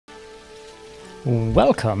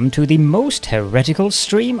Welcome to the most heretical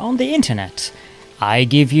stream on the internet. I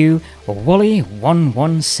give you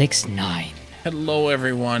Wally1169. Hello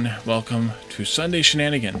everyone, welcome to Sunday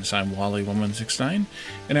Shenanigans. I'm Wally1169,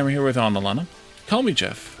 and I'm here with Alnilana. Call me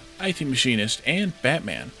Jeff, itmachinist, and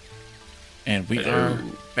Batman. And we are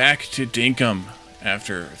back to Dinkum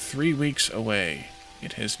after 3 weeks away.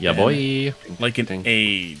 It has been like an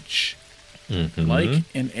age. Like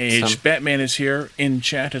an age. Batman is here in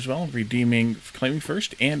chat as well, claiming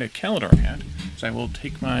first, and a Caledon hat. So I will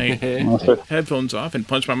take my headphones off and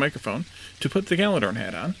punch my microphone to put the Caledon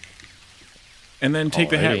hat on. And then take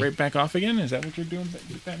the hat right back off again? Is that what you're doing,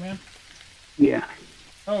 Batman? Yeah.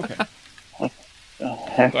 Okay. So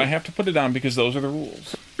I have to put it on because those are the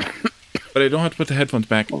rules. But I don't have to put the headphones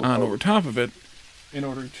back on over top of it in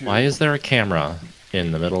order to... Why is there a camera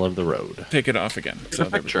in the middle of the road? Take it off again. So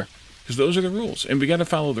picture. Because those are the rules. And we got to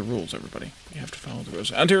follow the rules, everybody. We have to follow the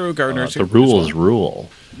rules. Ontario Gardner... the rules rule.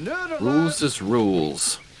 Rules is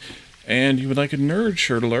rules. And you would like a nerd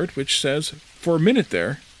shirt alert, which says, for a minute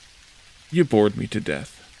there, you bored me to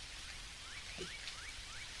death.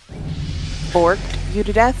 Borked you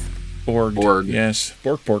to death? Borg. Yes.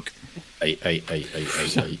 Bork. Bork. So,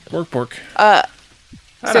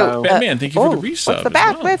 Batman, thank you for the resub. What's the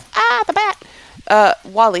bat with? The bat.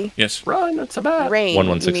 Wally. Yes. Run, it's a bat. Rayne.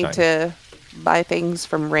 You need to buy things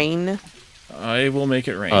from Rayne. I will make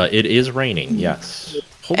it rain. It is raining, yes.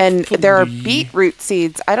 And there are beetroot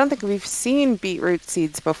seeds. I don't think we've seen beetroot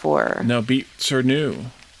seeds before. No, beets are new.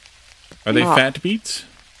 Are they fat beets?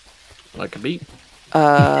 Like a beet?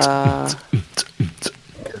 No,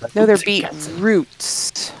 they're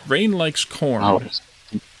beetroots. Rayne likes corn.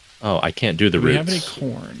 Oh, I can't do the Do we roots. have any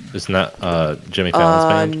corn? Isn't that Jimmy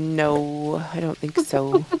Fallon's band? No, I don't think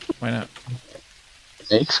so. Why not?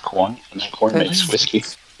 It makes corn, and then corn makes whiskey.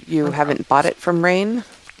 You haven't bought it from Rayne?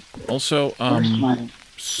 Also, for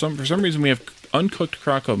some reason we have uncooked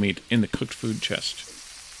croco meat in the cooked food chest.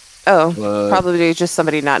 Oh, probably just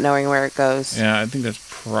somebody not knowing where it goes. Yeah, I think that's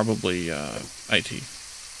probably IT.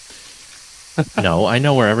 No, I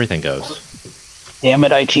know where everything goes. Damn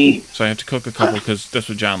it, IT. So I have to cook a couple because that's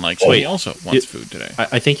what John likes. Wait, he also wants food today.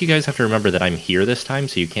 I think you guys have to remember that I'm here this time,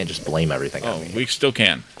 so you can't just blame everything on me. We still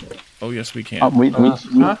can. Oh, yes, we can. We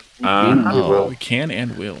can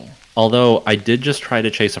and will. Although, I did just try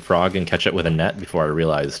to chase a frog and catch it with a net before I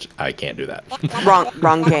realized I can't do that.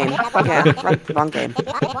 Wrong game. Yeah, wrong game.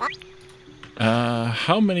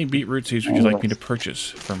 How many beetroot seeds would you like me to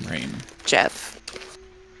purchase from Rayne? Jeff.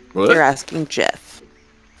 What? You're asking Jeff.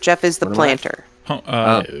 Jeff is the planter.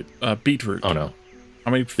 Beetroot. Oh, no.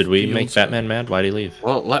 How many Did we make Batman mad? Why'd he leave?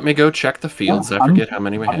 Well, let me go check the fields. I forget how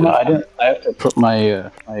many we have. I have to put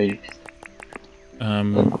my... I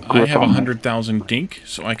have 100,000 dink,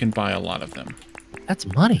 so I can buy a lot of them. That's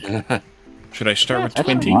money. Should I start with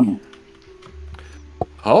 20?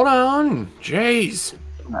 Hold on. Jeez.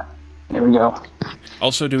 Here we go.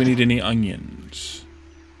 Also, do we need any onions?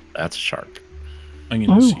 That's sharp.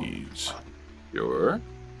 Onion seeds. Sure.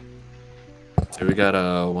 So we got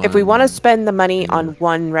a... If we want to spend the money on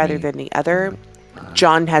one rather than the other,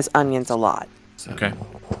 John has onions a lot. Okay.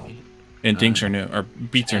 And dinks are new, or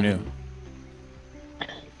beets are new.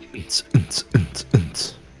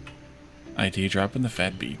 IT dropping the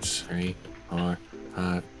fat beets. 3, 4,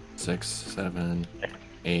 5, 6, 7,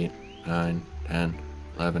 8, 9, 10,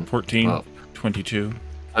 11, 14, 12. 22,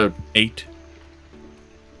 Oh, 8.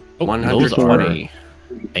 Oh, 120.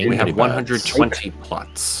 We have angry 120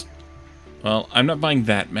 plots. Well, I'm not buying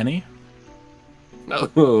that many.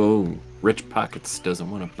 No, Rich Pockets doesn't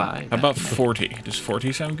want to buy. How about 40? Does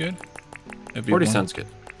 40 sound good? 40 sounds good.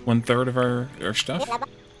 1/3 of our stuff?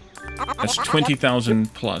 That's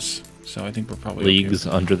 20,000 plus. So I think we're probably Leagues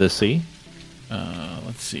under the sea?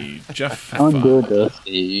 Let's see. Jeff. Under the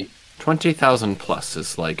sea. 20,000 plus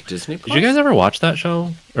is like Disney Plus. Did you guys ever watch that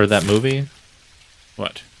show? Or that movie?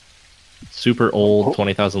 What? Super old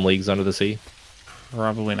 20,000 Leagues Under the Sea?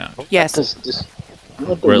 Probably not. Yes.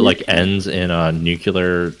 Where it like ends in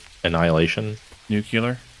nuclear annihilation?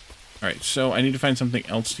 Nuclear? Alright, so I need to find something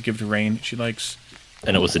else to give to Rayne. She likes...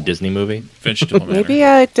 And it was a Disney movie? Vegetable matter. Maybe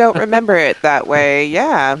I don't remember it that way.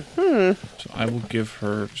 Yeah. So I will give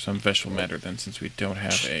her some vegetable matter then, since we don't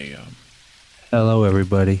have a... Hello,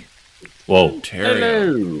 everybody. Whoa.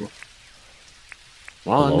 Hello.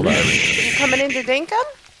 One. You coming into Dinkum?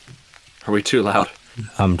 Are we too loud?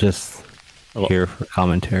 I'm just here for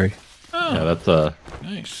commentary. Oh, Yeah, that's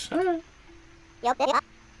nice.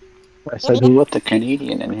 I said we let the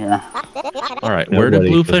Canadian in here. all right. Where do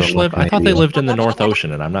Nobody bluefish doesn't live? look I thought they ideal. lived in the North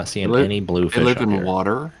Ocean, and I'm not seeing any bluefish They live up in here.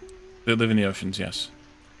 water. They live in the oceans, yes.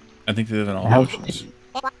 I think they live in all How- oceans.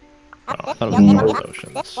 Oh, I thought it was one of the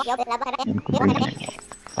oceans.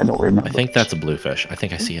 I don't remember. I think that's a bluefish. I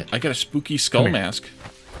think I see it. I got a spooky skull mask.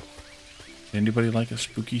 Anybody like a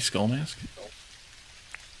spooky skull mask?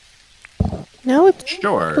 No, it's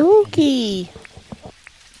Sure. spooky.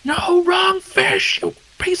 No, wrong fish, you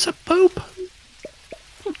piece of poop.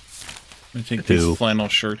 I'm going to take these flannel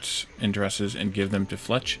shirts and dresses and give them to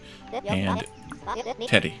Fletch and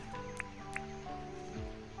Teddy.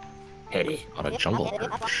 Hey. On a jungle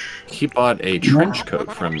perch. He bought a trench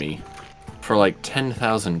coat from me for like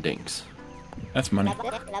 10,000 dinks. That's money.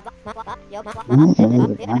 I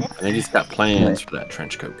think he's got plans for that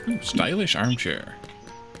trench coat. Ooh, stylish armchair.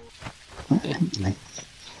 The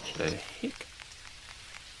heck?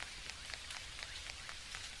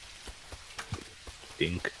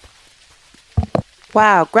 Dink.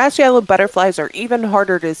 Wow, grass yellow butterflies are even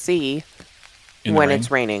harder to see In the when rain. it's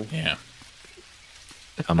raining. Yeah.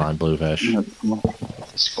 Come on, bluefish. I'm gonna put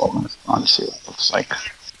the skull mask on to see what it looks like.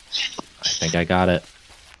 I think I got it.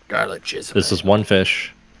 Garlic chisel. This is one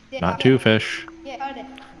fish, not two fish.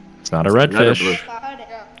 It's not a Another redfish.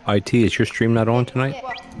 blue. IT, is your stream not on tonight?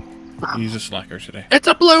 He's a slacker today. It's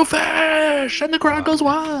a bluefish, and the crowd goes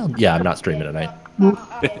wild. Yeah, I'm not streaming tonight. Maybe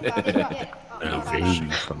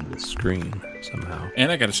from the screen somehow.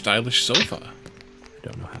 And I got a stylish sofa. I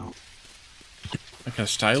don't know how. I got a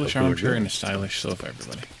stylish So we're armchair good. and a stylish sofa,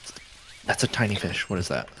 everybody. That's a tiny fish. What is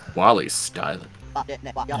that? Wally's styling. I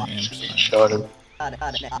am stylish. Short of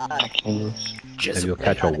Maybe you'll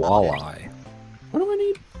catch a walleye. What do I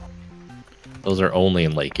need? Those are only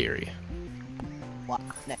in Lake Erie.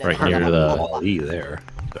 Right near the Walleye there.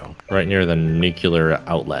 So right near the nuclear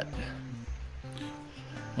outlet.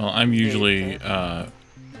 Well, I'm usually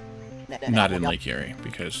not in Lake Erie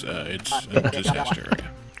because it's a disaster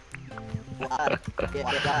area.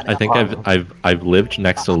 I think I've lived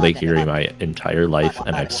next to Lake Erie my entire life,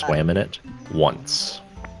 and I've swam in it once.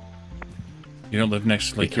 You don't live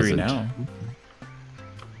next to Lake Because Erie it- now.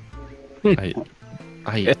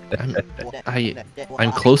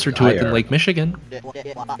 I'm closer to it than Lake Michigan.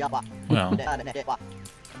 Well,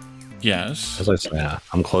 yes. as I say,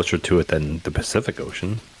 I'm closer to it than the Pacific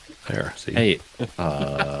Ocean. There, see. Hey,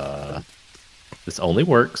 this only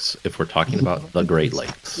works if we're talking about the Great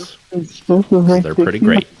Lakes. They're pretty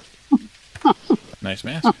great. Nice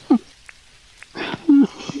mask.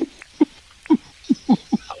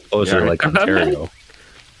 Closer Yeah, like Ontario.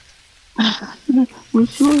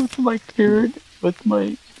 What's wrong with my beard? With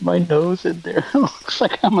my nose in there? Looks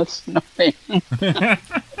like I'm a snowman.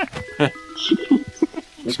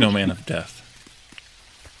 Snowman of death.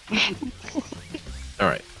 All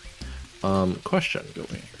right. Question. Go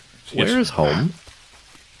away. Where is home?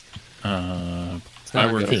 I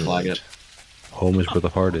I work gotta flag it. Home is where the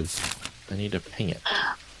heart is. I need to ping it.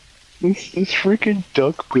 This freaking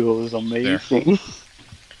duck bill is amazing.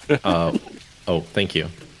 Oh, thank you.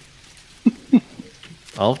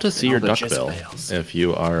 I'll have to see your the duckbill Jezebels. if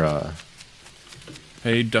you are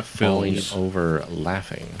Hey, duck falling bills. over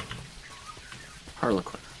laughing.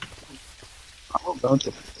 Harlequin. I'm about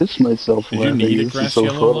to piss myself. Did you laughing. need a This is grass so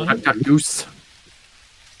yellow funny. line? I've got goose.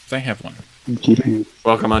 I have one. I'm keeping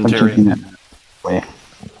Welcome, I'm Ontario. keeping it away.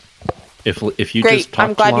 If you Great, just talked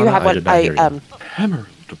I'm glad to you Lana, have I one. did not hear you. Hammer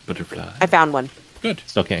the butterfly. I found one. Good.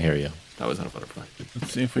 Still can't hear you. That wasn't a butterfly.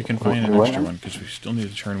 Let's see if we can find an extra one because we still need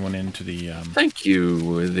to turn one into the Thank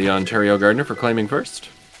you, the Ontario Gardener, for claiming first.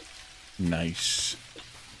 nice.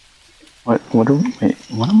 What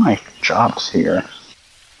are my jobs here?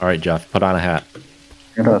 All right, Jeff, put on a hat.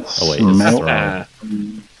 I gotta Oh, wait, is smell this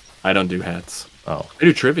I don't do hats. Oh, I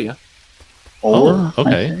do trivia. Oh,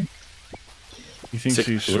 okay. I think. He thinks Six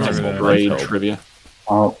he's smarter than grade I know. trivia.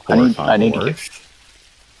 Oh, Or I need to or. get.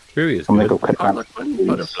 Trivia is I'm gonna good. go cut my Harlequin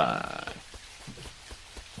butterfly.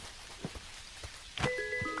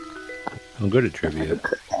 I'm good at trivia.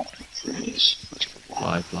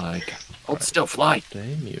 Fly, fly. Hold still, fly.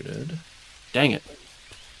 stay muted. Dang it.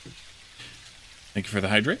 Thank you for the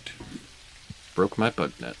hydrate. Broke my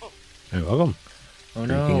bug net. You're welcome. Oh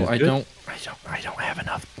Drinking no, is I good. don't have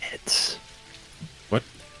enough bits. What?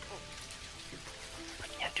 I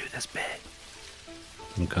can't do this bit.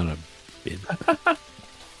 I'm kind of big.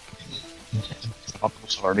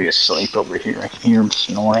 Uncle's already asleep over here. I can hear him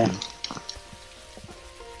snoring.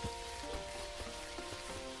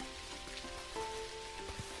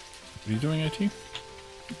 What are you doing, IT?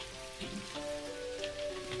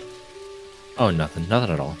 Oh, nothing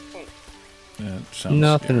at all. That sounds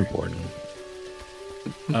Nothing scary.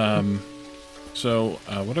 important. So,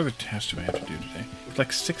 what other tasks do I have to do today?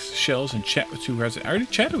 Collect 6 shells and chat with 2 residents. I already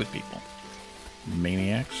chatted with people.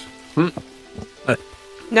 Maniacs.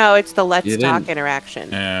 No, it's the let's You talk didn't-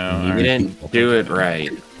 interaction. Oh, You alright. didn't do it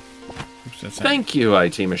right. Oops, that's Thank you,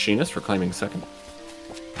 IT Machinist, for claiming second.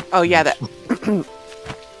 Oh yeah, that.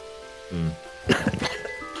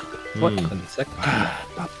 What? In the second?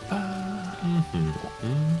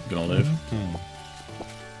 Gonna live.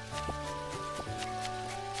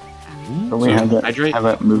 So we haven't, hydrate.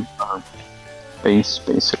 haven't moved our base,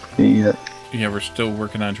 basically, yet. Yeah, we're still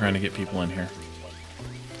working on trying to get people in here.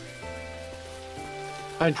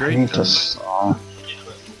 I Hydrate. need to saw.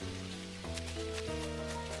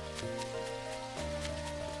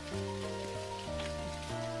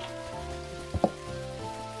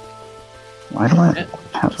 Why do I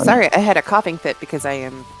have a... Sorry, I had a coughing fit because I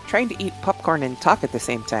am trying to eat popcorn and talk at the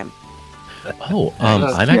same time. Oh,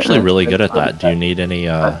 I'm actually really good at that. Do you need any?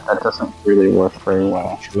 That doesn't really work very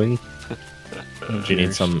well. Chewing? Do you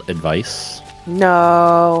need some advice?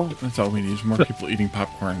 No. That's all we need is more people eating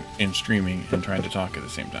popcorn and streaming and trying to talk at the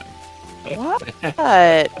same time. What?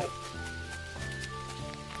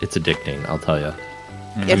 It's addicting, I'll tell you.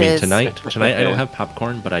 It is. Tonight I don't have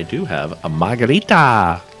popcorn, but I do have a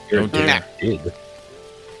margarita. Oh dear. Big.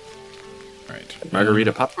 Right.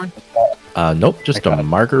 Margarita popcorn? Nope, just a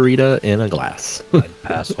margarita in a glass. I'd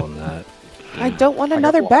pass on that. I don't want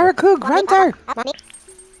another barracuda grunter.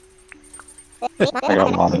 I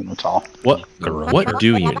got one in the tall. What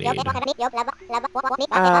do you need?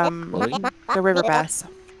 The river bass.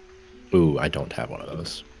 Ooh, I don't have one of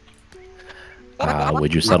those.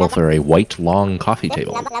 Would you settle for a white long coffee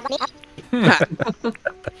table? That's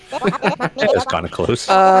kind of close.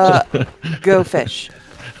 Go fish.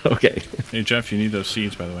 Okay. Hey Jeff, you need those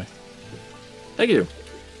seeds, by the way. Thank you.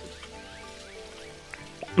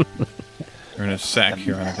 They're in a sack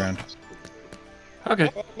here on the ground. Okay.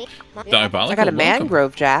 Diabolical. I got a welcome.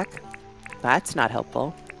 mangrove jack. That's not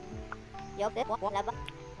helpful.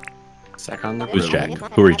 Sack on the Who's grill.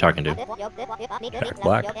 Jack? Who are you talking to? Jack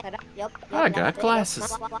Black. I got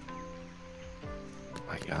glasses.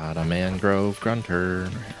 I got a mangrove grunter.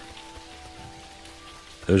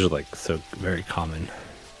 Those are like so very common.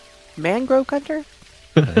 Mangrove hunter?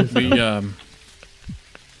 We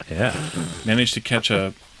Yeah. managed to catch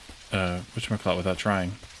a whatchamacallit without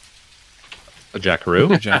trying. A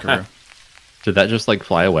jackaroo? A jackaroo. Did that just like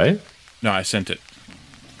fly away? No, I sent it.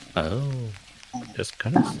 Oh. Just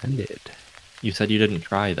kind of send it. You said you didn't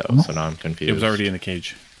try though, so now I'm confused. It was already in the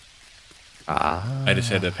cage. Ah. I just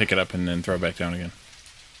had to pick it up and then throw it back down again.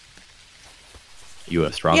 You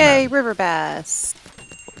a strong Yay, man. river bass.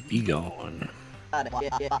 Be gone.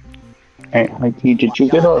 Hey, Mikey, did you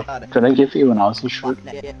get a... Did I give you an Aussie shirt?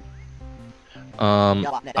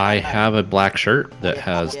 I have a black shirt that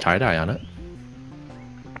has tie-dye on it.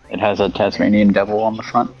 It has a Tasmanian devil on the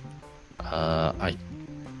front.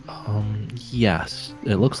 Yes,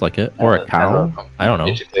 it looks like it. Or a cow. I don't know.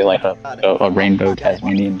 Basically like a rainbow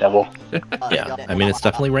Tasmanian devil. Yeah, I mean, it's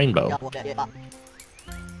definitely rainbow.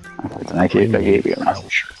 I gave you an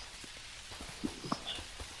Aussie shirt.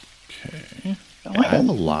 Okay. I have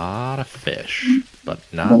a lot of fish, but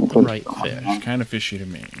not the right fish. It's kind of fishy to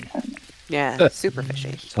me. Yeah, super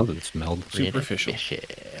fishy. Something smelled. Superficial. Fishy.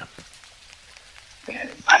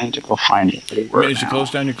 I need to go find it. You managed to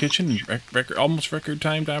close down your kitchen in almost record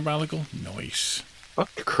time, Diabolical? Nice.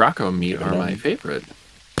 Croco meat are my favorite,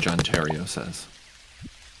 John Terrio says.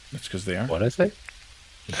 That's because they are. What I say?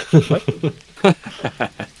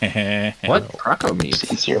 What? Croco meat?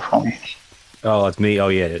 It's easier for me. Oh, it's me. Oh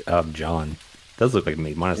yeah, John. Does look like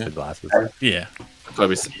me, minus the glasses. Yeah.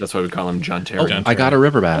 That's why we call him John Oh, Terrio. John I got a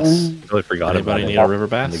river bass. Totally forgot Anybody about need it a river in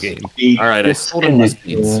bass? the game. Alright, I sold him the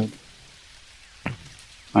seeds.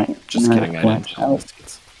 Just kidding, I didn't sell the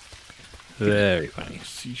seeds. Very funny.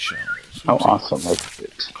 Seashells. How Oopsie. awesome is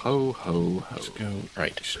it? Ho, ho, ho. Let's go.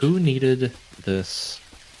 Right. Who needed this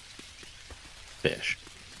fish?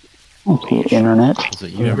 Okay, internet. Was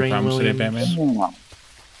it You you, have a Rayne problem today, Williams? Batman?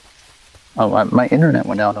 Oh, my internet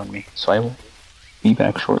went out on me, so I will be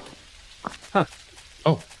back shortly.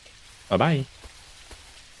 Bye-bye.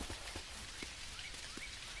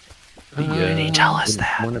 Did he tell us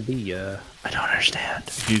that? Want to be I don't understand.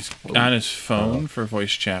 He's on his phone for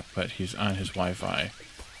voice chat, but he's on his Wi-Fi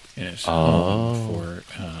in his Oh. home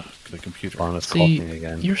for the computer. on us See, coughing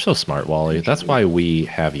again? you're so smart, Wally. That's why we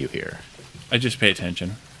have you here. I just pay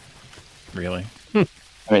attention. Really? I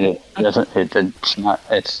mean, it doesn't. It's not.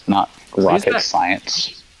 It's not rocket that?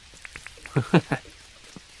 science.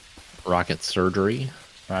 Rocket surgery.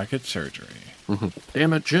 Rocket surgery.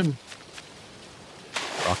 Damn it, Jim.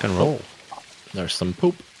 Rock and roll. There's some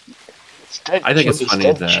poop. I think it's funny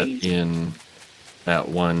that in that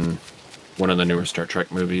one of the newer Star Trek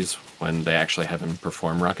movies, when they actually have him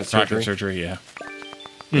perform rocket surgery, Rocket surgery, yeah.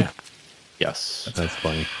 Yeah. Yes. That's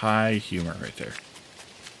funny. High humor right there.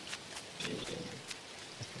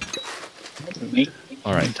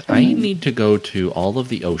 All right. I need to go to all of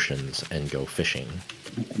the oceans and go fishing.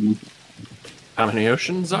 How many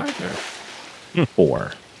oceans are there?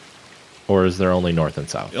 4. Or is there only north and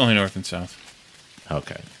south? Only north and south.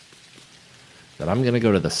 Okay. Then I'm going to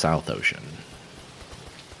go to the South Ocean.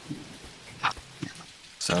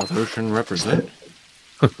 South Ocean represent.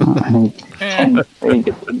 I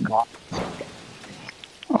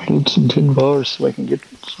need some tin bars so I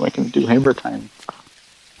can do hammer time.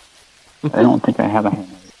 I don't think I have a hammer.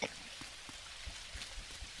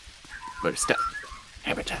 But step.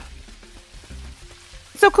 Habitat.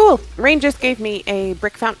 So cool. Rayne just gave me a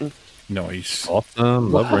brick fountain. Nice.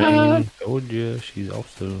 Awesome. Love Rayne. Told you. She's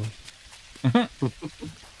awesome.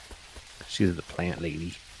 She's the plant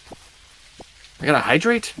lady. I gotta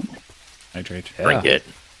hydrate? Hydrate. Yeah. Bring it.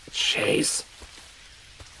 Jeez.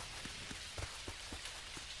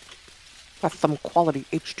 That's some quality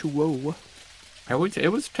H2O. It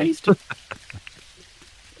was tasty.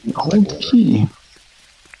 Gold key.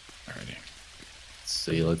 Alrighty.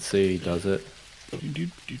 Let's see. Does it?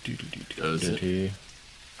 Does it?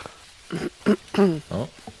 Oh,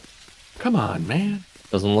 Come on, man.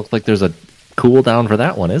 doesn't look like there's a cooldown for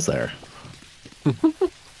that one, is there?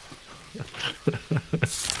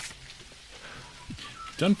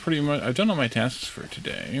 Done pretty much. I've done all my tasks for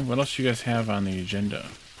today. What else do you guys have on the agenda?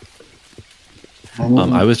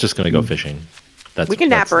 I was just going to go fishing. We can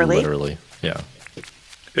nap that's early. Literally, yeah.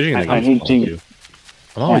 Fishing I against need all to- too.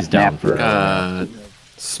 I'm always down nap. for.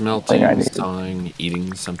 Smelting, I need to- sawing,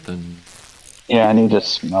 eating something. Yeah, I need to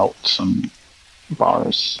smelt some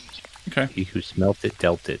bars. Okay. He who smelt it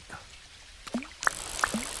dealt it.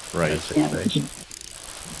 Right. As they say.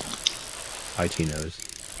 IT knows.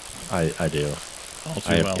 I do. All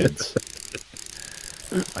too I have well. kids.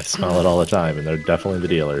 I smell it all the time, and they're definitely the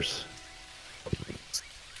dealers.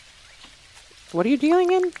 What are you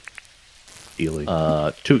dealing in? Dealing.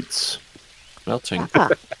 Toots. Melting. Ah.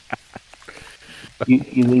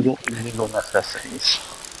 Illegal necessities.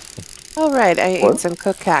 All right, I ate What? some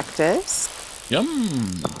cooked cactus. Yum.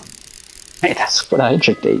 Hey, that's what I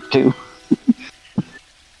just ate too.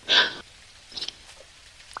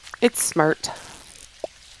 It's smart.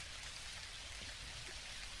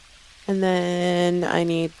 And then I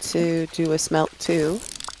need to do a smelt too.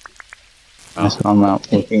 Oh. So I'm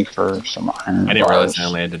out looking for some iron I didn't realize bars. I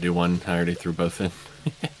only had to do one. I already threw both in.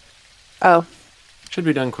 Oh, Should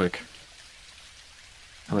be done quick.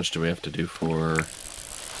 How much do we have to do for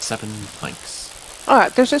 7 planks? oh,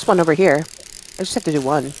 there's just one over here. I just have to do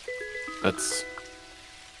one. That's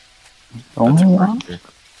Only a one? breakthrough.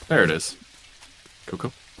 There it is.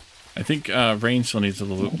 Coco. I think Rayne still needs a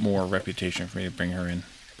little bit more reputation for me to bring her in.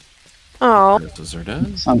 Oh, This are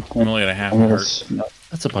done. Something. I'm only at a half I need to heart. smelt.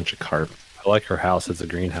 That's a bunch of carp. I like her house. It's a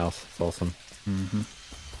greenhouse. It's awesome.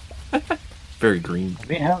 Very green.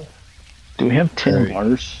 Do we have tin Very-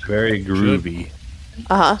 bars? Very groovy.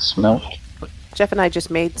 uh-huh. Smelt. Jeff and I just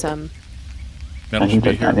made some. Metal I should be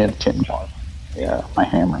need here. a tin bar. Yeah, my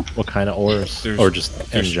hammer. What kind of ores? There's- Or just in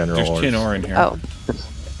There's, general there's ores? tin ore in here. Oh,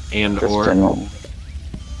 And Just or general.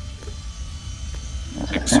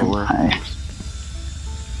 XOR.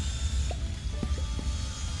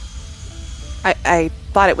 I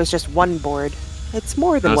thought it was just one board. It's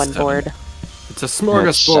more than No, one 7. board. It's a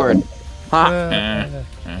smorgasbord.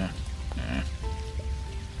 Eh,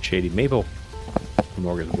 Shady Maple.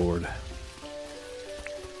 Smorgasbord.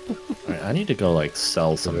 Alright, I need to go like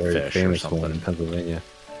sell It's a some very fish or famous one in something. Pennsylvania.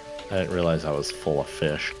 I didn't realize I was full of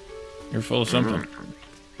fish. You're full of something.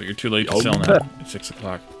 But you're too late to Oh. sell now. It's 6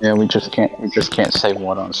 o'clock. Yeah, we just can't say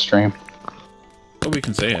what on stream. But we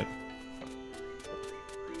can say it.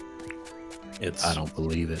 It's I don't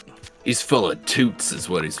believe it. He's full of toots, is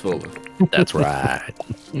what he's full of. that's right.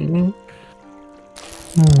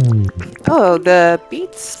 Oh, the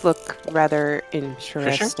beets look rather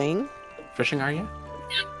interesting. Fishing, are you?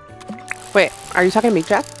 Wait, are you talking to me,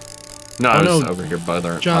 Jeff? No, Oh, I was no. over here by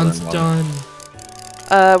the John's mother-in-law.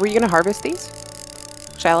 done. Were you gonna harvest these?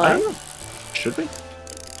 Shall I I? don't know. Should we?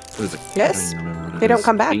 What is it? Yes. I don't even remember what it They don't is.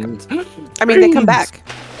 come back. Beans? I mean, they come back.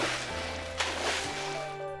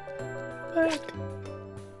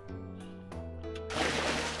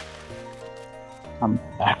 I'm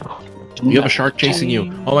back. You have a shark chasing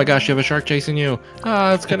you. Oh my gosh, you have a shark chasing you.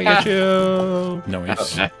 Ah, it's gonna get you.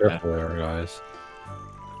 Nice. Careful there, guys.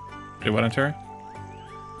 Hey, what, Antara?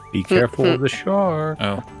 Be careful of the shark.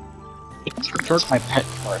 Oh. Shark my pet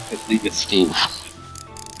car if it leave it Steve.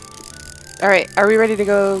 All right, are we ready to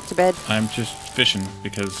go to bed? I'm just fishing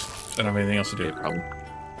because I don't have anything else to do. Yeah, probably.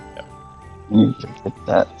 need to get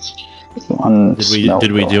that one.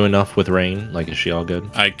 Did we do enough with Rayne? Like, is she all good?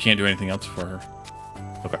 I can't do anything else for her.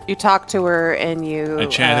 You talked to her and you I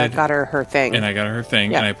chatted, got her thing. And I got her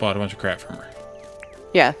thing, Yeah. and I bought a bunch of crap from her.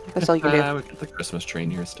 Yeah, that's all you can do. We got the Christmas tree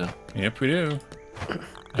in here still. Yep, we do.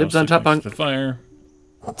 Dibs on top next bunk. to the fire.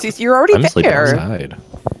 See, you're already I'm sleeping there. outside.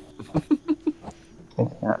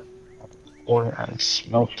 Or I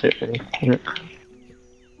smelt it right here.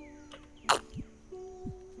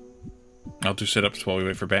 I'll do sit-ups while we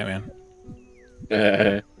wait for Batman.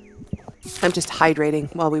 I'm just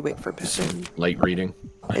hydrating while we wait for Bendon. Light reading.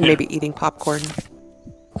 And maybe eating popcorn.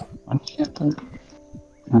 I can't.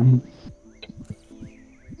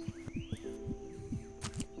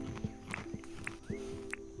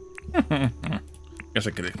 Guess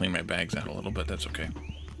I could have cleaned my bags out a little bit. That's okay.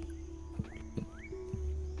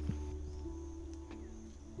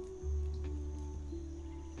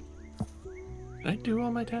 Did I do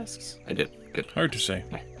all my tasks? I did. Good. Hard to say.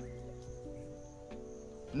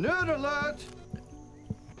 Nerd alert!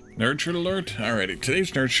 Nerd shirt alert. Alrighty,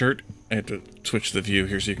 today's nerd shirt. I had to switch the view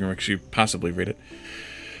here so you can actually possibly read it.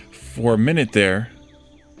 For a minute there,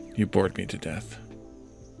 you bored me to death.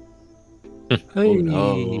 Oh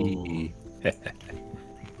no.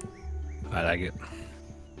 I like it.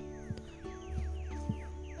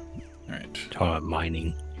 Alright. Talking about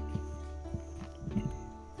mining.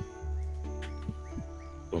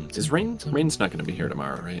 Is Rayne's not going to be here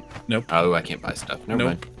tomorrow, right? Nope. Oh, I can't buy stuff. Never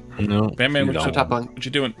Nope. mind. No. Batman, what So you, top bunk. what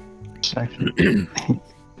you doing? Starting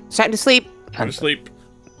to sleep. Go to sleep.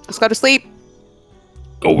 Let's go to sleep.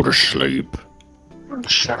 Go to sleep.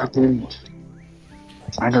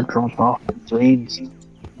 I got drunk off the dreams.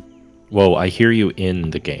 Whoa, I hear you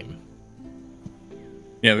in the game.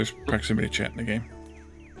 Yeah, there's proximity chat in the game.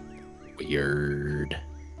 Weird.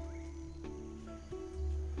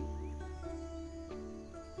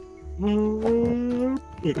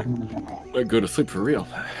 I go to sleep for real.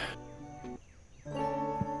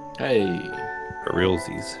 Hey. For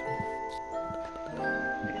realsies.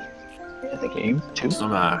 The game too.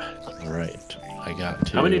 Some, Alright. I got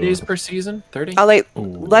to... how many days per season? 30? I'll let, Ooh,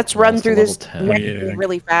 let's run almost through to this level 10. Yeah.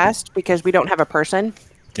 really fast because we don't have a person.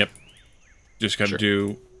 Yep. Just got to Sure.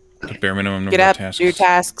 do the bare minimum number Get of up, tasks. do your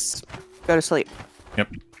tasks, go to sleep. Yep.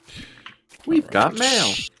 We've got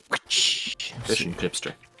mail. Fishing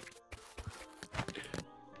tipster.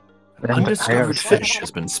 Undiscovered fish has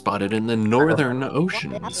been spotted in the northern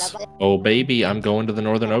oceans. Oh, baby, I'm going to the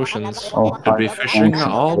northern oceans. Could be fishing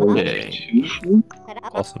all day.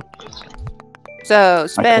 Awesome. So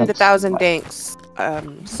spend can't- 1,000 dinks,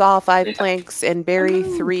 saw 5 planks, and bury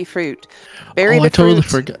 3 fruit. Bury Oh, the I totally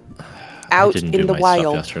fruit forgot. out I didn't in do the my stuff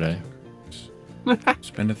wild. yesterday.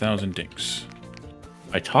 Spend 1,000 dinks.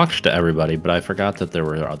 I talked to everybody, but I forgot that there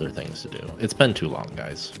were other things to do. It's been too long,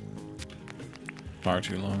 guys. Far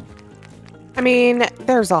too long. I mean,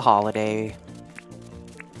 there's a holiday.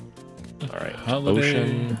 All right, Holiday.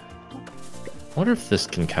 ocean. I wonder if this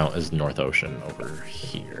can count as North Ocean over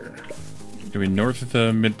here. Gonna be north of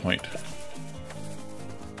the midpoint.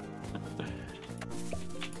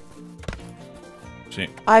 See.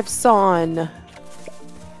 I've sawn. There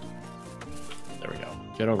we go.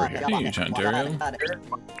 Get over here. Hey, John Terrio.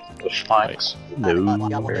 Spikes.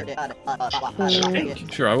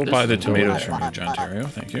 Sure, I will buy the tomatoes from you, John Terrio.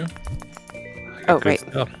 Thank you. Oh, Good right.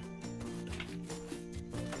 stuff.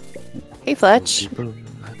 Hey, Fletch.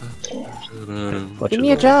 Fletch Give is me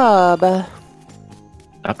a over. job.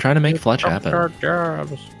 Stop trying to make Fletch happen.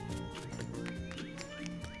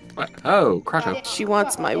 What? Oh, Croco. She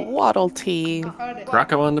wants my Waddle Tea.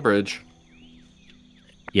 Croco on the bridge.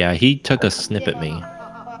 Yeah, he took a snip at me.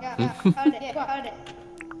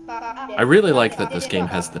 I really like that this game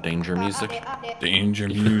has the danger music. Danger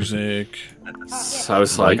music. So I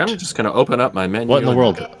was like, Right. I'm just going to open up my menu. What in the and-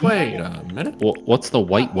 world? Wait a minute. What's the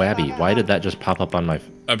white wabby? Why did that just pop up on my...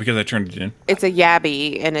 Because I turned it in. It's a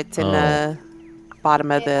yabby, and it's in the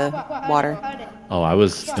bottom of the water. Oh, I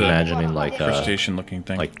was imagining like Crustacean looking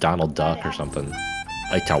thing. like Donald Duck or something.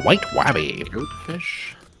 Like a white wabby.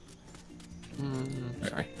 Goatfish?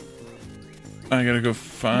 Sorry. I gotta go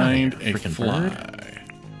find a Freaking fly.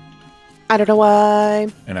 I don't know why.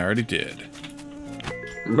 And I already did.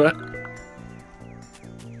 What? And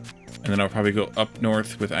then I'll probably go up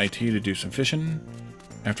north with IT to do some fishing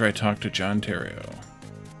after I talk to John Terrio.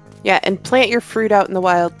 Yeah, and plant your fruit out in the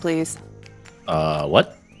wild, please.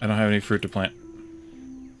 What? I don't have any fruit to plant.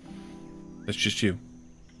 That's just you.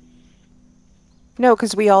 No,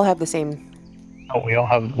 because we all have the same. Oh, we all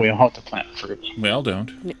have to plant fruit. We all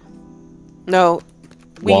don't. No,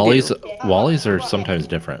 we Wally's do. Wally's are sometimes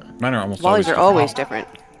different. Mine are almost Wallies are different. always different.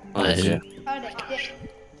 Oh, yeah.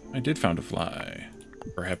 I did found a fly.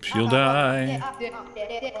 Perhaps you'll die.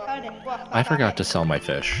 I forgot to sell my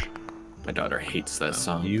fish. My daughter hates that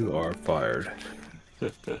song. You are fired.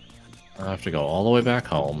 I have to go all the way back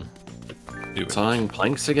home. Do it. Sawing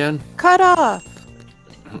planks again? Cut off.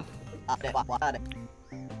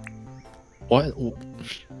 What?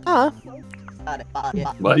 Huh?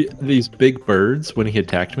 What? These big birds, when he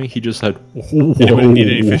attacked me, he just said, Anybody need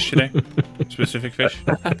any fish today? Specific fish?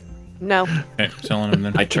 No. Okay, selling them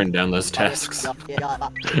then. I turned down those tasks.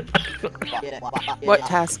 What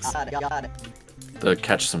tasks? The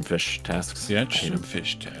catch some fish tasks. Yeah, I hate some 'em.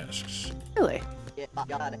 fish tasks. Really?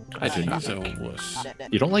 I do not. He's a wuss.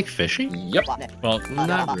 You don't like fishing? Yep. Well,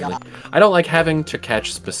 Not really. I don't like having to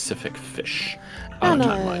catch specific fish. Oh,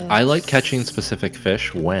 Not no. mine. I like catching specific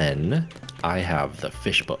fish when I have the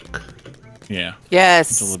fish book. yeah.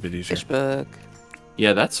 Yes. It's a little bit easier. Fish book.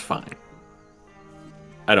 Yeah, that's fine.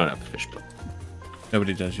 I don't have a fish book.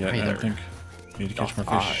 Nobody does yet, I Either. don't think. Need to catch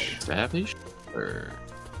more fish. Savage? Or...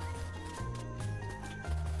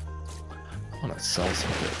 I want to sell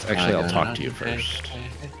some goods. Actually, I'll talk to you first.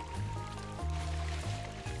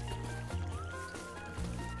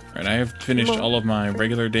 Alright, I have finished all of my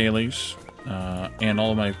regular dailies and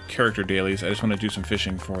all of my character dailies. I just want to do some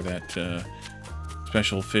fishing for that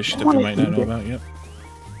special fish that we might not know about yet.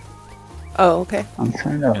 Oh, okay. I'm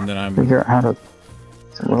trying to And then I'm figure out how to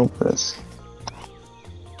rope this.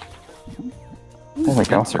 There we go.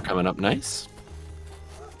 Planks are coming up nice.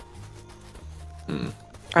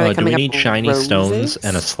 Are they Do coming we up need shiny roses? stones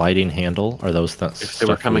and a sliding handle? Are those th If they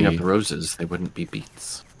were coming up roses, they wouldn't be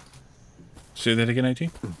beets. say that again,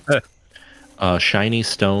 IT? Shiny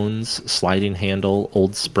stones, sliding handle,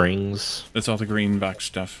 old springs, That's all the green box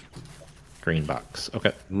stuff. green box.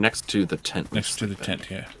 Okay. Next to the tent. Next to the tent,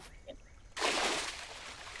 yeah.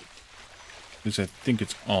 Because I think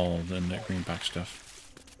it's all in that green box stuff.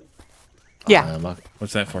 Yeah.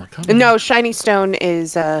 What's that for? No, shiny stone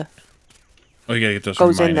is Oh, you gotta get those from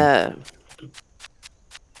goes in mining. the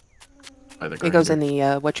By the it goes in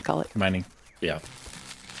grinder. the what you call it? Mining. Yeah.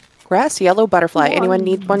 Grass yellow butterfly. Anyone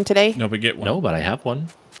need one today? No, but get one. No, but I have one.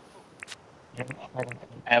 I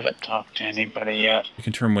haven't talked to anybody yet. You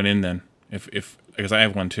can turn one in then. If because I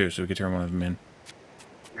have one too, so we can turn one of them in.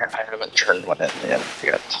 I haven't turned one in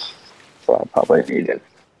yet. So I'll probably need it.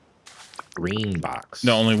 Green box.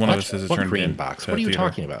 No, only one of What? us has a What turned green in. box? to What are you Theodore.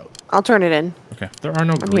 talking about? I'll turn it in. Okay. There are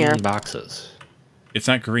no green here. boxes. It's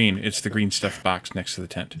not green, it's the green stuff box next to the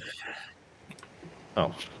tent.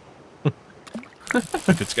 Oh.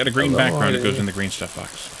 If it's got a green background, it goes in the green stuff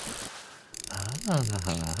box.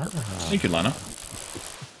 Thank you, Lana.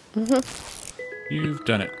 You've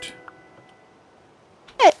done it.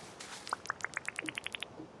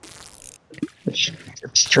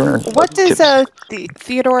 It's turn. What does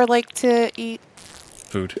Theodore like to eat?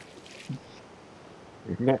 Food.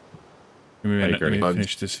 Let I me agree.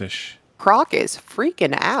 finish this fish. Croc is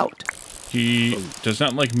freaking out. He does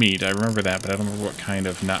not like meat, I remember that, but I don't remember what kind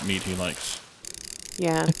of not meat he likes.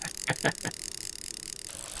 Yeah.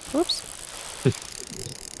 Whoops.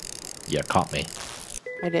 Yeah, caught me.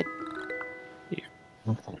 I did.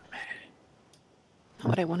 Not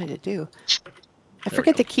what I wanted to do. I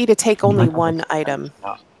forget the key to take only one item.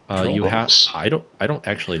 You have. I don't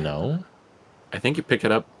actually know. I think you pick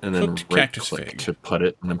it up and then Cooked right cactus click fig. to put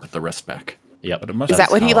it and then put the rest back. Yep. But it must Is that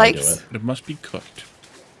what he how I do likes? it. But it must be cooked.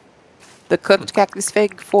 The cooked cactus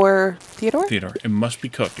fig for Theodore? Theodore, it must be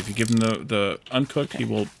cooked. If you give him the uncooked, he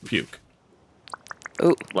will puke.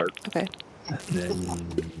 Oh, Lark. okay.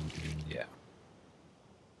 Yeah.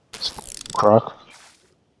 Croc.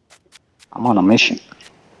 I'm on a mission.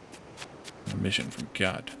 A mission from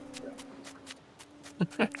God.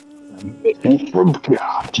 From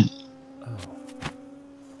God.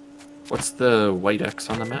 What's the white X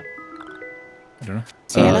on the map? I don't know.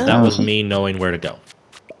 Santa? That was me knowing where to go.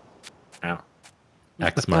 Ow.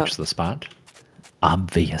 X marks the spot.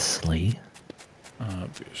 Obviously.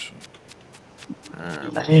 Obviously.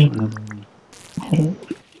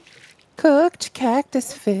 Cooked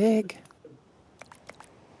cactus fig.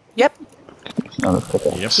 Yep.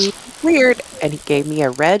 Yep. He's weird, and he gave me a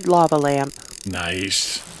red lava lamp.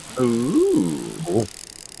 Nice. Ooh.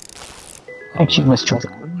 Thank you, Mr.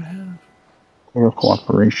 For your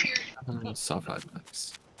cooperation. Saw 5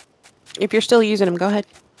 bucks. If you're still using them, go ahead.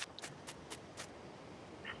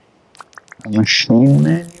 A machine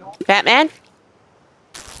manual? Batman?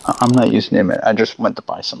 I'm not using him. I just went to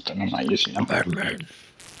buy something. I'm not using him. Blue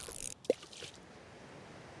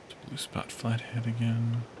spot flathead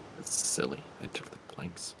again. That's silly. I took the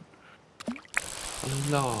planks.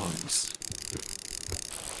 Logs.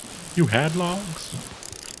 You had logs?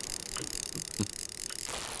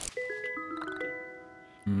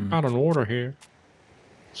 Out of water here.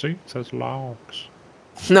 See, it says logs.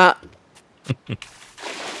 Nah.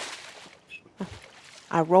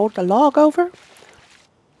 I rolled the log over.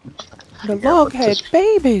 The log had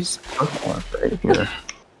babies. Right here.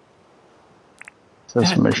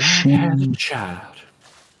 Says machine child.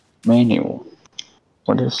 manual.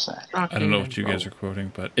 What is that? I don't know what you guys are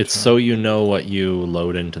quoting, but It's so you know what you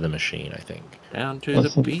load into the machine, I think. Down to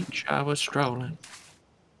the beach I was strolling.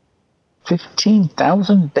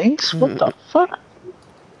 15,000 dinks? What the fuck?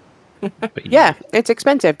 Yeah, it's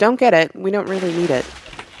expensive. Don't get it. We don't really need it.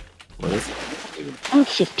 What is it?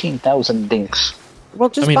 15,000 dinks. Well,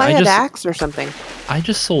 just mean, buy I an just- axe or something. I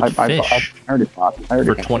just sold I fish already bought. I already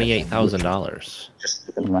for got $28,000. Just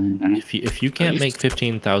If you can't make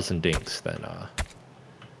 15,000 dinks, then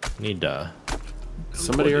need to.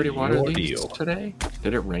 Somebody already watered your these deal? today?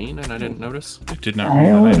 Did it rain and I didn't notice? it did not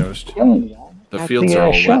rain that I noticed. The I fields think are I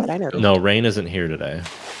all shot, wet. I know. No, Rayne isn't here today.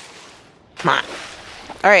 Come on.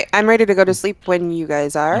 All right, I'm ready to go to sleep when you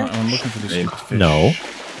guys are. I'm looking for this stupid fish. No,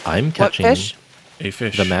 I'm What catching fish? A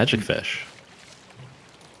fish. the magic fish.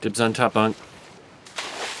 Dibs on top bunk.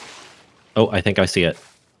 Oh, I think I see it.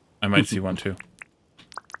 I might see one too.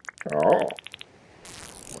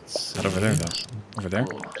 Let's Not over there though. Over there?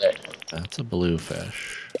 That's a blue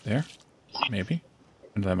fish. There? Maybe.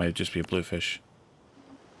 And that might just be a blue fish.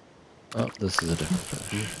 Oh, this is a different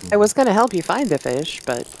fish. I was going to help you find the fish,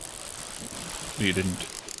 but But you didn't.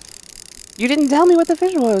 you didn't tell me what the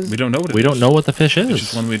fish was. We don't know what it is. We don't know what the fish It's is.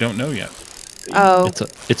 just one we don't know yet. Oh, It's a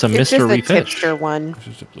it's just mystery the fish. tipster one. It's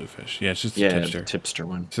just a blue fish. Yeah, it's just a Yeah, tipster. the tipster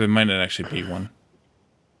one. So there might not actually be one.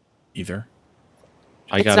 Either.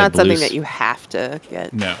 I It's got not a blue something s- that you have to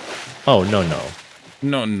get. No. Oh no no.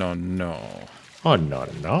 No, no, no. Oh no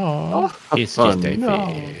no. It's oh, just a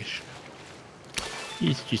no. fish.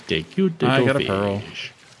 It's just a cute I little got a fish. pearl.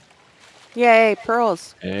 Yay,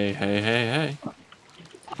 pearls. Hey, hey, hey, hey.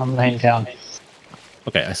 I'm laying down.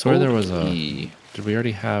 Okay, I swear there was a. Okay. Did we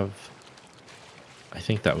already have? I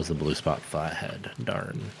think that was the blue spot flathead.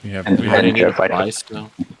 Darn. We have And we how have, did you Need to fight buy it? still?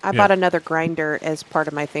 I Yeah. bought another grinder as part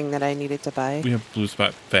of my thing that I needed to buy. we have blue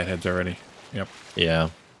spot fatheads already. Yep. Yeah.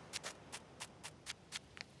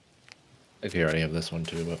 I think we already have this one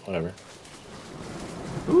too, but whatever.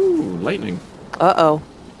 Ooh, lightning. Uh-oh.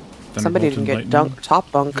 Thunderbolt Somebody and didn't get lightning. dunk top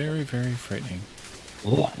bunk. Very, very frightening.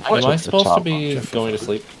 Am I supposed to be going to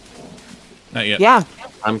sleep? Not yet. Yeah,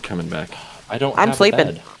 I'm coming back. I don't. I'm have a sleeping.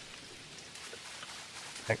 bed.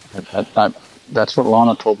 That's what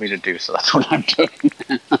Lana told me to do, so that's what I'm doing.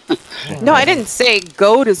 no, I didn't say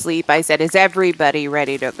go to sleep. I said, is everybody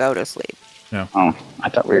ready to go to sleep? No. Oh, I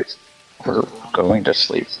thought we were going to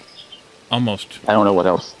sleep. Almost. I don't know what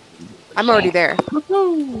else. I'm already there.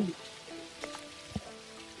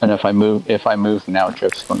 And if I move now,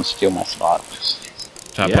 Jeff's going to steal my spot.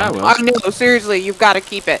 Top Yeah, bunk. well, I know, seriously, you've got to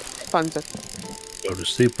keep it. Funza. Go to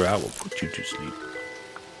sleep or I will put you to sleep.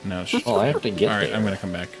 No, it's just... Well, I have to get Alright, there. I'm gonna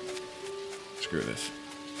come back. Screw this.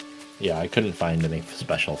 Yeah, I couldn't find any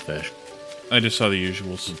special fish. I just saw the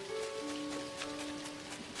usuals.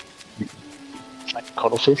 Like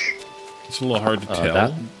cuttlefish. It's a little hard to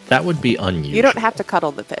tell. That would be unusual. You don't have to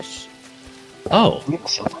cuddle the fish. Oh,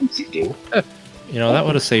 Sometimes you do. you know that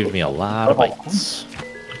would have saved me a lot of bites.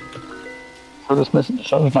 So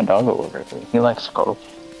does my dog over there. He likes to cuddle.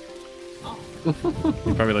 You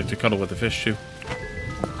probably like to cuddle with the fish too.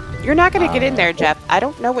 You're not going to get in there, Jeff. I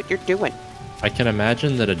don't know what you're doing. I can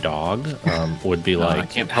imagine that a dog would be No, I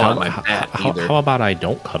like, can't pull out my bat either. how about I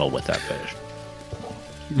don't cuddle with that fish?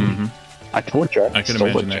 Mm-hmm. I told you. I can stole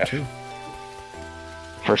imagine it, that Jeff. too.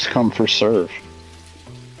 First come, first serve.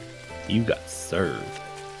 You got served.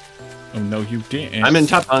 Oh no, you didn't. I'm in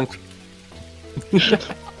top bunk.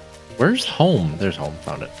 Where's home? There's home.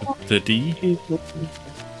 Found it. The D.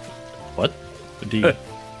 What? The D.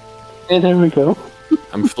 Hey, there we go.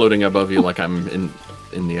 I'm floating above you like I'm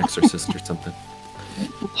in The Exorcist or something.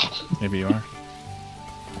 Maybe you are.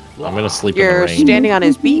 I'm gonna sleep in You're the rain. standing on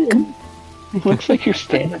his beak. Looks like you're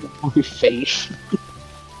standing on your face.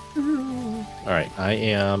 All right, I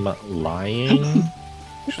am lying.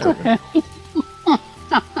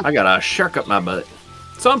 I got a shark up my butt.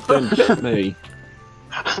 Something bit me.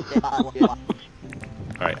 All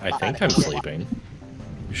right, I think I'm sleeping.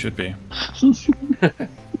 You should be.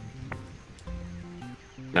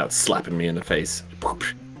 Now it's slapping me in the face.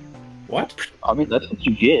 What? I mean, that's what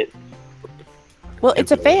you get. Well,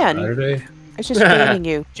 it's a fan. Saturday? It's just fanning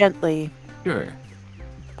you gently. Sure.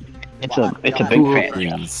 It's a big Cool fan.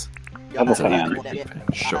 breeze. Double That's a fan. great fan.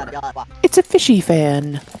 Sure. At It's a fishy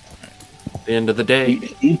fan. the end of the day,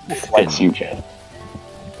 He likes you, Jeff.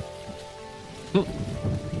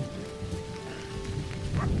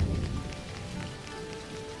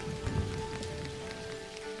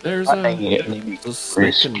 There's a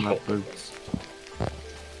snake in my boots.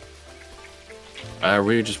 Are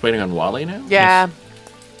we just waiting on Wally now? Yeah.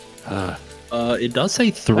 It does say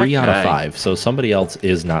 3 out of Okay. 5, so somebody else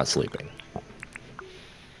is not sleeping.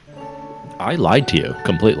 I lied to you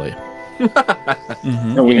completely.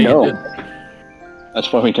 No, we Yeah, you know. did.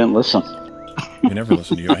 That's why we didn't listen. We never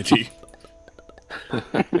listen to you, IT.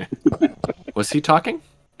 Was he talking?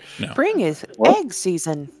 No. Spring is What? egg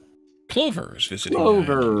season. Clover is visiting.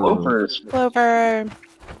 Clovers. Clover.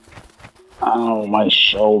 Oh, my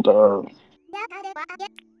shoulder.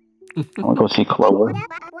 I want to go see Clover.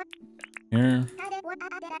 Here.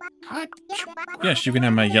 Yes, you can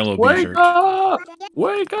have my yellow bee Wake shirt. up!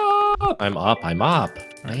 Wake up! I'm up.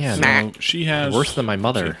 Man, So she has worse than my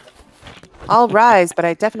mother. I'll rise, but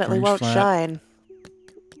I definitely Orange won't flat. shine.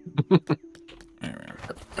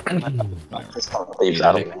 Leave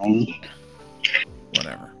that alone.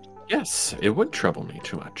 Whatever. Yes, it would trouble me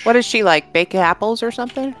too much. What is she like? Bake apples or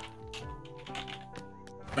something?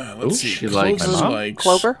 Let's Ooh, see. she Clover likes-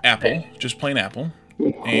 Clover? apple, just plain apple,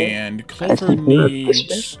 and Clover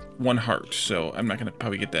needs 1 heart. So I'm not gonna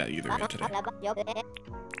probably get that either yet today.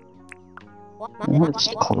 What's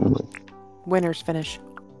Clover? Winner's finish.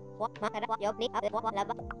 Oh,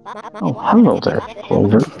 hello there,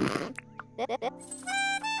 Clover.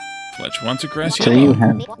 Fletch wants a grassy So you yellow.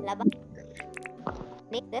 have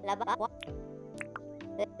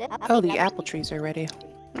Oh, the apple trees are ready.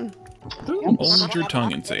 Hold your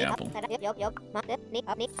tongue and say apple.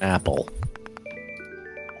 Apple.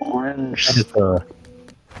 orange That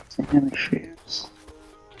is sand shoes.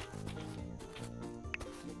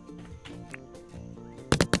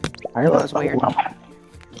 I That was weird.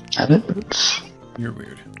 Rabbit boots. You're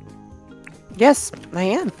weird. Yes, I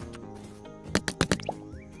am.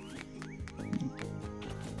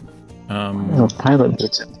 Oh, pilot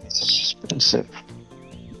boots. It's expensive.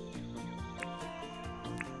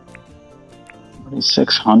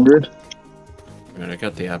 600. I mean, I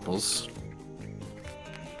got the apples.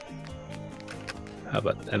 how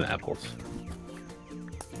about them apples?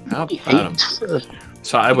 How about 'em?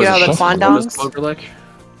 So I You was. got all the What was fondants? Clover like?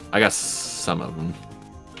 I got some of them.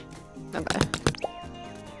 Okay.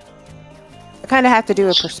 I kind of have to do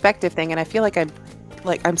a perspective thing, and I feel like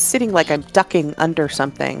I'm sitting like I'm ducking under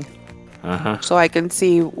something, so I can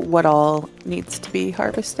see what all needs to be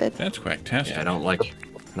harvested. That's quacktastic. Yeah, I don't like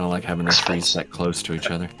having the trees that close to each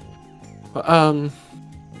other. But,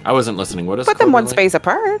 I wasn't listening. What is Put them Clover one like? space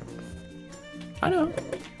apart. I know.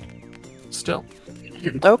 Still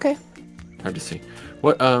Okay, hard to see.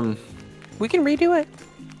 What? we can redo it.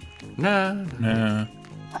 Nah. Nah.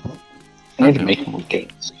 I need to make more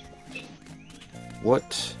games.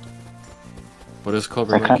 What? What is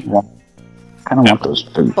Clover I like? kind of want those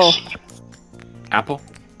boots. Oh. Apple.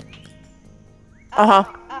 Uh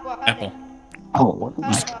huh. Apple. Oh, what am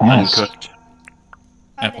I as? Uncooked.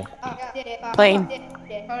 Apple. Plain.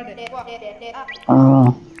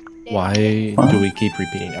 Why do we keep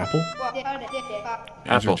repeating apple? Those are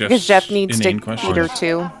Apple. Jeff's Because Jeff needs to inane eat questions. her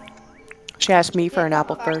too. She asked me for an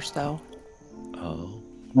apple first, though. Oh.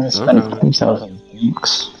 I'm gonna spend Okay. 5,000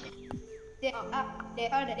 bucks.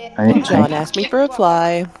 John asked me for a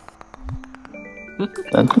fly.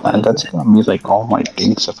 That's gonna be like all my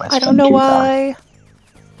dinks if I spend I don't know 2,000. why.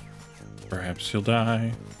 Perhaps he'll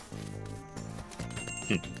die.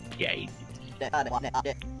 Yay.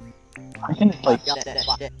 I can like.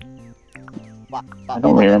 I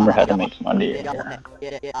don't remember how to make money.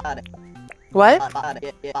 What?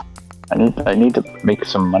 I need to make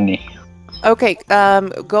some money. Okay,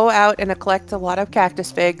 go out and collect a lot of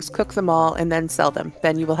cactus figs, cook them all, and then sell them.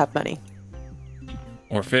 Then you will have money.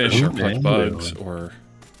 Or fish, or Okay. collect bugs, or...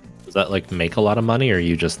 Does that like make a lot of money, or are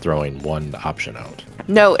you just throwing one option out?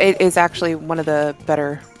 No, it is actually one of the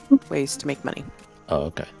better ways to make money. Oh,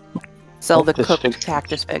 okay. Sell the Cactus cooked fig.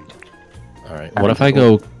 cactus fig. All right. What if I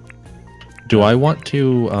go? Do I want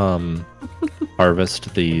to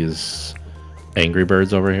harvest these Angry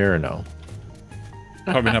Birds over here or no?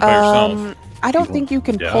 Probably not by yourself. I don't think you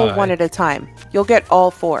can pull die. one at a time. You'll get all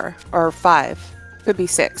 4 or 5. Could be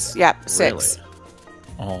 6. Yep, 6.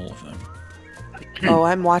 All of them. Oh,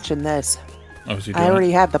 I'm watching this. Oh, is he doing I it?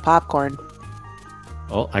 already have the popcorn.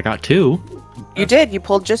 Oh, I got 2. You did. You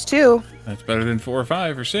pulled just 2. That's better than 4 or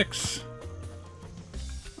 5 or 6.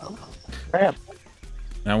 Crap.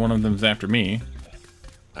 Now one of them's after me.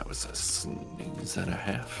 That was a sneeze and a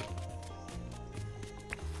half.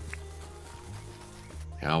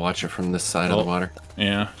 Yeah, I'll watch it from this side of the water.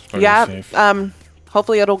 Yeah, it's probably Yeah. safe.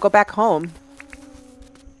 Hopefully it'll go back home.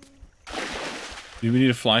 Do we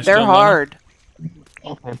need a fly They're still, Lana? hard.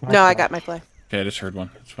 No, I got my fly. Okay, I just heard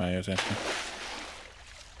one. That's why I was asking.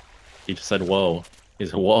 He just said, "Whoa." He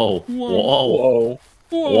said, "Whoa, Whoa. whoa,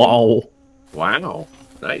 whoa." Wow.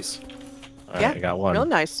 Nice. All right, Yeah, I got one. real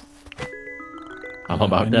nice. I'm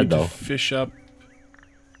about I dead need to though. fish up.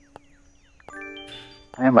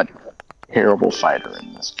 I am a terrible fighter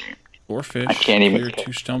in this game. 4 fish, I can't even clear kill.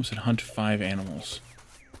 2 stumps, and hunt 5 animals.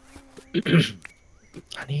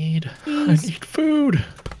 I need food.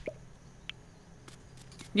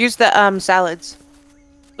 Use the salads.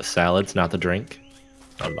 The salads, not the drink.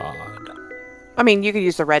 Salad. I mean, you could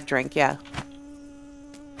use the red drink, yeah.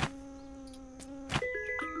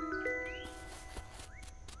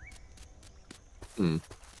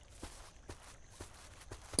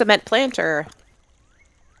 Cement planter.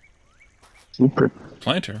 Super,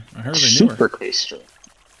 Planter? I hardly knew her. super taster.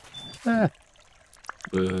 Uh,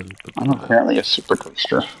 I'm apparently a super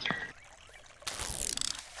taster.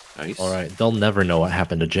 Nice. All right, they'll never know what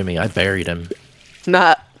happened to Jimmy. I buried him.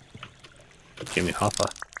 Nah. Jimmy Hoffa.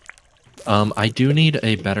 I do need a What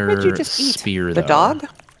did you better just eat? spear, The though. dog?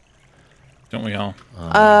 Don't we all?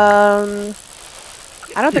 I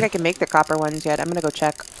don't think I can make the copper ones yet. I'm gonna go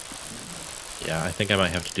check. Yeah, I think I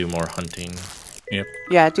might have to do more hunting. Yep.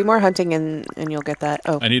 Yeah, do more hunting and you'll get that.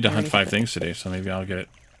 Oh, I need to hunt already 5 have it. things today, so maybe I'll get it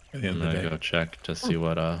at the I'm end of the gonna day. go check to see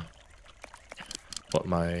what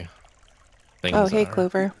my things Oh, hey, are.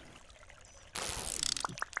 Clover.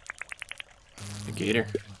 The gator.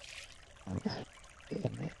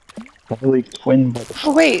 Holy twin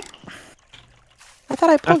butterfly. Oh, wait. I thought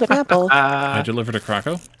I pulled an apple. I delivered a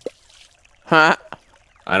croco. Huh?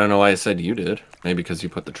 I don't know why I said you did. Maybe because you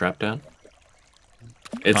put the trap down.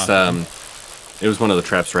 It's Possibly. it was one of the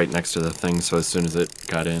traps right next to the thing. So as soon as it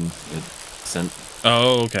got in, it sent.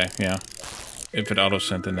 Oh, okay, yeah. If it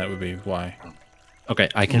auto-sent, then that would be why. Okay,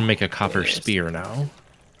 I can make a copper spear now,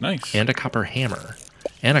 Nice. and a copper hammer,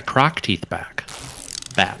 and a croc teeth bat.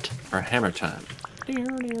 For hammer time.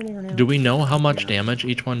 Do we know how much damage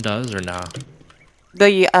each one does, or not?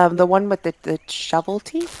 The one with the shovel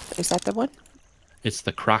teeth? Is that the one? It's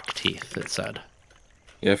the croc teeth, it said.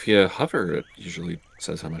 Yeah, if you hover, it usually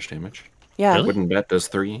says how much damage. Yeah. Really? Wooden bat does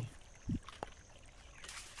 3.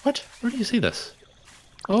 What? Where do you see this?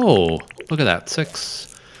 Oh, look at that.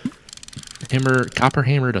 6. Copper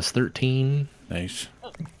hammer does 13, Nice.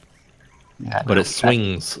 Yeah, but it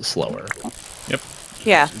swings slower. Yep.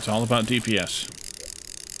 Yeah. It's all about DPS.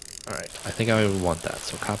 All right, I think I would want that.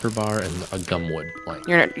 So copper bar and a gumwood plank.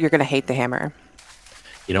 You're gonna hate the hammer.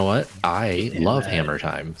 You know what? I love hammer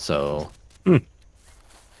time, so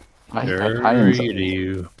I Sure you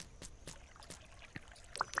do.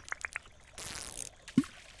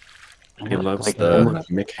 He loves like the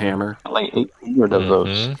Mick hammer. like 800 of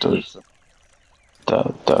those.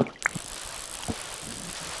 The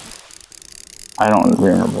I don't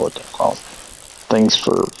remember what they're called. Things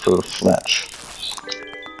for fletch.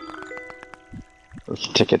 Those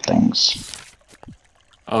ticket things.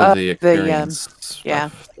 Oh, the experience. yeah.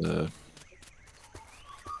 Stuff, the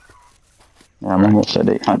Yeah, I'm almost at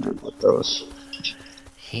 800 with those.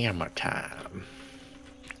 hammer time.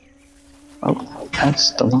 Oh,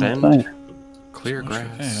 that's the one Bend. thing. clear Much for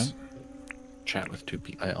grass. that. Chat with 2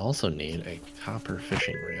 people. I also need a copper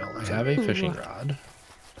fishing reel. I have a fishing rod.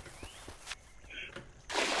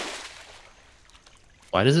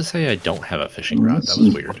 Why does it say I don't have a fishing rod? That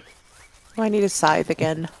was weird. Oh, I need a scythe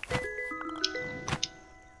again.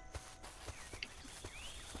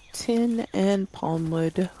 Tin and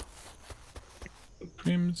palmwood.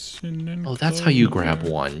 Crimson and Oh, that's how you clover.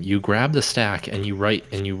 grab one. You grab the stack and you right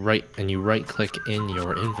click in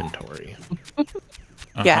your inventory.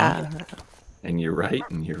 Uh-huh. Yeah. And you're right,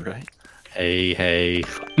 and you're right. Hey, hey.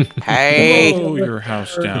 Hey. Oh, your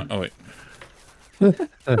house down. Oh wait.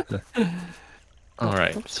 All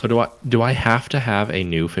right. So do I have to have a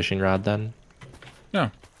new fishing rod then?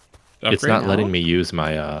 No. It's Upgrade? not letting me use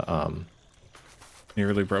my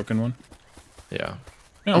Nearly broken one. yeah.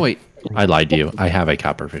 No. Oh wait, I lied to you. I have a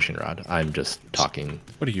copper fishing rod. I'm just talking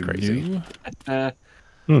What are you crazy. new? A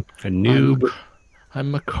noob.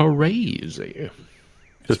 I'm a crazy.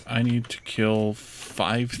 I need to kill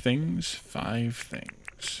 5 things. 5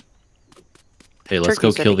 things. Hey, let's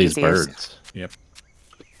Turkeys go are kill the these easiest. birds. Yep.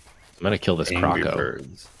 I'm gonna kill this Angry croco.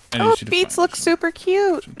 birds. I need Oh, you to beets find look super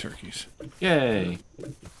cute. some turkeys. Yay!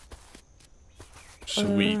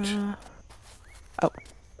 Sweet. Oh.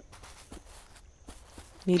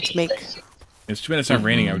 Need to make. It's too bad it's not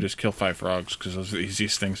raining. I would just kill 5 frogs because those are the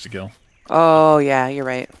easiest things to kill. Oh yeah, you're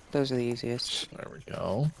right. Those are the easiest. There we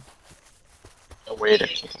go. A way to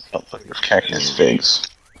keep up with your cactus figs.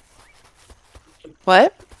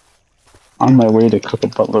 What? On my way to cook a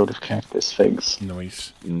buttload of cactus figs.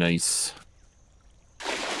 Noise. Nice.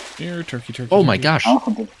 Here, turkey, turkey. Oh my turkey. gosh.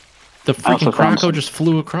 Oh, The I also freaking found Croco some- just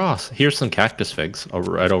flew across. Here's some cactus figs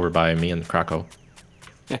right over by me and the Croco.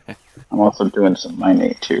 I'm also doing some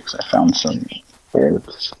mining too because I found some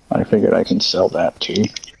birds. I figured I can sell that too.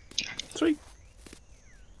 Sweet.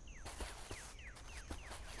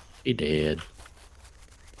 He did.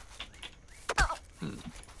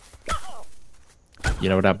 You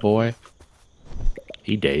know that boy?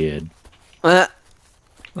 He dead. Uh,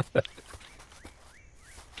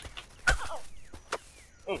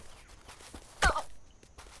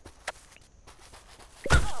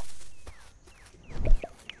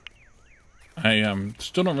 I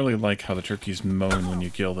still don't really like how the turkeys moan when you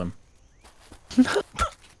kill them.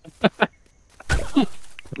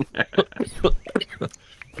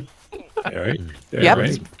 All right. Yep.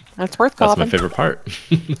 Right? that's worth That's my coughing. favorite part.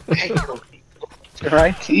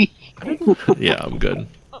 Right? Yeah, I'm good.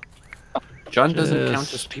 John doesn't Just-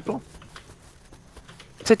 count as people?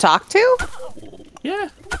 To talk to? Yeah.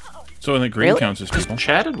 So in the green Really? counts as people.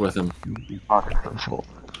 Chatted with him.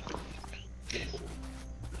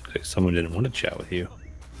 Someone didn't want to chat with you.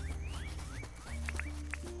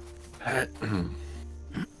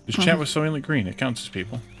 Just chat with someone in the green. It counts as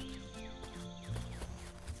people.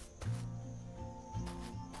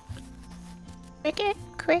 Cricket,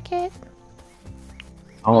 cricket.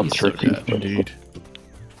 Oh, He's so turkey. dead. Indeed.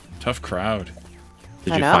 Tough crowd.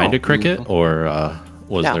 Did I you know. find a cricket, or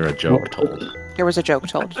was No. there a joke told? There was a joke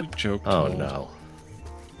told. Joke. Oh told. no.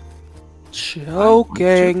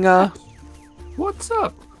 Joking. What's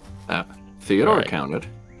up? Theodore Right. counted.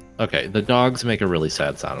 Okay, the dogs make a really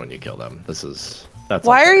sad sound when you kill them. That's.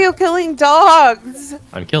 Why are unfair. you killing dogs?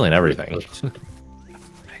 I'm killing everything.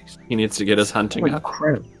 He needs to get his hunting up.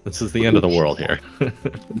 Crap. This is the end of the world here.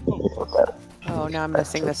 Oh, now I'm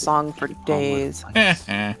missing this song for days.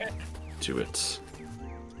 To it.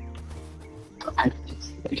 I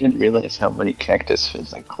didn't realize how many cactus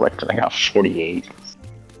figs I collected. I got 48.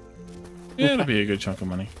 Yeah, it'll be a good chunk of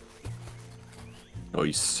money.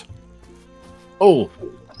 Nice. Oh,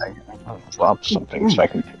 I dropped something so I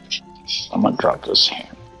can. I'm gonna drop this here.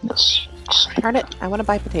 This. Darn it, I want to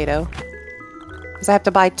buy potato. Because I have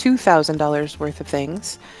to buy $2,000 worth of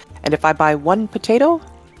things. And if I buy one potato,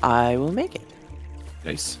 I will make it.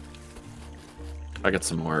 Nice. I got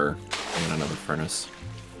some more in another furnace.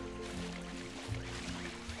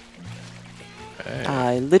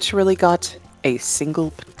 I literally got a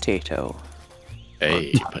single potato.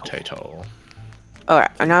 a potato.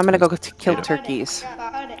 Alright, and now I'm gonna go kill turkeys. All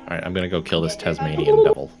right, I'm gonna go kill this Tasmanian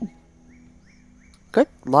devil. Good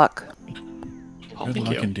luck. Good Thank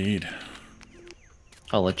luck you. indeed.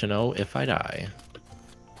 I'll let you know if I die.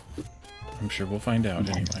 I'm sure we'll find out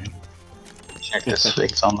anyway. Cactus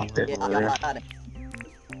figs on the table there.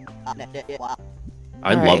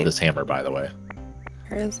 I love Alright. this hammer, by the way.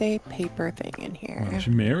 There's a paper thing in here. Well,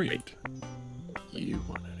 she's married. You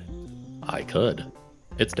wanted it. I could.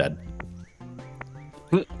 It's dead.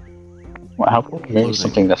 Well, how can you name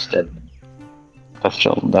something that's dead? That's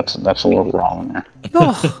a little wrong there.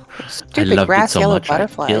 Oh, I stupid loved grass it so yellow much I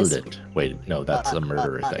butterflies. killed it. Wait, no, that's a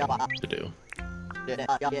murderer thing to do.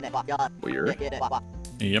 Weird.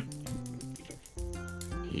 Yep.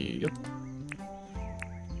 Yep.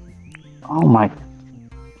 Oh my!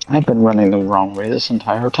 I've been running the wrong way this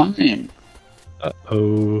entire time.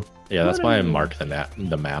 Uh-oh. Yeah, that's why I mark the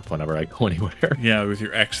map whenever I go anywhere. Yeah, with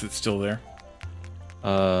your X that's still there.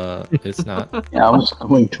 It's not Yeah, I was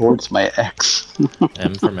going towards my ex.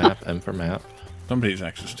 M for map, M for map. Somebody's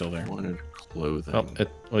X is still there. Wanted clothing. Oh, what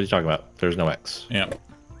are you talking about? There's no X. Yeah.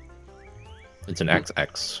 It's an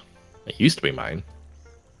XX. It used to be mine.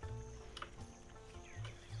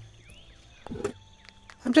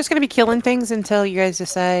 I'm just gonna be killing things until you guys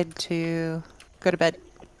decide to go to bed.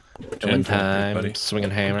 Twin Jen, time, buddy.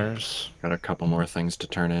 swinging hammers. Got a couple more things to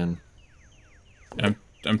turn in.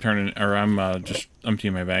 I'm turning, or I'm just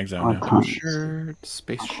emptying my bags out now. Okay. Shirt,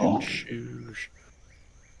 space Oh. shoes.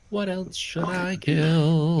 What else should I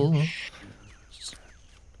kill?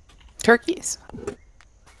 Turkeys.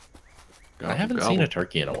 I haven't seen a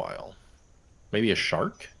turkey in a while. Maybe a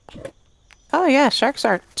shark? Oh yeah, sharks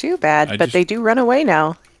aren't too bad, I but just- they do run away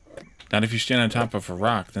now. Not if you stand on top of a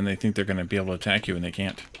rock, then they think they're going to be able to attack you, and they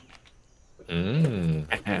can't.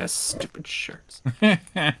 Mmm. Stupid shirts.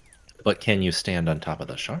 But can you stand on top of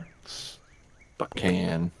the sharks? But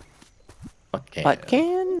can. But can. But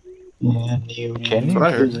can You can. what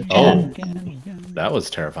I heard. Oh, that was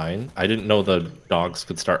terrifying. I didn't know the dogs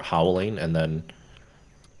could start howling and then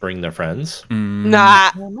bring their friends. nah,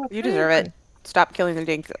 you deserve it. Stop killing the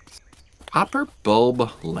dinkus. Copper bulb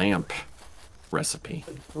lamp recipe.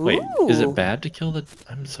 Wait, is Ooh. it bad to kill the...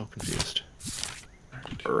 I'm so confused.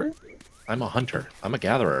 Alright. I'm a hunter. I'm a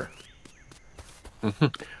gatherer.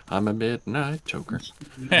 I'm a midnight choker.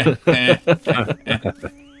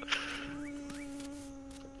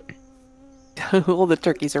 All the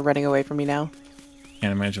turkeys are running away from me now.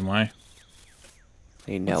 Can't imagine why.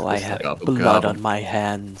 You know I have Gobble, blood gobble. on my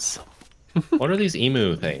hands. What are these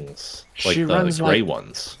emu things? Like She the runs gray like-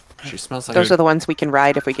 ones. She smells like Those are the ones we can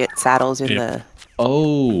ride if we get saddles in Yep. the...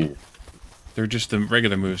 Oh, They're just the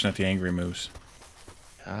regular moves, not the angry moves.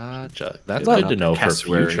 gotcha. That's Well, good to know for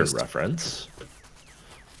cassowaries. future reference.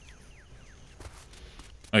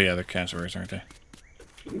 Oh yeah, they're cassowaries, aren't they?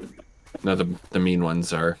 No, the mean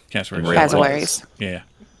ones are Cassowaries. Right. Cassowaries. Yeah.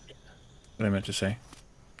 What I meant to say.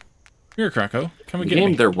 Here, Croco. Come and the get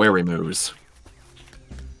game. me. They're wary moves.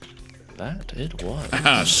 That it was.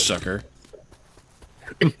 Ah, sucker.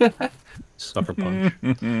 Sucker punch.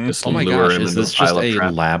 Just Oh my lure gosh, him is into this a pile just of a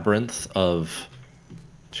trap. labyrinth of...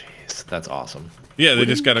 Jeez, that's awesome. Yeah, they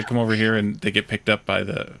just got to come over here and they get picked up by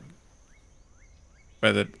the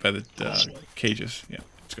cages. Yeah,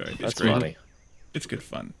 it's great. It's That's great. funny. It's good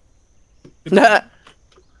fun.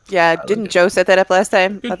 Yeah, didn't Joe set that up last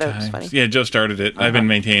time? I Good thought that was times. funny. Yeah, Joe started it. I've been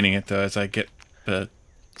maintaining it though as I get the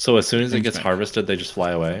So as soon as it Thanks, gets man. harvested, they just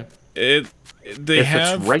fly away? it. They If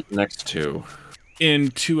have it's right next to, in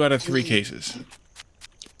 2 out of 3 cases.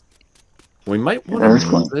 we might want There's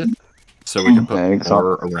to move it so we can put Okay,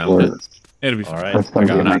 more around it, It'll be All fun. right, That's I gonna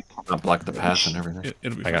be got my. it. not block the path and everything.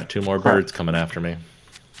 It'll be I fun. got 2 more birds coming after me.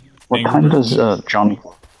 What Angry time Birds. does Johnny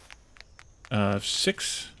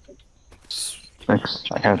 6. 6?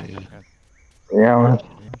 I have 3 hours.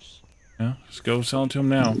 Yeah, just go sell it to him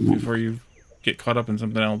now before you get caught up in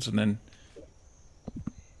something else, and then I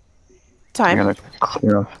Time. gotta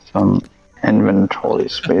clear up some inventory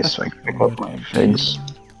space so I can pick up my figs.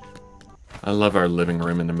 I love our living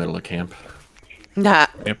room in the middle of camp. Nah.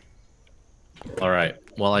 All right.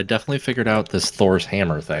 Well, I definitely figured out this Thor's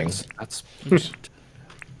hammer thing. That's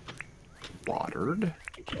watered.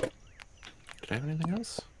 Did I have anything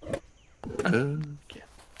else?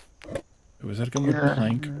 was that a gumwood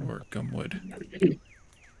plank or gumwood?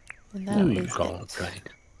 And that Ooh, is God, it.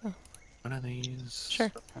 right. One of these.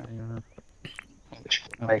 Sure.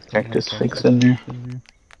 My cactus figs in there.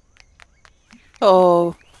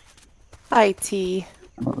 Oh. IT.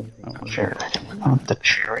 Oh, cherry. I didn't want the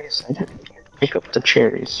cherries. I didn't pick up the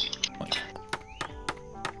cherries.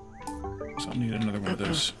 So I'll need another one of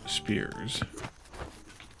those spears.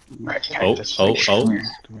 Right, Oh, cactus oh, figs. oh.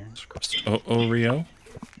 Come here. Oh, Rio.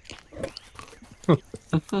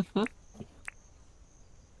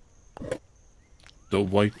 The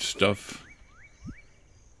white stuff.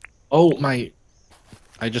 Oh, my...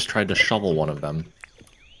 I just tried to shovel one of them.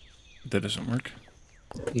 That doesn't work.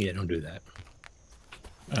 Yeah, don't do that.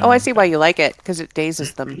 Oh, I see why you like it, because it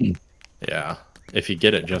dazes them. Yeah. If you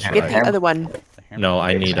get it just Get right. the other one. No,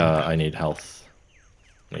 I need health.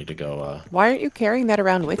 I need to go, Why aren't you carrying that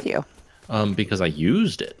around with you? because I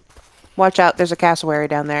used it. Watch out, there's a cassowary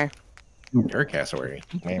down there. You're a cassowary.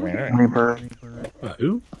 Reaper.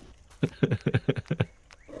 Who?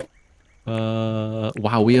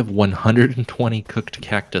 Wow, we have 120 cooked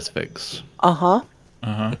cactus figs. Uh-huh.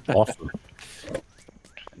 Uh-huh. Awesome.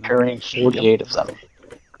 Carrying 48 of them.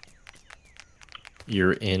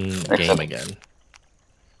 You're in game again.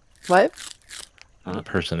 What? The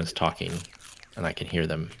person is talking, and I can hear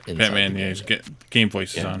them inside. Batman, the yeah, game. he's get game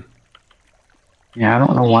voice is Yeah. on. Yeah, I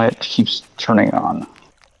don't know why it keeps turning on.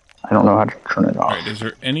 I don't know how to turn it off. Alright, is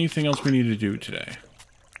there anything else we need to do today?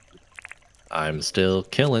 I'm still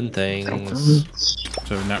killing things.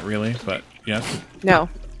 So not really, but yes. No.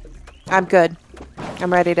 I'm good.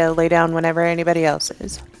 I'm ready to lay down whenever anybody else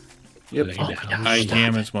is. Yep. Lay Oh, down. yeah. I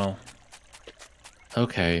am as well.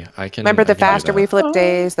 Okay, I can. Remember, the I can do faster we that. flip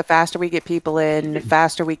days, the faster we get people in, the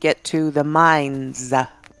faster we get to the mines.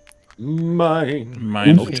 Mine.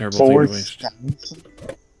 Mine's a terrible thing to waste.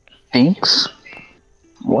 Thanks?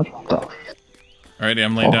 What the? Alright,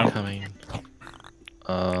 I'm laying down. Coming.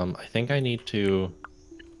 I think I need to.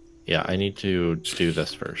 Yeah, I need to do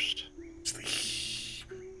this first.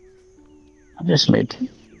 I just made.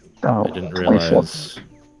 Oh, I didn't 24. realize.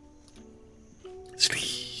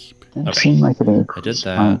 Sleep. Didn't Okay. seem like it I did increased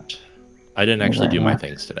my- that. I didn't actually do my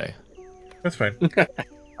things today. That's fine. Do we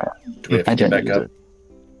have I to get didn't back use up? it.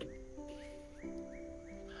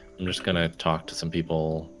 I'm just gonna talk to some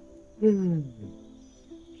people.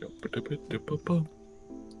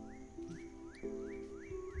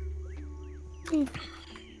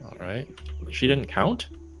 All right. She didn't count?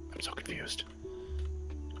 I'm so confused.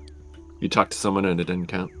 You talked to someone and it didn't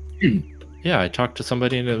count. Yeah, I talked to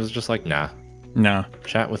somebody and it was just like, nah. No.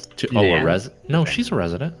 Chat with two. Oh, Yeah. a res. No, she's a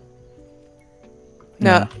resident.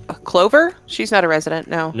 No. Clover? She's not a resident,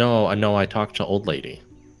 no. No, I talked to old lady.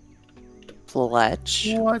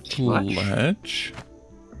 Fletch. Fletch?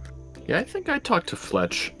 Yeah, I think I talked to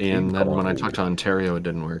Fletch, and then when I talked to Ontario, it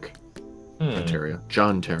didn't work. Ontario.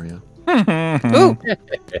 John Ontario. Ooh!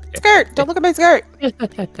 Skirt! Don't look at my skirt!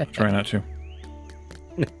 Try not to.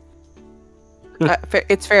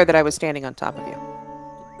 It's fair that I was standing on top of you.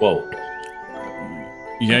 Whoa.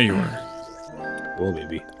 Yeah, you were. Whoa,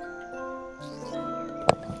 baby.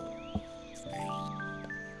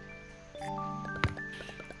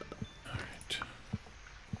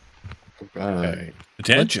 Right. A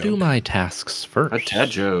dad Let's joke. do my tasks first. A Ted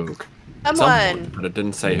joke. Someone! But it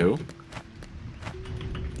didn't say who.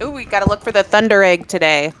 Ooh, we gotta look for the Thunder Egg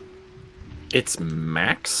today. It's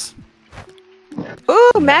Max?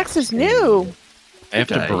 Ooh, Max is new! I have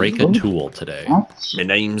to break a tool today. My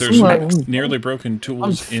name's There's Max. nearly broken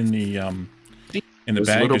tools in the His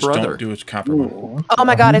bag. little Just brother. don't do its copper one. Oh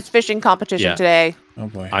my god, it's fishing competition Yeah. today. Oh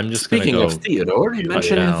boy. I'm just Speaking gonna of go. Theodore, you cut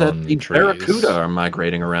mentioned down that the trees. barracuda are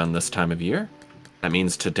migrating around this time of year. That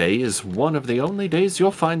means today is one of the only days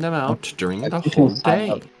you'll find them out during the whole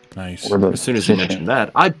day. Nice. As soon as you mentioned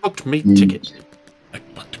that, I booked me ticket. I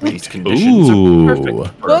booked These conditions Ooh. are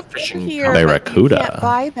perfect for a Look fishing here, competition. but you Barracuda. can't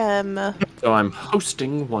buy them. So I'm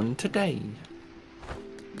hosting one today.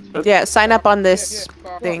 Yeah, sign up on this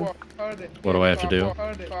thing. What do I have to do?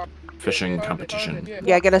 Fishing competition.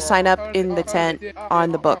 Yeah, gotta sign up in the tent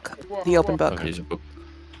on the book, the open book. Okay, so book.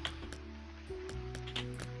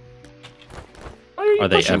 Are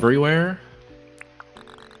they everywhere?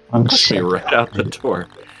 I'm Push me right out the door.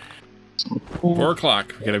 4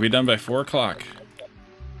 o'clock. We gotta be done by 4 o'clock.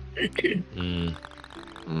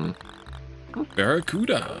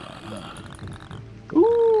 Barracuda.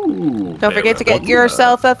 Ooh. Don't forget to get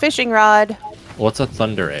yourself a fishing rod. What's a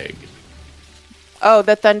thunder egg? Oh,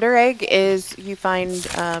 the Thunder Egg is you find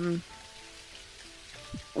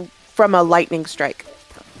from a lightning strike.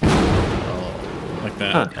 Like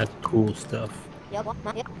that. That's cool stuff.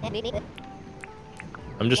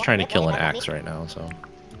 I'm just trying to kill an axe right now, so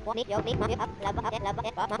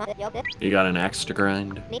You got an axe to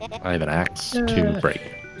grind? I have an axe to break.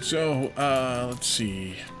 So, let's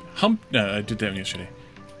see. No, I did that yesterday.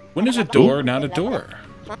 When is a door not a door?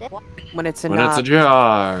 When it's a When it's a knob.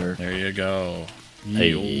 jar. There you go. Hey.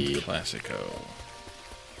 Ye old classico.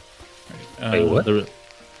 Right, Wait, what?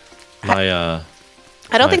 My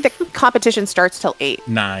I don't think the competition starts till 8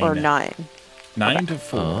 9. or 9. 9 to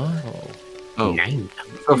 4. Oh.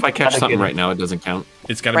 So if I catch something right now, it doesn't count?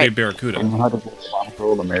 It's gotta be a Right. barracuda. I know how to get a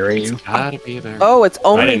roll to marry you. Gotta be a bear. Oh, it's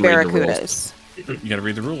only didn't read the rules. barracudas. You gotta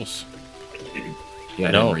read the rules. Yeah,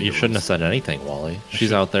 I no, didn't read you the shouldn't have rules. said anything, Wally.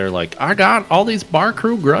 She's out there like, I got all these bar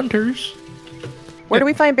crew grunters. Where do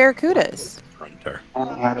we find barracudas? Hunter. I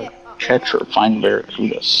don't know how to catch or find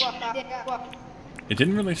barracudas. It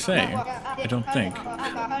didn't really say. I don't think.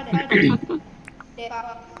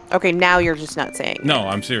 Okay, now you're just not saying. No,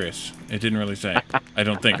 I'm serious. It didn't really say. I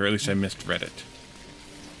don't think, or at least I misread it.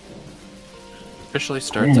 Officially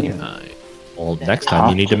starts at 9. Well, next time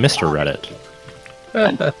you need to Mr. Reddit.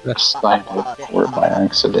 Signed up for it by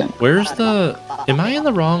accident. Where's the... Am I in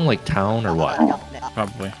the wrong, like, town or what?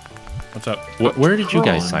 Probably. What's up? Where did you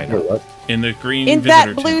guys sign up? In the green In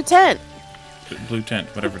visitor that blue tent. blue tent,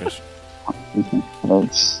 whatever it is.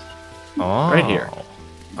 That's Oh. Right here.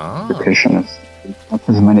 Oh. petition is up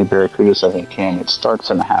as many barracudas as I can. It starts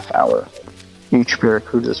in a half hour. Each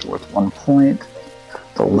barracuda is worth 1 point.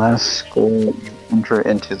 The last goal you enter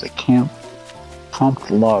into the camp.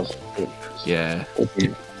 Prompt log. Yeah. Does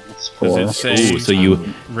it say? Ooh, so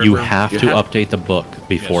you river? have You to have- update the book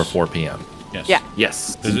before Yes. 4 p.m. Yes. Yeah.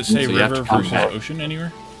 Yes. Does it say So you have river to come versus back. ocean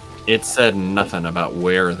anywhere? It said nothing about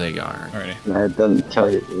where they are. Alrighty. It doesn't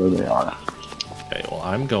tell you where they are. Okay, well,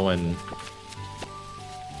 I'm going...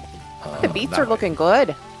 The beats are looking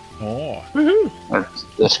good. Oh.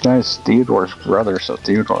 This guy's Theodore's brother, so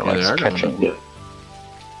Theodore Yeah, they likes are going catching it.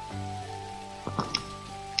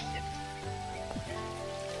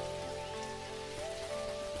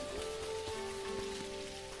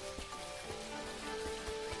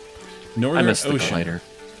 I Northern missed the Ocean. glider.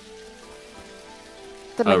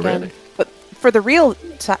 Them Oh, again. really? But for the real,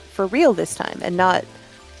 for real this time, and not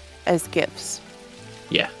as gifts.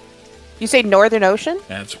 Yeah. You say Northern Ocean?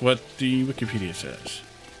 That's what the Wikipedia says.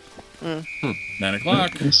 Mm. 9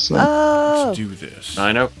 o'clock. Oh. Let's do this.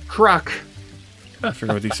 9 o'clock. I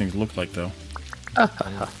forgot what these things look like, though. They're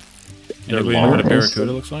Anybody know what a long.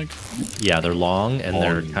 barracuda looks like? Yeah, they're long and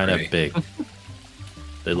they're Long kind of gray. big.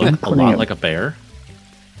 They look a putting lot it- like a bear.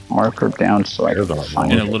 Marker down so I can There's a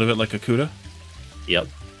find And a it. little bit like a cuda? Yep.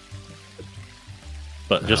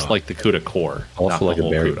 but just like the Cuda core, Also not like the a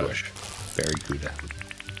whole berry Cuda. bush. Berry Cuda.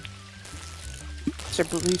 These are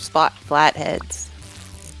blue spot flatheads.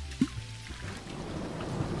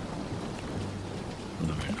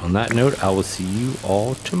 Alright, on that note, I will see you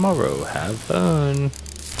all tomorrow. Have fun.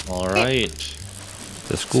 All right.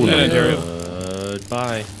 The school See ya, night. Ontario.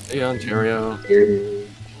 Goodbye. Hey, Ontario.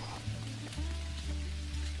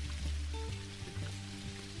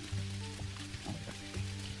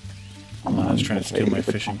 Lana's trying to steal my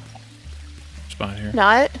fishing spot here.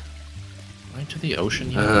 Not. Right to the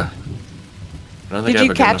ocean. Yeah. I don't think Did I you have a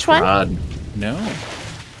good catch enough one? rod. No.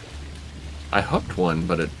 I hooked one,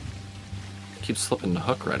 but it keeps slipping the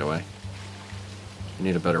hook right away. You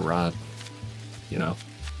need a better rod. You know.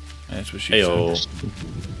 That's what she Heyo. said.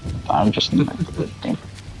 I'm just not good thing.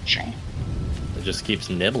 Shame. It just keeps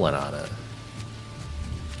nibbling on it.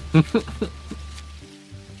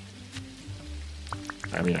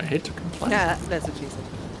 I mean, I hate to complain. Yeah, that's what she said.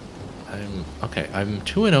 I'm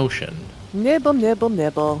to an ocean. Nibble, nibble,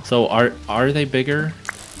 nibble. So are they bigger?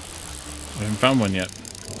 I haven't found one yet.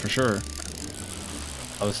 For sure.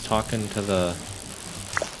 I was talking to the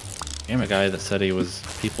Damn it. guy that said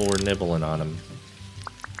people were nibbling on him.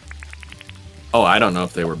 Oh, I don't know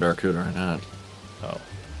if they were barracuda or not. Oh.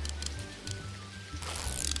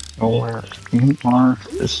 Where you are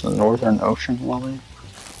is the Northern Ocean, Wally?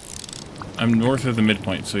 I'm north of the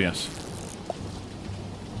midpoint, so yes.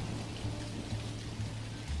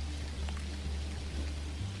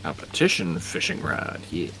 Competition fishing rod,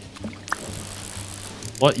 yeah.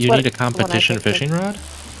 What, you What- need a the one I competition picked up. fishing rod?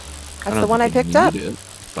 That's the one I picked up. It,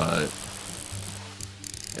 but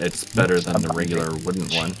it's better than the regular wooden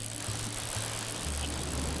one.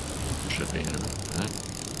 Should be anyway.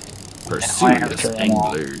 For serious turn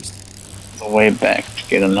anglers. The way back to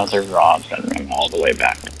get another rod and run all the way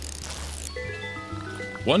back.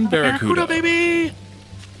 One barracuda. baby!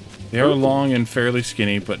 They are long and fairly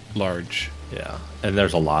skinny, but large. Yeah, and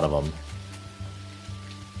there's a lot of them.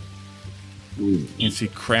 You can see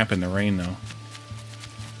crap in the rain, though.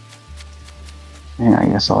 Yeah, I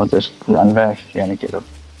guess I'll just run back again and get a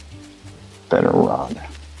better rod.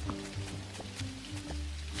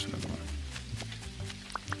 There's another one.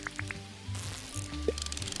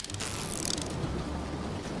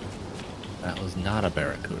 That was not a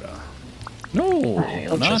barracuda. No,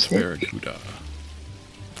 I'll not just hit. barracuda.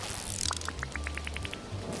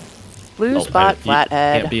 Blue Oh, spot you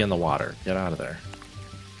flathead. can't be in the water. Get out of there.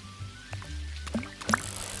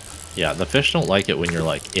 Yeah, the fish don't like it when you're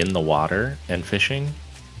like in the water and fishing.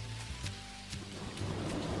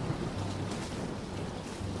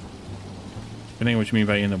 Depending on what you mean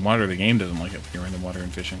by in the water, the game doesn't like it when you're in the water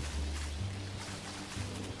and fishing.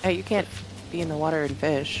 Hey, you can't be in the water and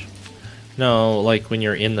fish. No, like when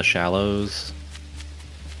you're in the shallows.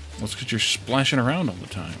 Well, it's because you're splashing around all the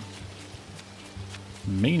time.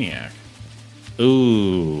 Maniac.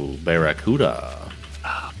 Ooh, barracuda.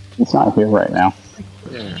 It's not here right now.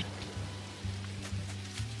 Yeah.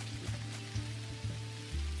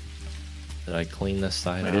 Did I clean this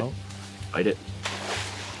side I did. out? Bite it.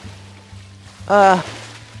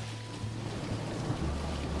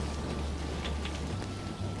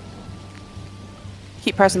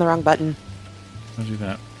 Keep pressing the wrong button. I'll do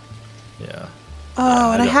that. Yeah.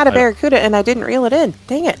 Oh, and I don't- had a I- barracuda and I didn't reel it in.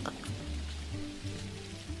 Dang it.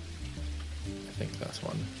 I think that's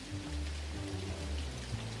one.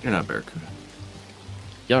 You're not barracuda.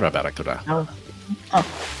 You're a barracuda.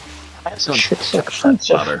 That's a shit so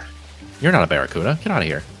expensive. Father. You're not a barracuda. Get out of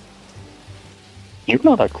here. You're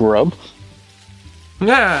not a grub.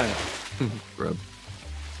 Yeah. Grub.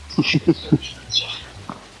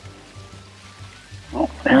 Oh,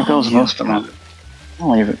 there goes most of them. I'm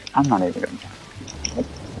not even gonna.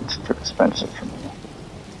 It's too expensive for me.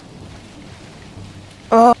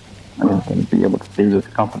 Oh, I'm not gonna be able to do this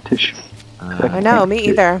competition. I know, me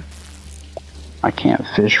either. I can't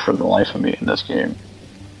fish for the life of me in this game.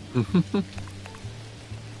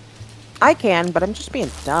 I can, but I'm just being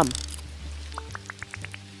dumb.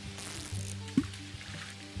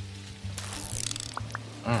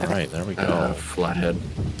 All right, there we go. Flathead.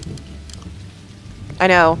 I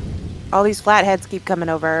know. All these flatheads keep coming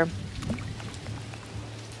over.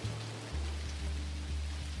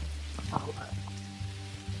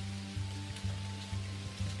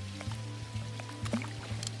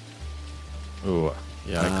 Ooh,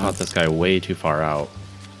 yeah, I caught this guy way too far out.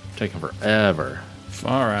 Taking forever.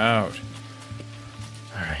 Far out.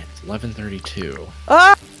 All right, it's 11:32.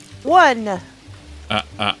 Ah! One!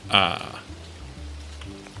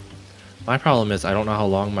 My problem is I don't know how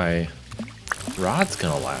long my rod's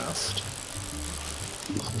gonna last.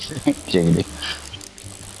 JD.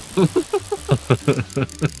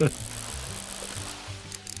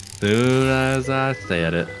 Soon as I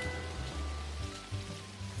said it.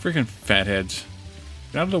 Freaking fatheads.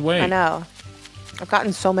 Get out of the way. I know. I've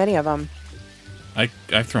gotten so many of them. I've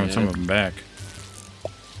thrown some of them back.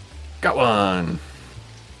 Got one.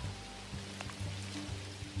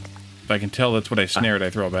 If I can tell that's what I snared, I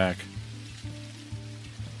throw back.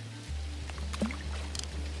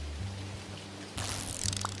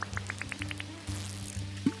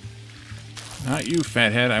 Not you,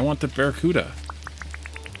 fathead. I want the barracuda.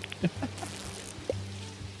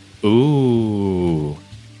 Ooh,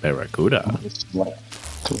 barracuda. It's like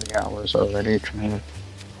 3 hours already trying to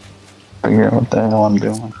figure out what the hell I'm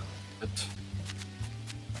doing.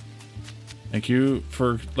 Thank you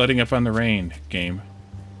for letting up on the Rayne game.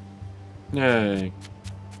 Yay.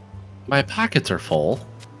 My pockets are full.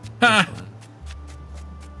 Ha!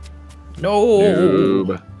 No.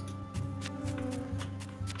 Noob.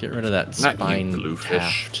 Get rid of that Not you, spine bluefish.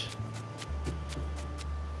 haft.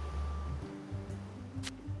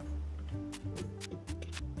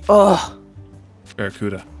 Ugh.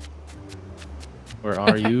 Barracuda. Where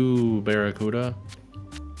are you, barracuda?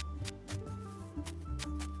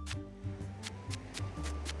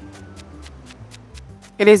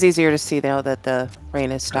 It is easier to see now that the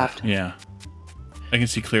rain has stopped. Yeah. I can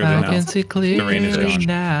see clearly I now. can see clearly The rain is gone.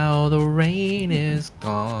 now. The rain is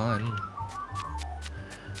gone.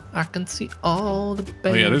 I can see all the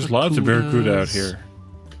barracudas. Oh yeah, there's lots of barracuda out here.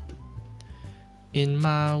 In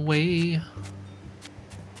my way.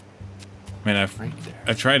 Man,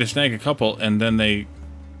 I've tried to snag a couple, and then the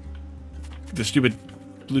stupid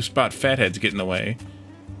blue spot fatheads get in the way,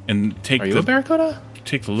 and take Are you a barracuda?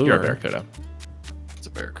 take the lure. You're a barracuda. It's a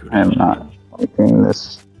barracuda. I'm not liking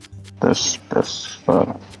this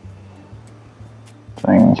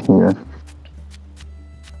thing here.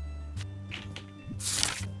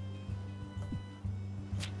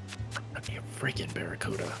 I'd be a freaking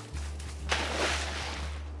barracuda.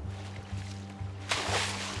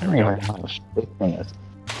 I don't even have a stick in this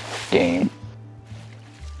game.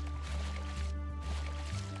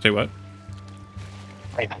 Say what?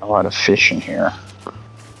 I have a lot of fish in here.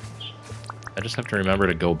 I just have to remember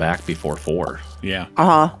to go back before 4. Yeah.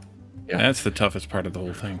 Uh-huh. Yeah. That's the toughest part of the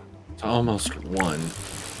whole thing. It's almost 1.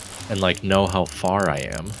 And like know how far I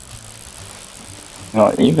am.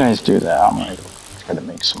 No, you guys do that. I'm gonna try to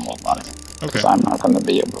make some more money. Okay. Because I'm not gonna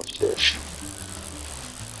be able to fish.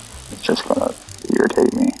 It's just gonna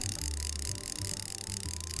irritate me.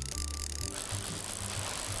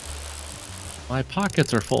 My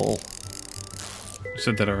pockets are full. I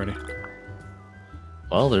said that already.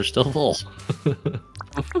 Well, they're still full.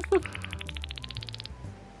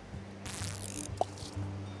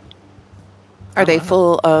 Are they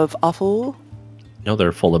full of awful? No,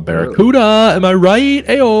 they're full of barracuda. Am I right?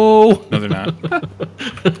 Ayo. No, they're not.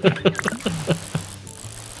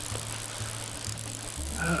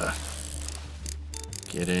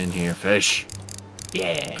 Get in here, fish.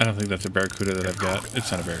 I don't think that's a barracuda that I've got.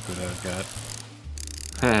 It's not a barracuda I've got.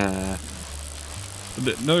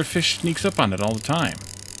 Another fish sneaks up on it all the time.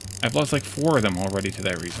 I've lost like 4 of them already to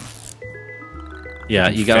that reason. Yeah,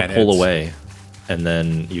 you gotta Fatheads. pull away, and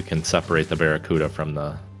then you can separate the barracuda from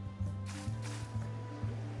the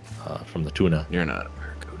tuna. You're not a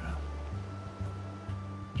barracuda.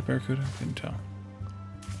 Is it a barracuda? Couldn't tell.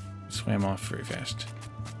 It swam off very fast.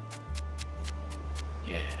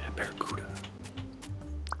 Yeah, barracuda.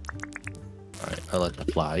 All right, I let the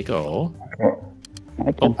fly go.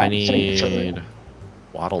 I Oh, I need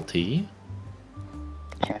Waddle Tea.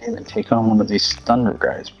 can't even take on one of these thunder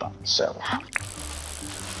guys by myself.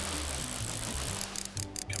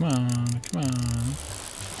 Come on, come on.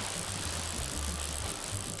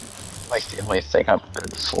 Like the only thing I'm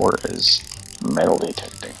good for is metal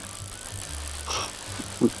detecting.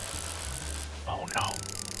 Oh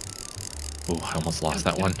no! Ooh, I almost lost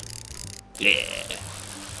that one. They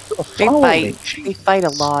fight. They fight a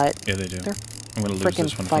lot. Yeah, they do. They're I'm gonna lose frickin'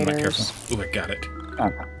 this one if I'm not fighters. careful. Ooh, I got it.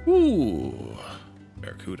 Okay. Ooh,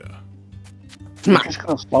 barracuda. You're just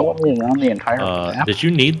gonna follow me around the entire map? Did you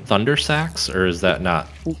need thunder sacks, or is that not?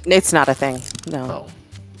 It's not a thing. No. Oh,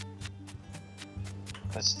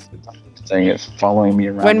 This thing is following me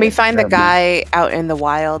around. When we the find the entire guy out in the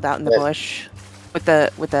wild, out in the Yeah. bush, with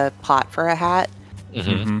the pot for a hat,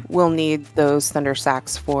 Mm-hmm. we'll need those thunder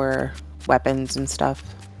sacks for weapons and stuff.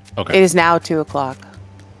 okay. It is now 2:00.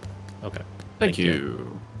 Okay. Thank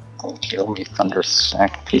you. map. Kill me, thunder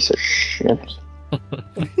sack, piece of shit.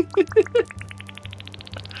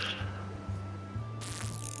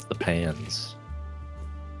 The pans.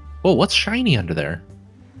 Oh, what's shiny under there?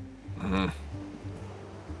 Mhm.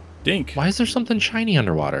 Dink. Why is there something shiny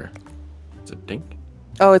underwater? Is it dink?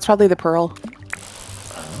 Oh, it's probably the pearl.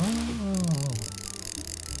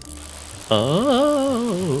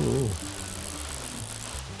 Oh.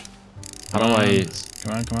 How do I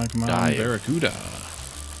Come on. dive? Barracuda.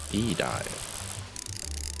 dive?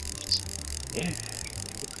 Yeah.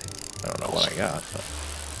 I don't know what I got. But...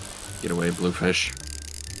 Get away, bluefish.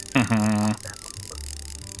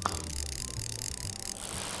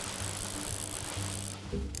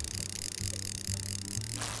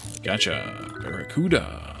 Gotcha.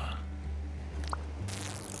 Barracuda.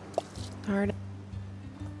 Hard.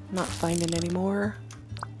 Not finding any more.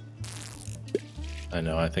 I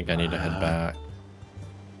know. I think I need to head back.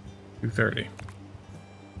 2:30.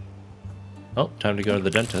 Oh, time to go to the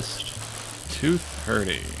dentist.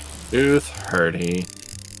 2:30. Tooth hurty.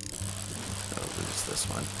 Oh, lose this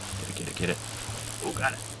one. Get it. Oh,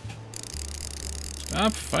 got it.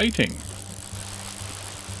 Stop fighting.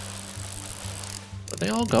 Where'd they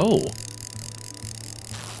all go?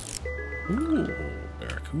 Ooh,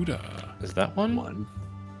 Barracuda. Is that one? One.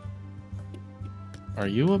 Are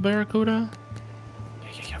you a barracuda?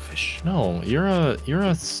 Yeah, fish. No, you're a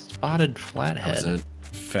spotted That was flathead. it.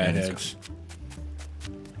 Fatheads.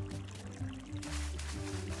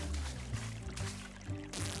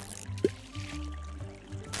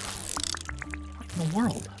 What in the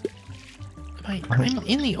world? I'm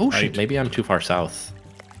in the ocean. Right. Maybe I'm too far south.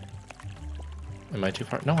 Am I too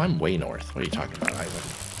far? No, I'm way north. What are you talking about, Ivan?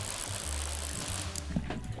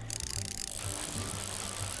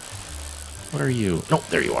 Where are you? No,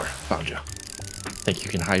 there you are. Found you. Think you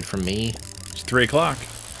can hide from me? It's 3 o'clock.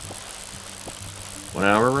 1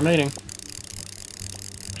 hour remaining.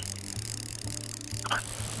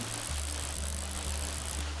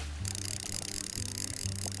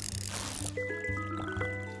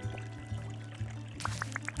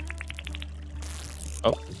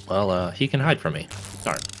 Oh, well, he can hide from me.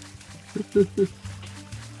 Darn.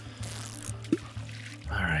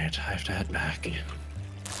 Alright, I have to head back.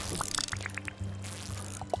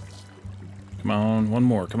 Come on, one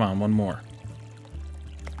more. Come on, one more.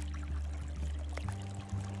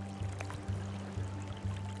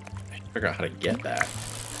 Figure out how to get back.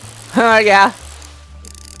 Yeah.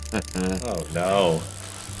 Oh no.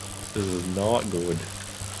 This is not good.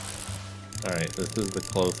 Alright, this is the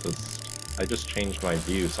closest. I just changed my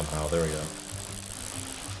view somehow. There we go.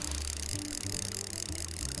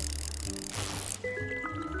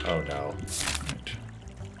 Oh no. Right.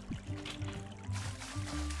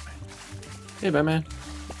 Hey, Batman.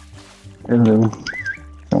 Hello.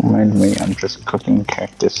 Don't mind me, I'm just cooking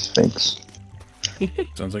cactus figs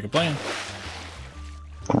Sounds like a plan.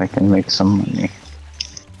 so I can make some money.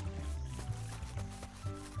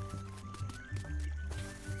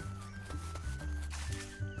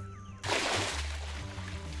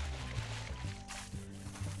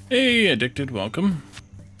 Hey, Addicted, welcome.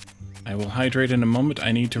 I will hydrate in a moment.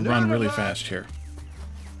 I need to run really fast here.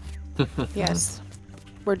 Yes.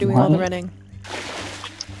 We're doing all the running.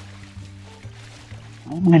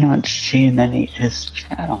 Why am I not seeing any his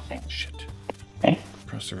channel thing? Shit. Hey?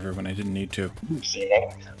 Cross the river when I didn't need to.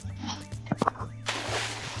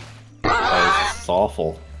 Oh, this is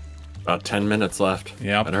awful. About 10 minutes left.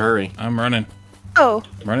 Yep. Better hurry. I'm running. Oh,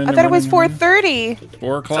 Running. I thought it was 4:30.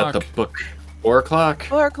 4 It's at o'clock. the book. 4 o'clock.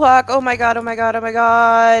 4 o'clock. Oh my god. Oh my god. Oh my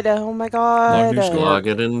god. Oh my Log new god. score. Log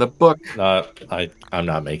it in the book. I'm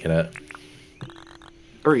not making it.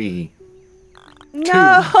 3. No.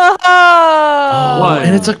 Oh,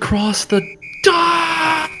 and it's across the...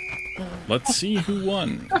 Let's see who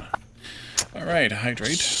won. All right,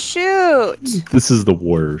 hydrate. Shoot. This is the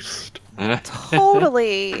worst.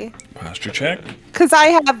 Totally. Posture check. Because I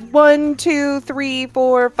have 1, 2, 3,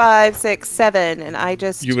 4, 5, 6, 7, and I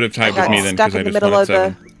just You would have tied got with me then stuck because I in the just middle wanted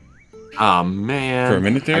of 7. Oh, man. For a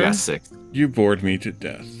minute there? I got 6. You bored me to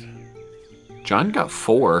death. John got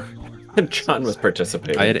 4. John was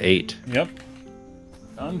participating. I had 8. Yep.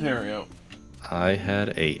 Ontario. I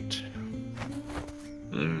had 8.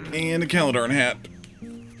 And a calendar and a hat.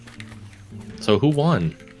 So who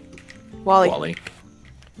won? Wally. Wally.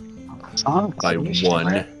 Oh, By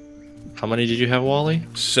 1. How many did you have, Wally?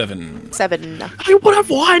 7. 7. I would have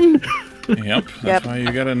won! Yep. That's Yep. why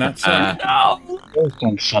you gotta not suck. Thursday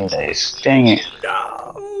and Sundays. Dang it.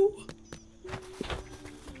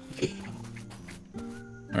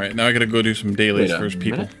 All right, now I gotta go do some dailies Wait a first,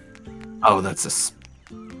 people. minute. Oh, that's a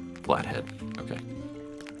flathead. Okay.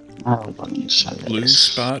 Oh, bunny Sundays. Blue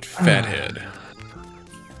spot fathead.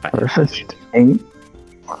 Perfect. 8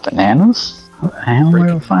 bananas? How the hell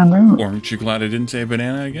will I find those? Aren't you glad I didn't say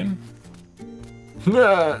banana again?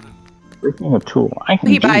 Breaking a tool. I can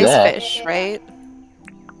He do buys that. fish, right?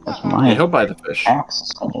 Yeah, he'll buy the fish.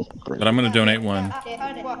 But I'm going to donate one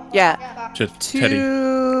Yeah. to Teddy.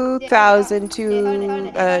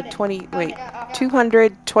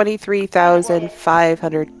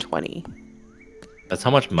 223,520. That's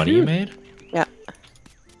how much money you made? Yeah.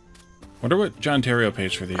 Wonder what John Terrio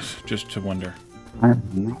pays for these, just to wonder. I'm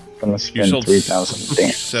not gonna You spend sold 3,000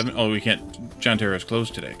 damn. 7. Oh, we can't. John Terrio's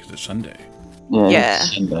closed today because it's Sunday. Yeah.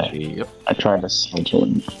 It's Sunday. Yep. I tried to schedule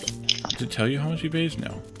it. Did it tell you how much he pays?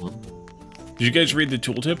 No. Did you guys read the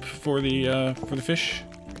tooltip for the fish?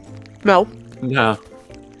 No. No.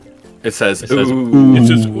 It says, It says, ooh. It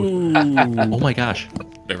says, ooh, Oh my gosh.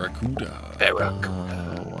 barracuda.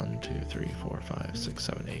 1, 2, 3, 4, 5, 6,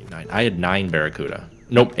 7, 8, 9. I had 9 barracuda.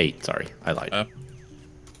 Nope, 8. Sorry, I lied.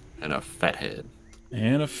 And a fat head.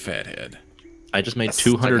 And a fathead. I just made Let's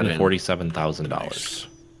stick it in. $247,000.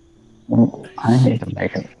 Well, I need to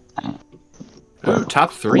make it. Ooh,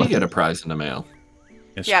 top 3 get a prize in the mail.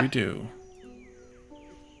 Yes, Yeah. we do.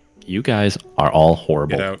 You guys are all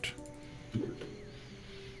horrible. Get out.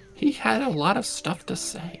 He had a lot of stuff to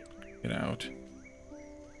say. Get out.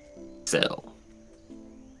 Sell.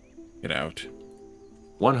 Get out.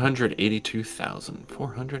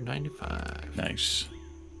 182,495. Nice.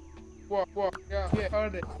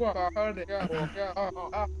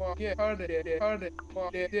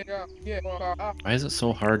 Why is it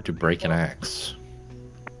so hard to break an axe?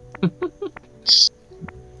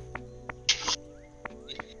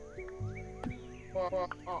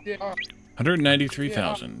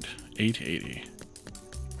 193,880.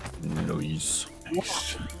 Nice.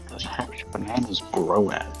 Nice. How many bananas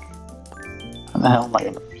grow at? How the hell am I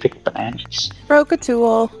gonna pick bananas? Broke a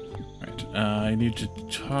tool. Right. I need to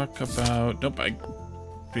talk about. Nope. Wait,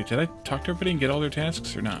 did I talk to everybody and get all their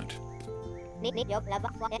tasks or not? I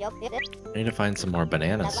need to find some more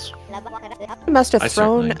bananas. I must have I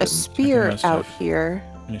thrown certainly a didn't. spear must out have. here.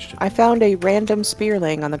 Finished it. I found a random spear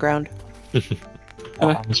laying on the ground.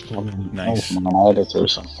 I was wondering, Nice. I had to throw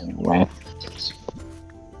something away.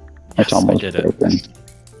 It's I almost did it. broken.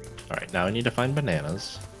 Alright, now I need to find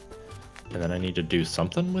bananas. And then I need to do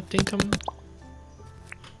something with Dinkum.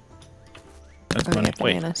 That's Oh, money. yeah,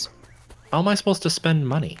 Wait. bananas. How am I supposed to spend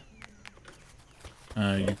money?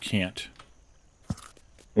 You can't.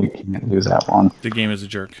 You can't do that one. The game is a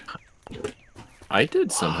jerk. I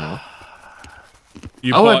did somehow.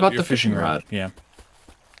 You Oh, I bought bought your the fishing rod. Yeah.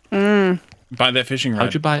 Mm. Buy that fishing rod.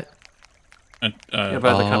 How'd you buy it? Yeah,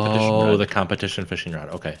 buy the competition Oh, rod. the competition fishing rod.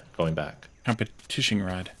 Okay, going back. Competition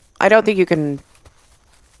rod. I don't think you can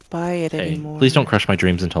buy it Hey, anymore. please don't crush my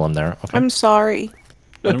dreams until I'm there. Okay. I'm sorry.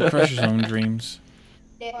 Let him crush his own dreams.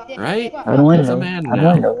 Right? How do I He's a know? man How do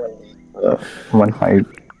I now. know when my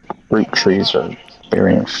fruit trees are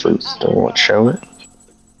bearing fruit? Still it show it?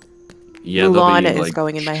 Yeah, they'll be, Mulana is like,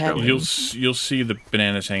 going in my head. showing. You'll see the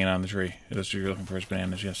bananas hanging on the tree. That's what you're looking for is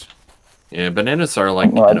bananas. Yes. Yeah, bananas are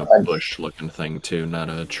like Well, in a I- bush-looking thing too, not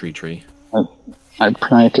a tree. I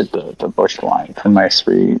planted the bush line for my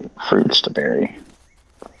 3 fruits to berry.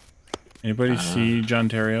 Anybody see John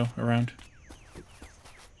Terrio around?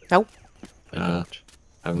 Nope.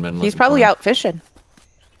 Haven't been. He's looking probably for 'em. out fishing.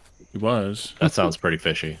 He was. That sounds pretty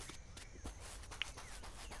fishy.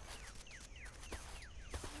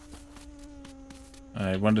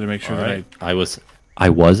 I wanted to make sure Alright. that I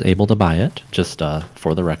was able to buy it, just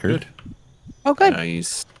for the record. Good. Oh, good.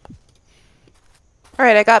 Nice. All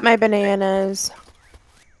right, I got my bananas.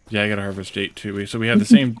 Yeah, I got a harvest date too. So we have the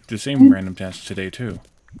same random tasks today too.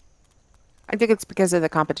 I think it's because of the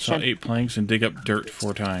So competition. 8 planks and dig up dirt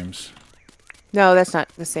 4 times. No, that's not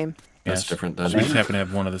the same. That's Yes. different So than. we just happen to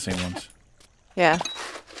have one of the same ones. Yeah.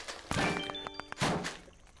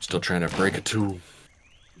 Still trying to break a tool.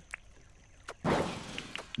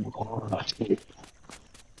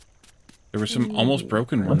 There were some almost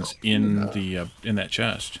broken ones in the in that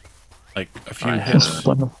chest. Like a few I hits.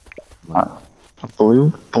 A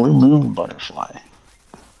blue moon butterfly.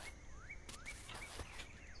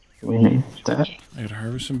 Do we need that? I gotta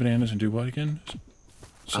harvest some bananas and do what again?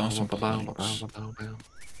 Saw some Bow, bow, planks. bow, bow, bow.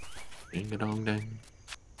 Ding a dong ding.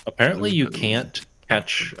 Apparently, you can't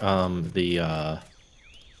catch the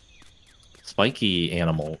spiky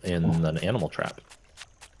animal in an animal trap.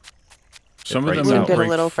 Some of them breaks will out. Did a break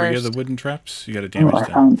little free of the first. wooden traps. You gotta Oh, damage I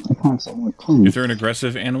them. found some too. If they're an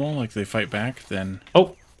aggressive animal, like they fight back, then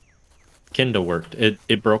Oh, Kinda worked.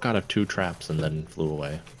 It broke out of 2 traps and then flew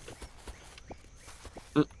away.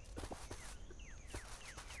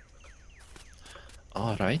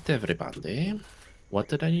 All right, everybody. What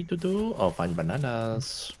did I need to do? Oh, find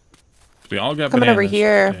bananas. we all got Coming bananas over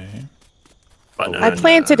here. today. I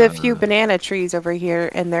planted a few banana trees over here,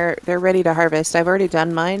 and they're ready to harvest. I've already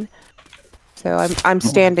done mine, So I'm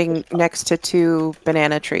standing next to 2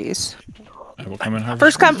 banana trees. I will come and harvest.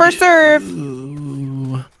 First come, first serve.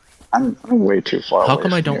 I'm way too far How away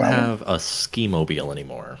come I from don't you. have a ski mobile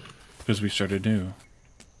anymore? Because we started new.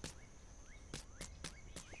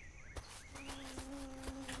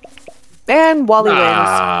 And Wally wins.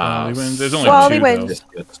 Wally wins. There's only Wally 2, wins.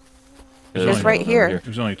 though. Just right here.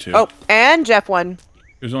 There's only 2. Oh, and Jeff won.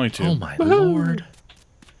 There's only 2. Oh my lord.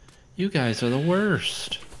 You guys are the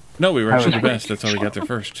worst. No, we were actually the best. That's how we got there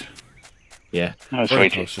first. Yeah. I was Or way the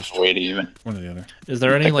too closest. way to even. One or the other. Is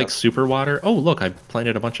there any like super water? Oh look, I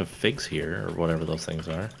planted a bunch of figs here, or whatever those things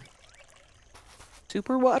are.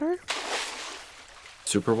 Super water?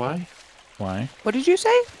 Super Y? Why? What did you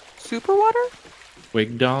say? Super water?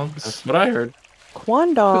 Twig dogs? That's what I heard.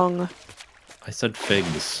 Kwandong. I said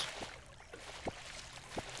figs.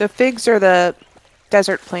 The figs are the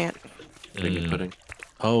desert plant. Fig pudding.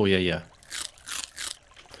 Oh yeah, yeah.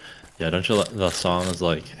 Yeah, don't you? The song is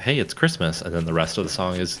like, "Hey, it's Christmas," and then the rest of the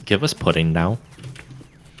song is, "Give us pudding now.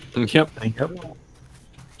 Yep.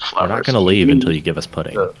 We're not gonna leave until you give us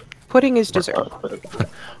pudding. We're Pudding is dessert.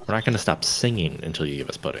 not gonna stop singing until you give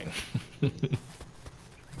us pudding."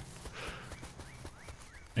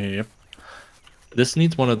 Yep. This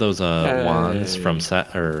needs one of those wands from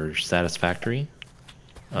Satisfactory,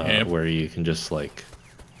 Yep. where you can just like,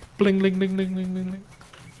 bling bling bling bling bling bling, bling.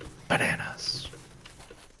 Bananas.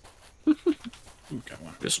 Ooh, got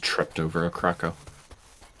one. Just tripped over a Krakow.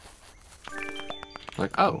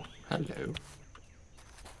 Like, oh, hello. Oh,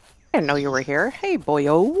 I didn't know you were here. Hey,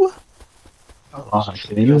 boyo.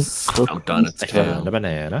 Can you Stomped on its I found tail. a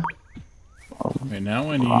banana. Okay,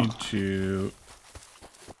 now I need to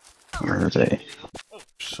Where are they?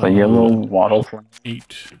 solve The yellow wattle for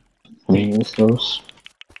 8. Can you use those?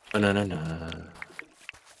 Banana.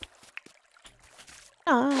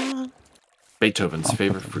 Ah. Beethoven's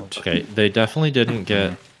favorite fruit. Okay, they definitely didn't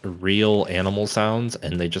get real animal sounds,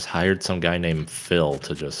 and they just hired some guy named Phil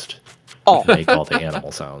to just Oh. make all the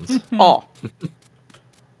animal sounds. Oh.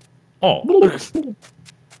 Oh,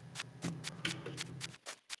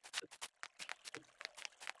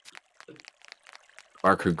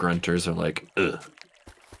 Our crew grunters are like, ugh.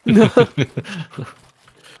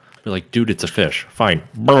 they're like, dude, it's a fish. Fine.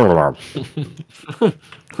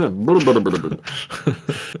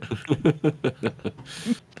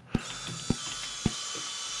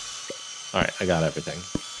 All right, I got everything.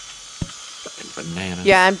 Bananas.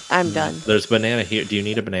 Yeah, I'm done. There's banana here. Do you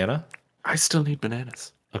need a banana? I still need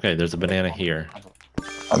bananas. Okay, there's a banana here.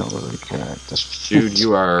 I don't really care at this Dude,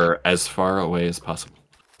 you are as far away as possible.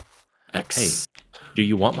 X. Hey, do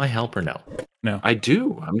you want my help or no? No. I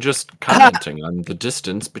do. I'm just commenting on the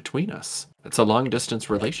distance between us. It's a long distance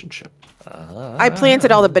relationship. I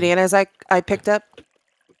planted all the bananas I picked up.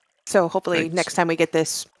 So hopefully Thanks. next time we get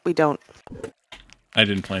this, we don't I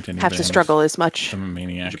didn't plant any have to bananas. struggle as much. I'm a Did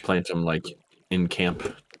maniac. you plant them like in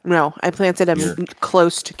camp? No, I planted them Here.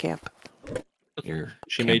 close to camp. Here.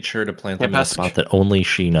 She made sure to plant them in a Camp-esque. spot that only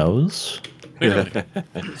she knows. Clearly.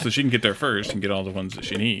 So she can get there first and get all the ones that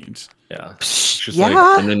she needs. Yeah. She's Yeah,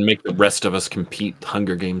 like, And then make the rest of us compete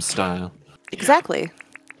Hunger Games style. exactly.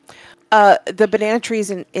 The banana trees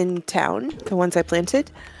in town, the ones I planted,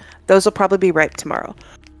 those will probably be ripe tomorrow.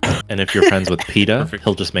 and if you're friends with PETA, Perfect.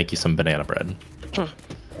 he'll just make you some banana bread.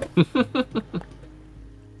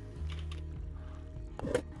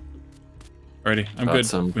 Alrighty, I'm Got good.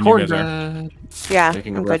 some When you guys are. cornbread. Yeah,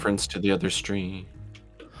 Making a I'm good. reference to the other stream.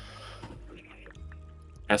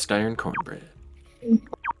 Cast iron cornbread.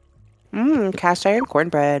 Cast iron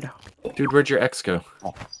cornbread. Dude, where'd your ex go?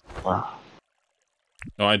 Wow.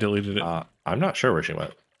 Oh, I deleted it. I'm not sure where she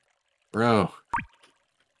went. Bro.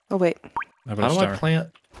 Oh wait, I put How a do star. I plant?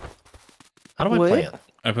 How do I What? plant?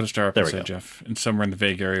 I put a star up There we beside go. Jeff, and somewhere in the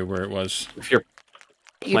vague area where it was. If you're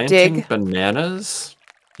you planting dig. bananas,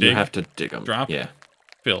 you Dig, have to dig them. drop. Yeah.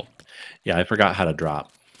 Phil. Yeah, I forgot how to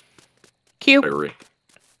drop. Q. Hurry.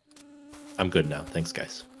 I'm good now. Thanks,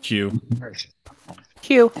 guys. Q.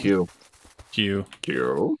 Q. Q. Q.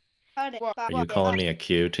 Q. Are you calling me a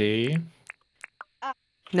QT? No.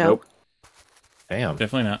 Nope. Damn.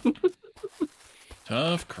 Definitely not.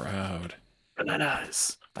 Tough crowd.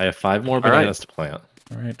 Bananas. I have 5 more right. bananas to plant.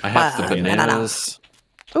 All right. I have Wow. the bananas.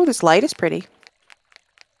 Oh, this light is pretty.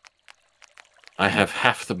 I have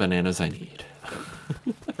half the bananas I need.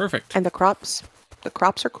 Perfect. And the crops. The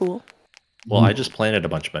crops are cool. Well, I just planted a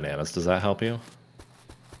bunch of bananas. Does that help you?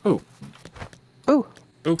 Oh, Ooh.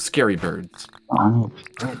 scary birds. Oh,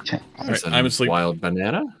 There's I'm a asleep. wild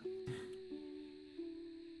banana.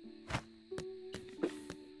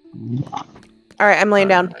 All right, I'm laying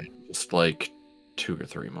down. Alright, just like 2 or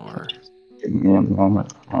 3 more. Give me a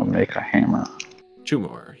moment. I'll make a hammer. 2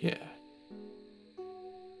 more, yeah.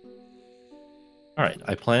 All right,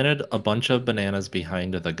 I planted a bunch of bananas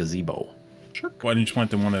behind the gazebo. Sure. Why didn't you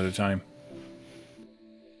plant them one at a time?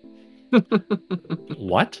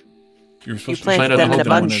 What? You were supposed to planted plant them in a them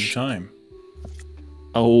one at bunch. a time.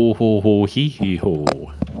 Oh, ho, ho, hee, hee, ho.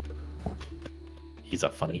 He's a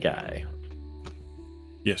funny guy.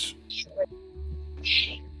 Yes.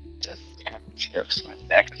 Just my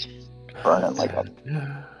neck is burning like a.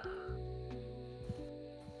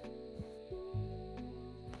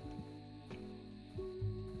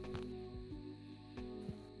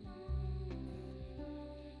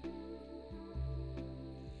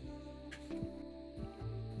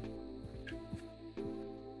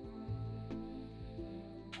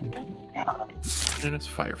 And it's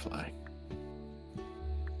Firefly.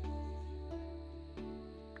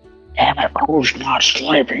 Damn it, who's not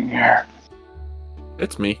sleeping here?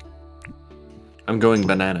 It's me. I'm going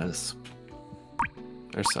bananas.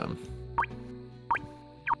 There's some.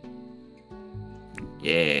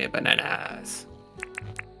 Yeah, bananas.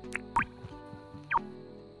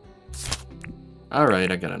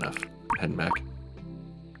 Alright, I got enough. Heading back.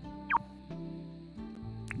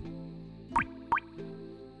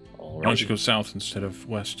 Why don't you go south instead of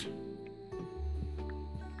west?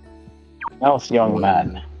 South, young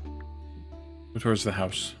man. Go towards the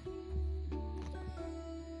house.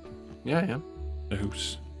 Yeah, I am. The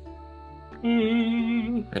hoose.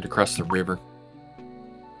 I had to cross the river.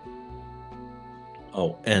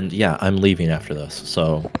 Oh, and yeah, I'm leaving after this.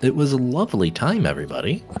 So it was a lovely time,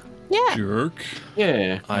 everybody. Yeah. Jerk.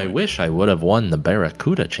 Yeah. I wish I would have won the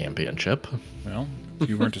Barracuda Championship. Well, if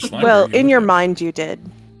you weren't a slimer. Well, you in would your have. mind, you did.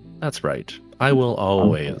 That's right. I will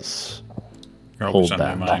always You're always hold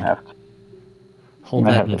on my that. mind. hold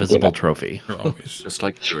I that have to invisible get up. trophy, You're always Just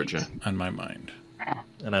like Georgia. on my mind.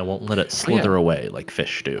 and I won't let it slither away like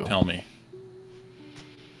fish do. Tell me.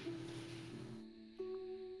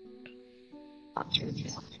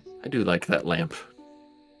 I do like that lamp.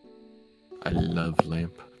 I love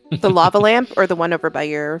lamp. The lava lamp or the one over by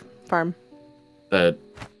your farm? That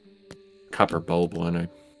copper bulb one. I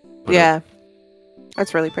put Yeah. up.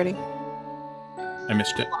 That's really pretty. I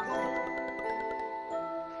missed it.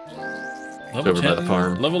 It's over by the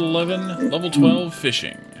farm. Level 11, level 12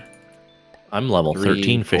 fishing. I'm level 3,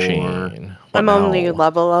 13 4, fishing. What I'm only now?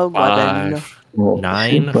 level 11. 5.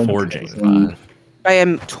 9 foraging. 5. I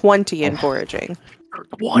am 20 in foraging.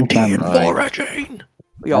 20 in Right. foraging.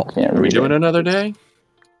 Yo. Can't Are we read doing it. another day?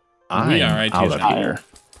 We are I'm out ITs of on here.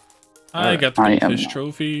 I got the I big am fish not.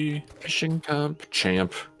 trophy. Fishing comp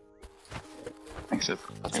champ. Except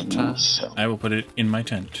That's a tough. so I will put it in my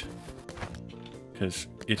tent. Because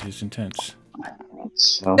it is intense.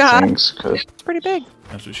 sell Ah. things because It's pretty big.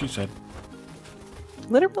 That's what she said.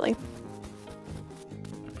 Literally.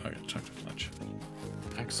 Oh, I gotta talk to Fletch.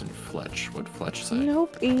 Axe and Fletch. What'd Fletch say? No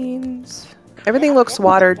beans. Everything looks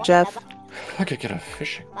watered, Jeff. I could get a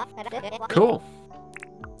fishing. Cool.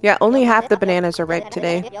 Yeah, only half the bananas are ripe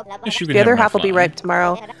today. Yes, you can The other have my half will be fly. ripe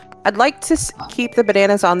tomorrow. I'd like to keep the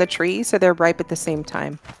bananas on the tree so they're ripe at the same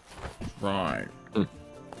time. Right.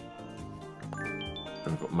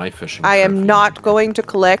 Gonna put my fishing. I am trophy. not going to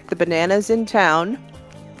collect the bananas in town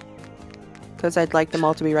because I'd like them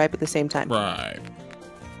all to be ripe at the same time. Right.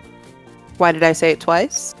 Why did I say it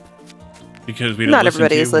twice? Because we don't Not listen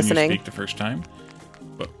everybody to you is when listening. you speak the first time.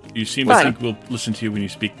 But you seem to Fine. think we'll listen to you when you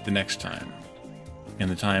speak the next time. And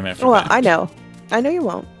the time after Well, that. I know. I know you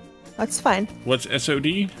won't. That's fine. What's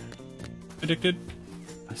SOD predicted?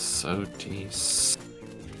 SOTs.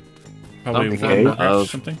 Probably Something World of Warcraft or of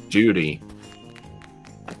something? Duty.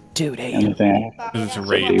 Duty. anything. Because it's a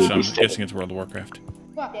raid, so I'm guessing it's World of Warcraft.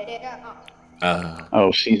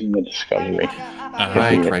 Oh, season the discovery.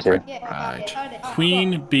 Right.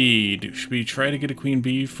 Queen Bee. Should we try to get a Queen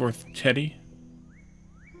Bee for Teddy?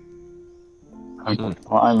 Well,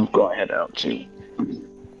 I'm going to head out too.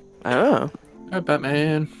 Oh. Hi,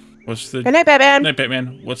 Batman. What's the... Good night, Batman. Night,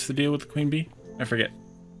 Batman. What's the deal with the Queen Bee? I forget.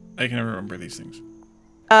 I can never remember these things.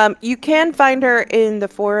 You can find her in the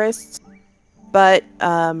forests, but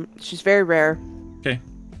she's very rare. Okay.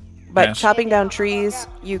 But Pass. chopping down trees,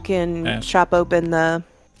 you can Pass. chop open the...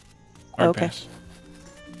 Hard Okay. pass.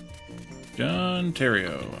 John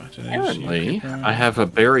Terrio. Did I see Apparently, you? I have a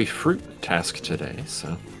berry fruit task today,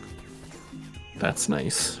 so that's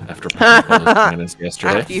nice. After picking all those bananas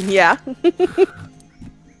yesterday. Yeah.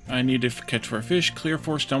 I need to catch 4 fish, clear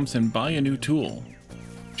 4 stumps, and buy a new tool.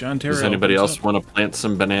 John Terrio. Does anybody what's else up? want to plant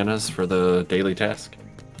some bananas for the daily task?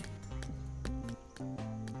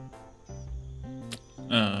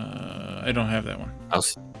 I don't have that one.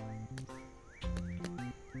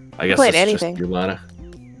 I guess Plant it's anything. just you, Lana.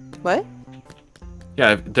 What?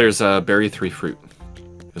 Yeah, there's berry 3 fruit.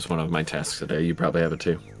 Is one of my tasks today. You probably have it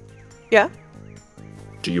too. Yeah.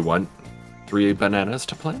 Do you want 3 bananas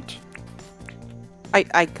to plant? I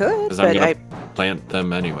could, Because I'm but gonna plant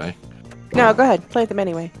them anyway. No, go ahead. Plant them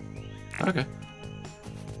anyway. Okay.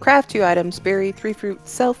 Craft 2 items. Berry 3 fruit.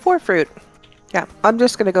 Sell 4 fruit. Yeah, I'm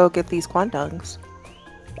just gonna go get these quandongs.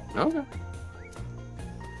 Okay.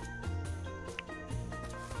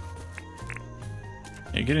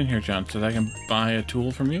 Hey, get in here, John, so that I can buy a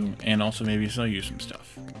tool from you and also maybe sell you some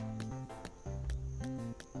stuff.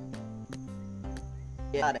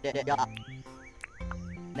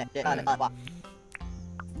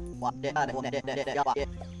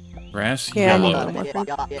 Grass Yeah, I need yellow. more fruit.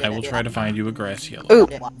 I will try to find you a grass yellow. Ooh,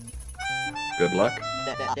 Good luck.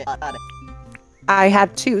 I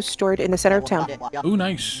have 2 stored in the center of town. Ooh,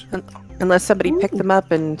 nice. Unless somebody picked them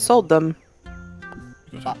up and sold them.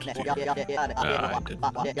 Goes up to 2. I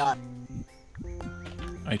did not.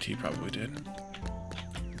 IT probably did.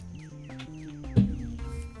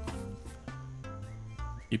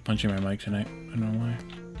 Keep punching my mic tonight. I don't know why.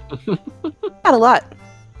 Not a lot.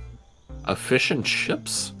 A fish and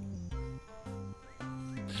chips?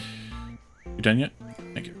 You done yet?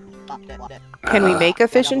 Thank you. Can we make a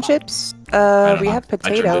fish and chips? don't We know. have I turned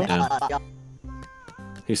potato. it down.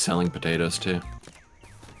 He's selling potatoes too.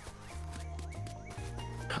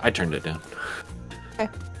 I turned it down.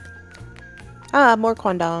 Ah, more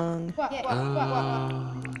quandong.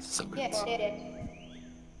 So good.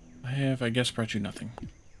 I have, I guess, brought you nothing.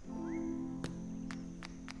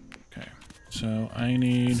 Okay, so I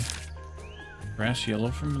need grass yellow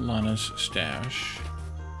from Lana's stash.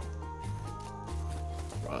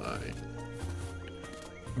 Right.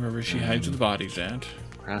 Wherever she hides the bodies at.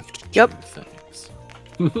 Craft Yep. 2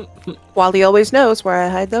 things. Wally always knows where I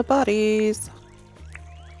hide the bodies.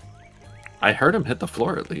 I heard him hit the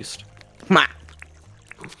floor at least. Mwah.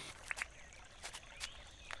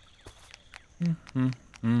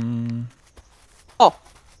 Oh,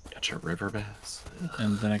 Got your river bass.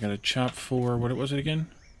 And then I gotta chop 4, what was it again?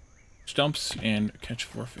 Stumps and catch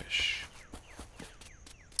 4 fish.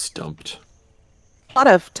 Stumped. a lot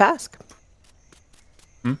of tasks.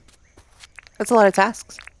 Hmm? That's a lot of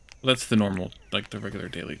tasks. Well, that's the normal, like the regular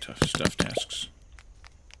daily stuff tasks.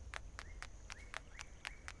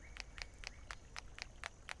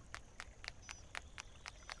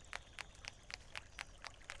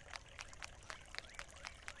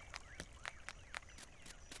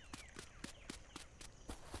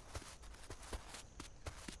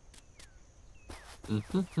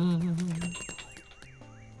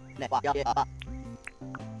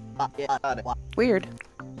 Weird.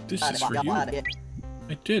 This is for you.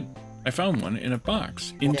 I did. I found one in a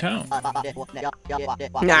box in town.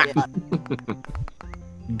 Nah.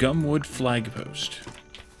 Gumwood flagpost.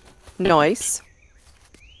 Nice.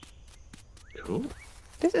 Cool.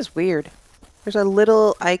 This is weird. There's a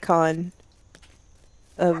little icon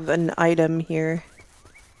of an item here.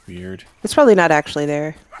 Weird. It's probably not actually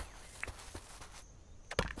there.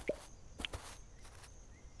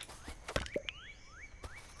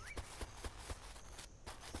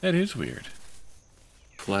 That is weird.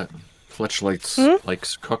 Fletch likes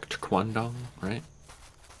cooked quandong, right?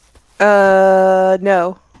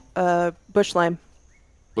 No. Bush lime.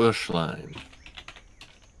 Bush lime.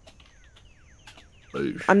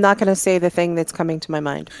 Bush. I'm not gonna say the thing that's coming to my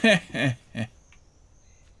mind.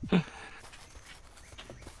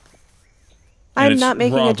 I'm it's not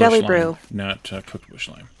making raw a jelly bush lime, brew. not cooked bush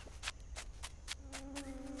lime.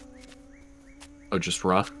 Oh, just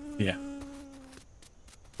raw? Yeah.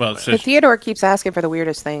 Well, it But says... Theodore keeps asking for the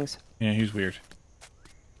weirdest things. Yeah, he's weird.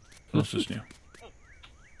 What else is new?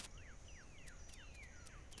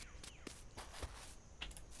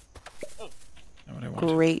 Not what I want.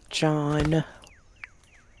 Great, John.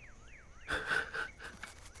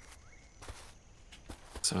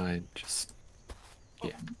 So I just...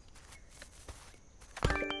 Yeah.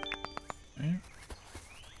 Okay.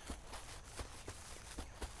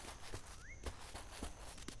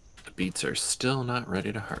 The beets are still not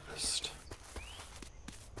ready to harvest.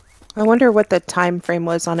 I wonder what the time frame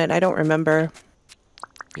was on it. I don't remember.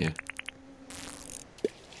 Yeah.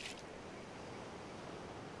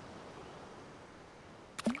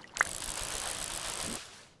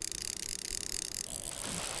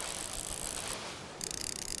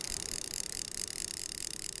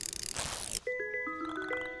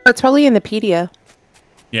 It's probably in the pedia.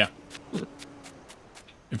 Yeah.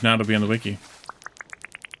 If not, it'll be on the wiki.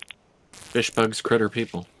 Fish, bugs, critter,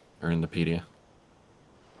 people are in the pedia.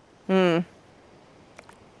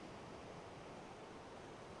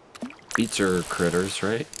 Beets are critters,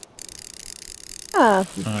 right? Yeah.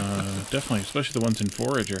 Definitely, especially the ones in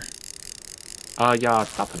Forager. Yeah,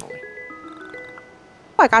 definitely.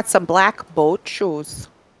 Oh, I got some black boat shoes.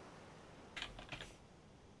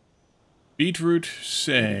 Beetroot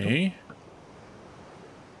say...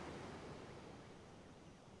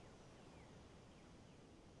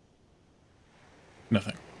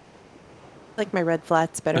 Nothing. I like my red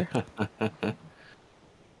flats better.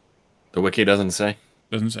 The wiki doesn't say.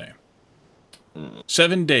 Doesn't say.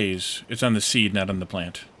 7 days. It's on the seed, not on the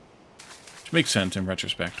plant. Which makes sense in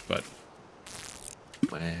retrospect, but...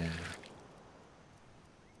 Well.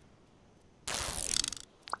 Do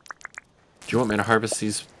you want me to harvest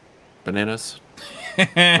these bananas?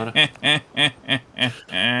 I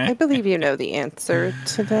believe you know the answer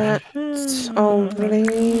to that already.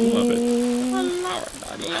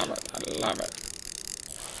 Love it. I love it.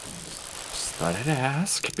 Just thought I'd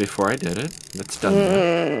ask before I did it. It's done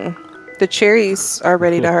now. The cherries are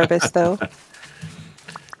ready to harvest, though.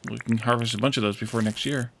 We can harvest a bunch of those before next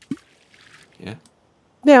year. Yeah.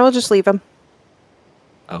 Yeah, we'll just leave them.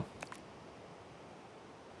 Oh.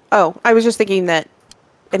 Oh, I was just thinking that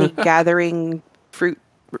any gathering fruit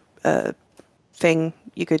thing,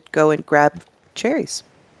 you could go and grab cherries.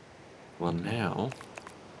 Well, now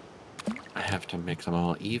I have to make them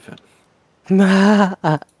all even.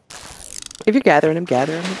 If you're gathering them,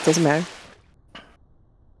 gather them. It doesn't matter.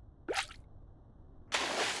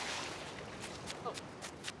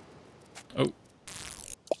 Oh.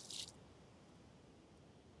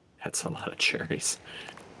 That's a lot of cherries.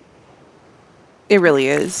 It really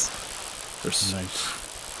is. There's Nice.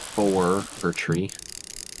 4 per tree.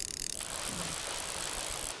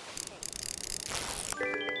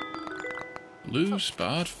 Blue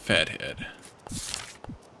spot fathead.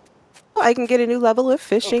 Oh, I can get a new level of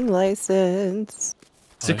fishing license.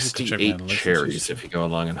 I have to check my 68 licenses. cherries if you go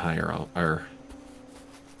along and hire all, or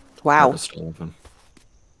Wow, harvest all of them.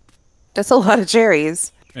 that's a lot of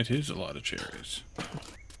cherries. It is a lot of cherries.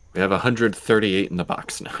 We have 138 in the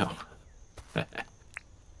box now.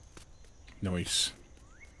 Nice.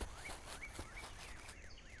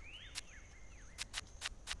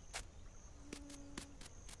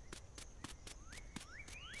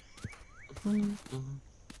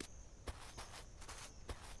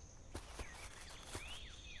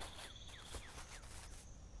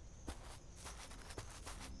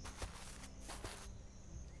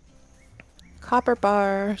 Copper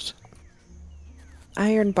bars,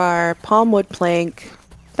 iron bar, palm wood plank,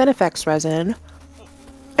 Benefax resin,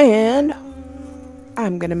 and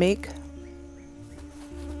I'm gonna make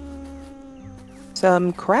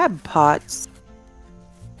some crab pots.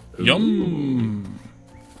 Yum!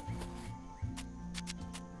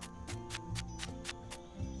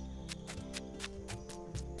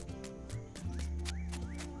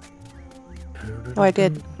 Oh, I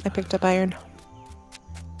did. I picked up iron.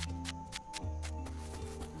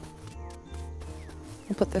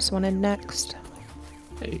 I'll put this one in next.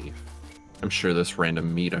 Hey, I'm sure this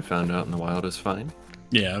random meat I found out in the wild is fine.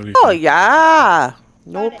 Yeah, it'll be Oh, fine. yeah!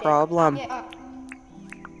 No problem.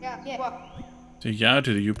 Say yeah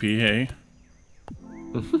to the UP, hey?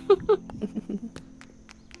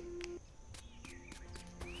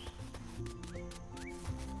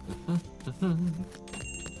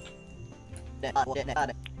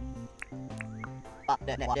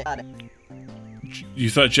 You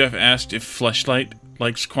thought Jeff asked if Fleshlight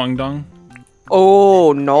likes Kwangdong?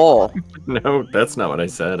 Oh, no. No, that's not what I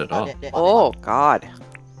said at all. Oh, God.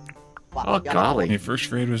 Oh, golly. Your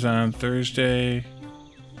first raid was on Thursday.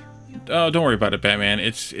 Oh, don't worry about it, Batman.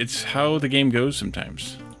 It's how the game goes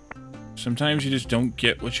sometimes. Sometimes you just don't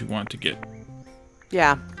get what you want to get.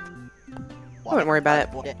 Yeah. I wouldn't worry about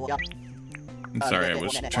it. I'm sorry, I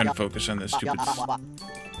was trying to focus on this stupid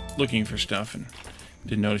looking for stuff and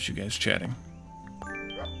didn't notice you guys chatting.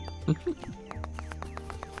 Your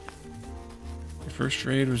first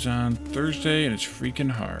raid was on Thursday and it's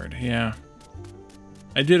freaking hard. Yeah.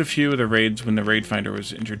 I did a few of the raids when the raid finder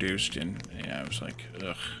was introduced and yeah, I was like,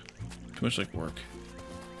 ugh. Too much like work.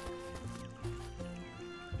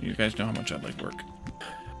 You guys know how much I like work.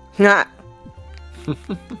 Nah.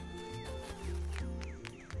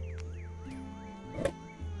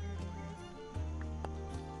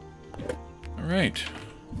 Alright.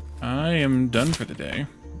 I am done for the day.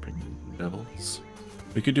 Devils.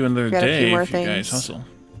 We could do another Got a few day more if you guys things. hustle.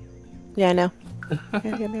 Yeah, I know.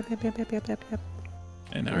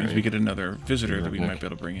 And that means we get another visitor that we might be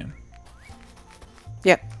able to bring in.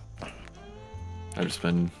 Yep. I've just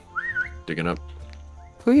been digging up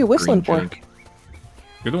Who are you whistling green for? junk.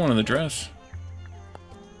 You're the one in the dress.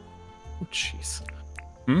 Oh, jeez.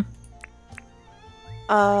 Hmm?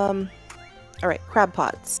 Alright, crab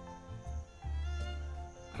pots.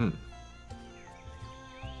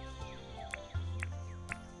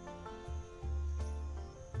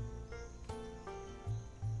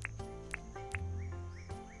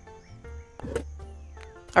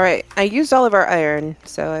 All right, I used all of our iron,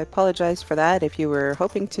 so I apologize for that if you were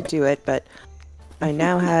hoping to do it, but I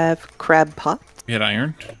now have crab pot. We had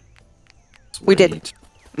iron. We did.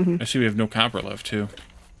 I see we have no copper left too.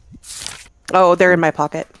 Oh, they're in my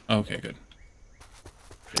pocket. Okay, good.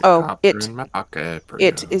 Oh, Copper it in my pocket.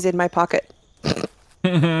 is in my pocket.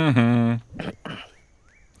 Well,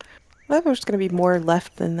 there's going to be more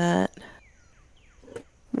left than that.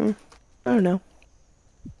 I don't know.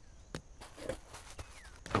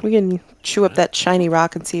 We can chew up that shiny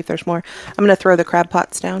rock and see if there's more. I'm going to throw the crab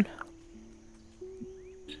pots down.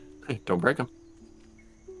 Hey, don't break them.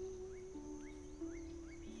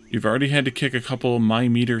 You've already had to kick a couple my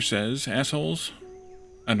meter says assholes.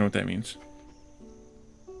 I don't know what that means.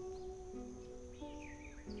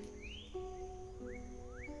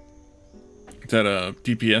 Is that a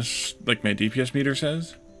DPS, like my DPS meter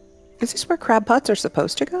says? Is this where crab pots are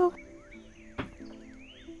supposed to go?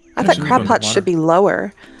 I thought crab pots should be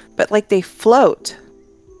lower, but like they float.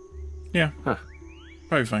 Yeah.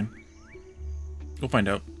 Probably fine. We'll find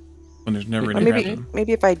out when there's never any crab.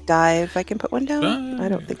 Maybe if I dive, I can put one down? I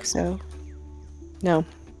don't think so. No.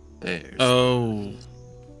 There's Oh.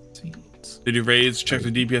 seeds. Did you raise, check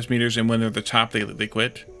the DPS meters, and when they're at the top, they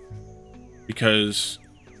quit? Because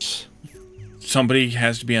somebody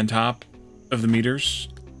has to be on top of the meters.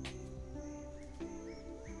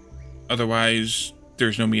 Otherwise,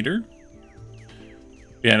 there's no meter.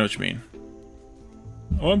 Yeah, I know what you mean.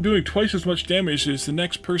 Oh, I'm doing twice as much damage as the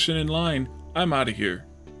next person in line. I'm out of here.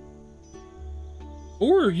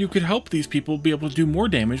 Or you could help these people be able to do more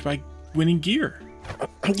damage by winning gear.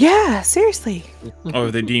 Yeah, seriously. Or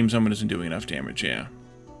they deem someone isn't doing enough damage, yeah.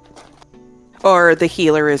 Or the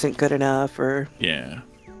healer isn't good enough, or... Yeah.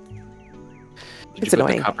 Did It's you put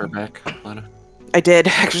annoying. the copper back, Lana? I did,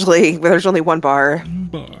 actually, but there's only one bar.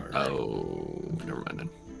 Oh, never mind then.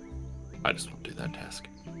 I just won't do that task.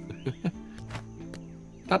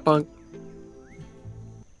 Top bunk.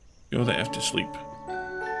 Go the F to sleep.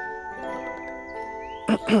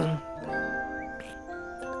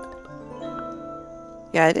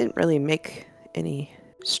 Yeah, I didn't really make any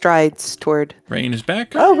strides toward... Rayne is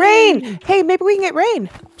back. Oh, Rayne! Hey, maybe we can get Rayne.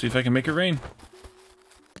 See if I can make it rain.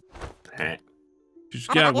 She's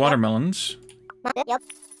got watermelons.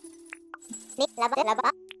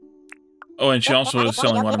 Oh, and she also is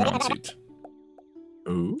selling watermelon seeds.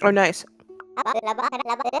 Ooh. Oh, nice.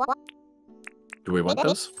 Do we want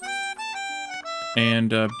those?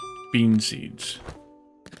 And bean seeds.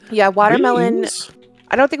 Yeah, watermelon... Beans?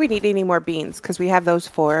 I don't think we need any more beans, because we have those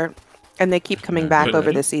 4, and they keep coming back But-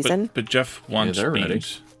 over the season. But Jeff wants they're ready.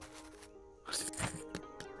 beans.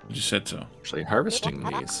 You just said so. Actually, harvesting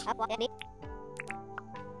these.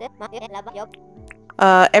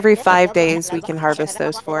 Every 5 days we can harvest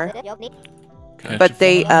those 4. Okay. But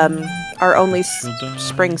they are only Done.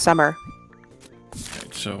 spring, summer. Okay,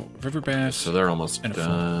 so river bass. So they're almost And a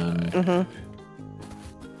done. Mm-hmm.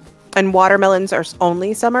 And watermelons are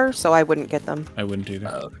only summer, so I wouldn't get them. I wouldn't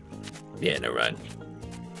either. Yeah, no run.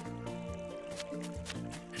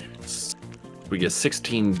 We get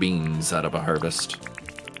 16 beans out of a harvest.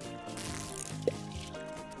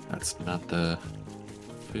 That's not the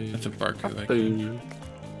food. That's a bark I like. Food.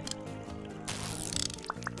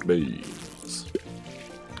 Beans.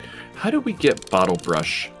 How do we get bottle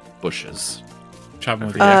brush bushes? Chop them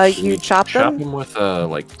with the axe. You chop Chop them? them with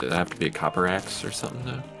like, do they have to be a copper axe or something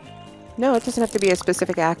though? No, it doesn't have to be a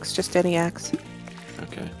specific axe, just any axe.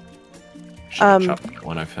 Okay. Should chop the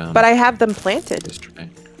one I found. But I have them planted. yesterday.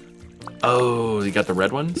 Oh, you got the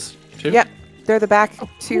red ones too? Yep, they're the back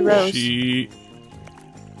 2 rows. She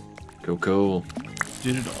Cool.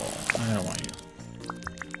 did it all. I don't want you.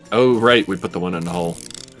 Oh, right, we put the one in the hole.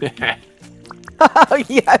 Oh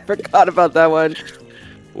yeah, I forgot about that one.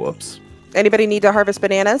 Whoops. Anybody need to harvest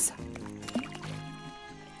bananas?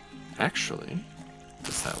 Actually,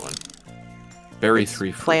 what's that one? Berry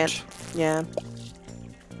 3 fruit. Plant. Yeah.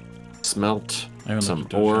 Smelt I haven't some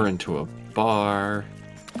looked at those ore yet. into a bar.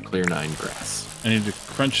 Clear 9 grass. I need to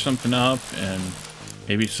crunch something up and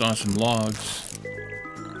maybe saw some logs.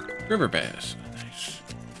 River bass. Nice.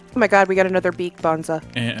 Oh my god, we got another beak, Bonza.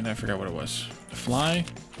 And I forgot what it was. A fly?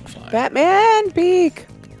 A fly. Batman beak!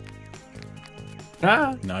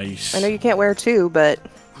 Ah. Nice. I know you can't wear 2, but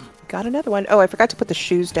got another one. Oh, I forgot to put the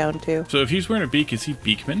shoes down too. So if he's wearing a beak, is he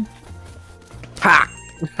Beakman?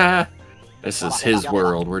 Ha! This is his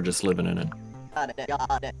world. We're just living in it.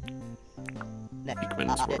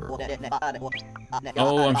 Beekman's World.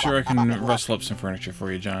 Oh, I'm sure I can rustle up some furniture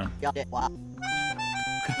for you, John.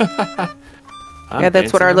 Yeah,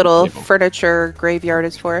 that's what our little furniture graveyard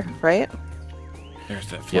is for, right? There's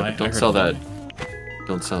that fly. Yeah, but don't sell that.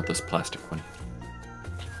 Don't sell this plastic one.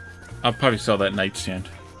 I'll probably sell that nightstand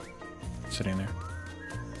sitting there.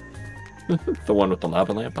 The one with the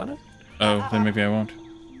lava lamp on it? Oh, then maybe I won't.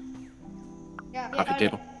 Coffee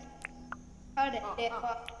table.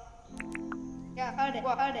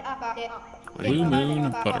 Blue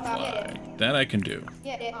moon butterfly. That I can do.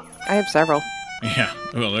 I have several. Yeah,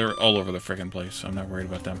 well, they're all over the frickin' place, so I'm not worried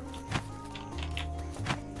about them.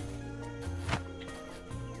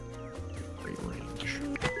 Great range.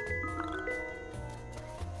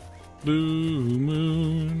 Blue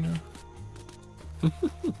moon.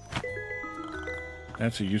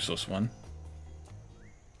 That's a useless one.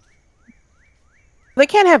 They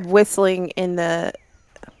can't have whistling in the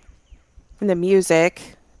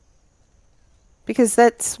music because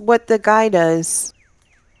that's what the guy does.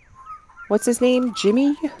 What's his name?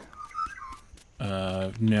 Jimmy?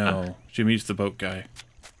 No. Jimmy's the boat guy.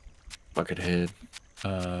 Buckethead.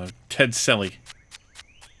 Ted Selly.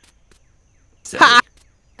 Ha!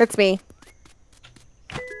 That's me.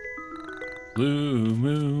 Blue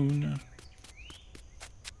moon.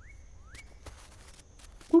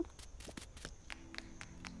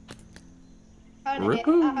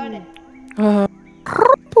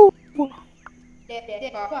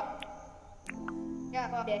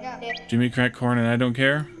 Jimmy crack corn and I don't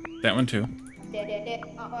care. That one too.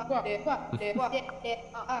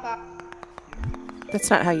 That's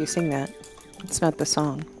not how you sing that. It's not the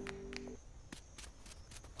song.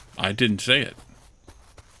 I didn't say it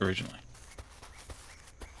originally.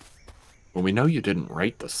 Well, we know you didn't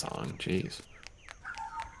write the song. Jeez.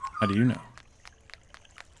 How do you know?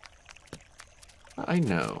 I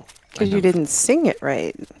know. Because you didn't sing it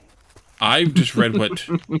right. I just read what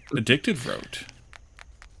Addicted wrote.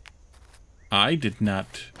 I did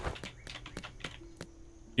not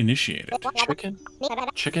initiate it.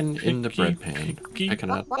 Chicken in the bread pan.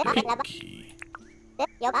 Picking up. Picky.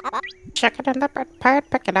 Chicken in the bread pan,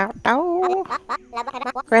 pick it out. No.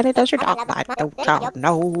 Granny, does your dog bite?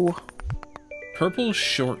 No. Purple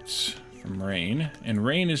shorts from Rayne, and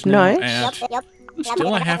Rayne is now at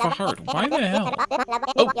still a half a heart. Why the hell?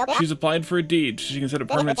 Oh, she's applied for a deed, so she can set a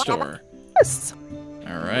permanent store. Yes.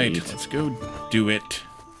 All right, let's go do it.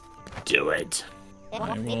 Do it.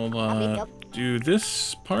 I will do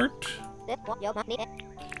this part.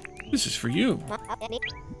 This is for you.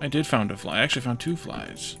 I did found a fly. I actually found 2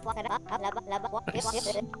 flies. Nice.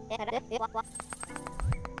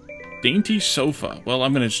 Dainty sofa. Well,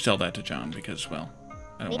 I'm going to just tell that to John because, well,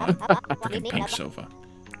 I don't want a freaking pink sofa.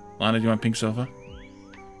 Lana, do you want pink sofa?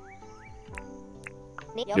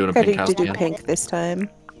 You want a I pink need house? to do Dan? pink this time.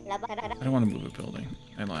 I don't want to move a building.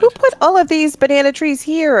 I lied. Who put all of these banana trees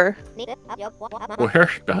here? Where?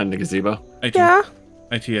 Behind the gazebo? IT. Yeah.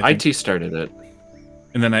 IT, I think. IT started it.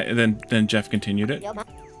 And then Jeff continued it.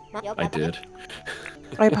 I did.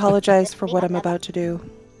 I apologize for what I'm about to do.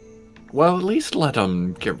 Well, at least let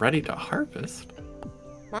them get ready to harvest.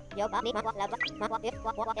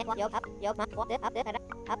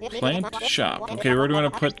 Plant shop. Okay, where do you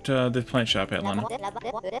want to put the plant shop at, Lana? Right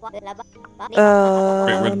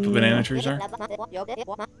where the banana trees are?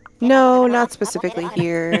 No, not specifically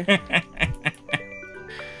here.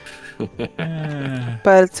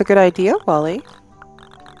 But it's a good idea, Wally.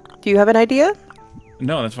 Do you have an idea?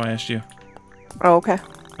 No, that's why I asked you. Oh, okay.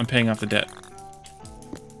 I'm paying off the debt.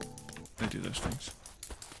 I do those things.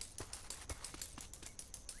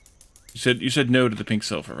 You said no to the pink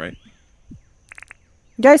sofa, right?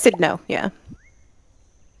 Yeah, I said no, yeah.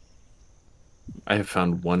 I have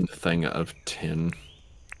found one thing of tin.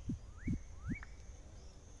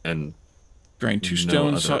 And Grind 2 no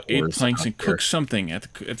stones, saw other 8 ores planks, out and there. cook something at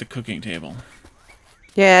the cooking table.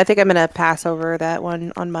 Yeah, I think I'm gonna pass over that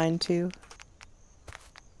one on mine too.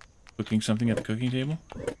 Cooking something at the cooking table?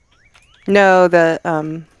 No, the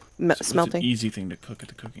So it's smelting. an easy thing to cook at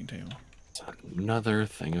the cooking table. another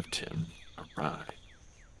thing of tin. Alright.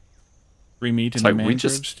 Free meat It's and a like we mangrove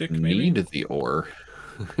just stick, maybe? need the ore.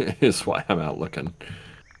 Is why I'm out looking.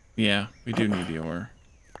 Yeah, we do need the ore.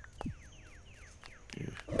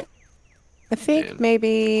 I think And-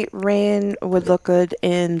 maybe rain would look good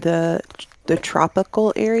in the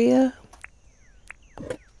tropical area.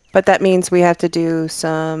 But that means we have to do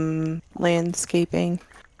some landscaping.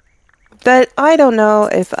 That I don't know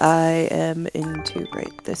if I am into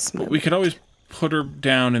right this moment. We could always put her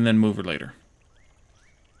down and then move her later.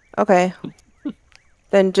 Okay.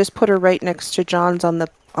 Then just put her right next to John's on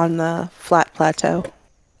the flat plateau.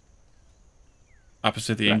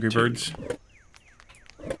 Opposite the That Angry too. Birds.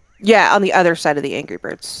 Yeah, on the other side of the Angry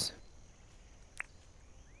Birds.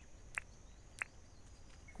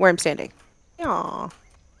 Where I'm standing. Aw.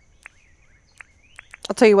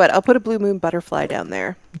 I'll tell you what, I'll put a blue moon butterfly down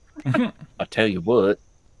there. I tell you what.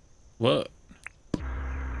 What?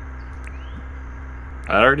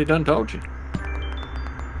 I already done told you.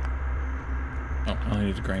 Oh, I only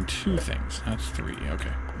need to grind 2 things. That's 3.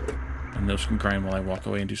 Okay. And those can grind while I walk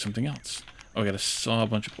away and do something else. Oh, I gotta saw a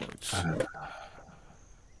bunch of boards.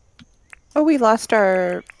 Oh, we lost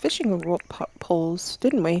our fishing poles,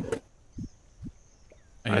 didn't we?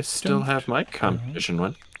 I still don't- have my competition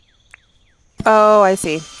one. Oh, I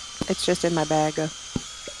see. It's just in my bag. The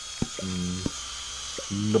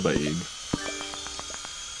bag.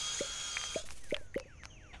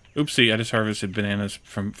 Oopsie, I just harvested bananas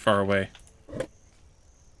from far away.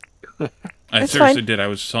 I It's seriously fine. did. I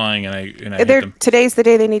was sawing and I hit them. Today's the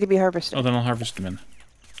day they need to be harvested. Oh, then I'll harvest them in.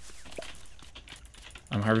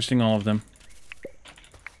 I'm harvesting all of them.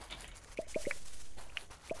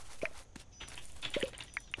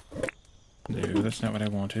 No, that's not what I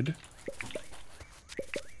wanted.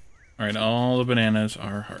 Alright, all the bananas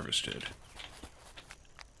are harvested.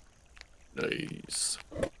 Nice.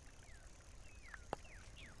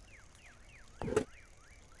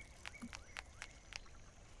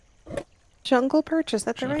 Jungle Perch, is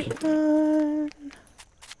that the right one?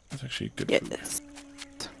 That's actually good food. Yes.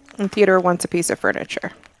 And Theodore wants a piece of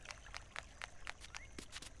furniture.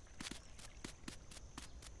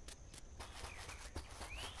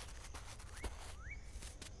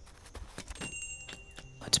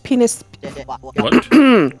 What penis? What?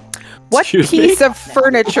 What Excuse me? piece of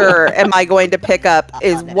furniture am I going to pick up?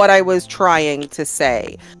 Is what I was trying to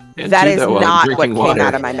say. And That do is while not what drinking came water.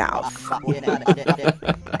 out of my mouth.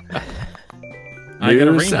 I got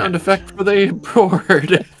a New Rayne sound hat. effect for the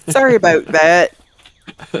board. Sorry about that.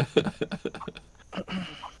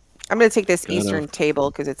 I'm going to take this Gotta Eastern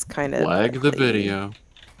table because it's kind of... Flag the video.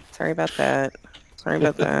 Sorry about that. Sorry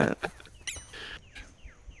about that.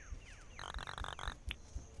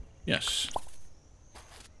 Yes.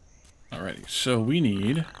 Alrighty, so we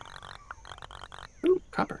need... Ooh,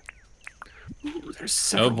 copper. Ooh, there's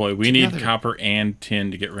Oh several boy, we need together. copper and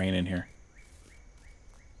tin to get Rayne in here.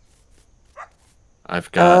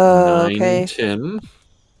 I've got 9 okay. tin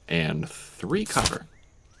and 3 copper.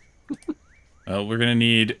 We're gonna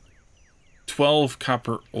need 12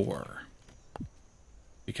 copper ore.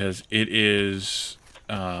 Because it is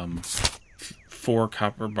 4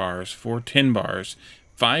 copper bars, 4 tin bars,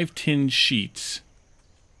 5 tin sheets.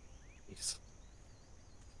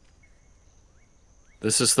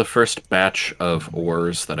 This is the first batch of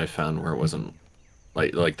ores that I found where it wasn't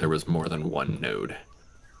like there was more than one node.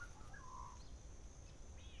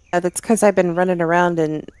 That's because I've been running around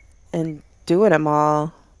and doing them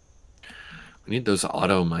all. We need those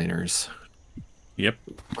auto miners. Yep.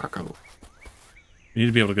 Krakow. We need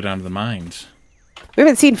to be able to go down to the mines. We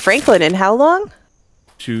haven't seen Franklin in how long?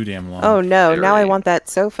 Too damn long. Oh no, now I very- want that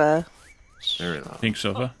sofa. Very low. Pink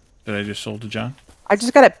sofa that I just sold to John. I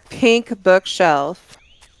just got a pink bookshelf.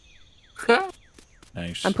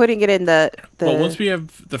 Nice. I'm putting it in the Well, once we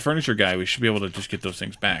have the furniture guy, we should be able to just get those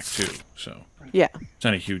things back too. So yeah. it's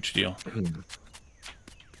not a huge deal. And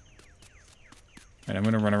I'm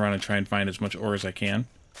gonna run around and try and find as much ore as I can.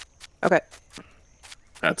 Okay.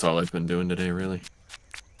 That's all I've been doing today, really.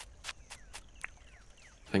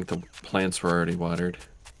 I think the plants were already watered.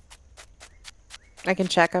 I can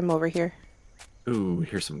check. I'm over here. Ooh,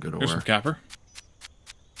 here's some good ore. There's some copper,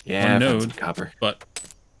 Yeah, one I found some node. copper. but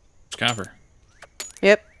it's copper.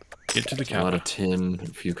 Yep. Get to the A lot copper. of tin, a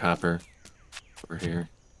few copper over here.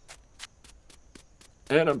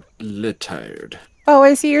 And I'm a little tired. Oh,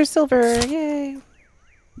 I see your silver. Yay.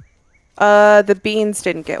 The beans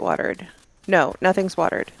didn't get watered. No, nothing's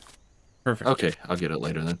watered. Perfect. Okay, I'll get it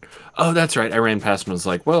later then. Oh, that's right. I ran past and was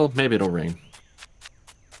like, well, maybe it'll rain.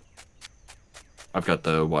 I've got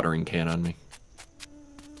the watering can on me.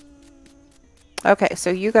 Okay, so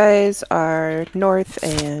you guys are north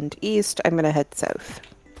and east. I'm gonna head south.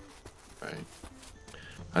 Right.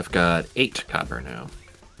 I've got 8 copper now.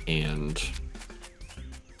 And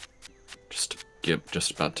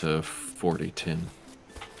just about to 40 tin.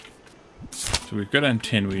 So we've got on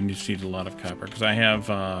tin. We just need a lot of copper because I have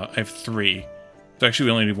 3. So actually,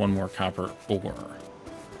 we only need 1 more copper ore.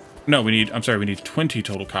 No, we need. I'm sorry, we need 20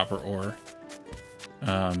 total copper ore.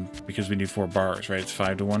 Because we need 4 bars, right? It's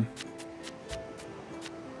 5 to 1.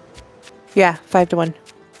 Yeah, 5 to 1.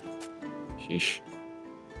 Sheesh.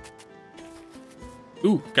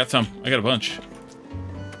 Ooh, got some. I got a bunch.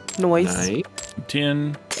 Noise. Nice. Some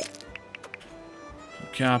tin. Some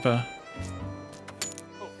copper.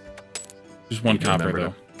 Just one copper,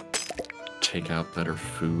 Remember though. to take out better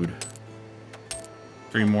food.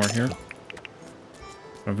 3 more here.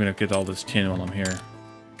 I'm gonna get all this tin while I'm here.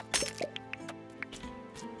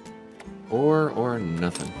 Or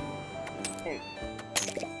nothing.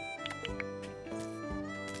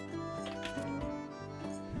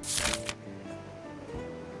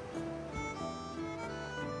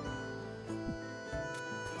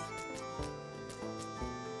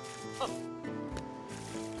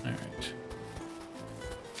 Alright.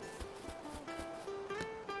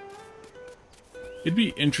 It'd be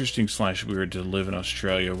interesting / weird to live in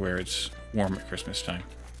Australia where it's warm at Christmas time.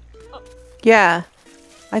 Yeah.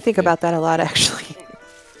 I think about that a lot, actually.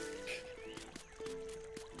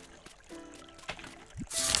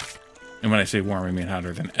 And when I say warm, I mean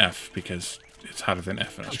hotter than F, because it's hotter than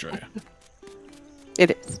F in Australia.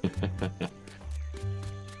 It is.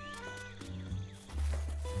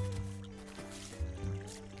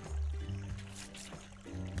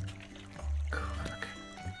 Crack.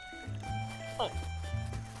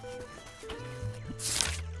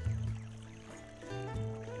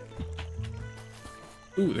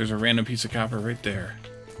 Ooh, there's a random piece of copper right there.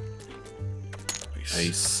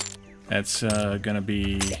 Nice. That's gonna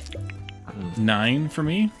be 9 for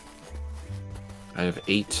me. I have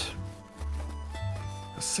 8.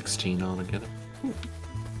 16 altogether.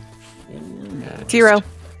 Yeah, 0.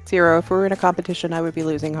 0. If we were in a competition, I would be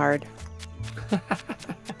losing hard.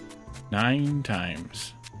 9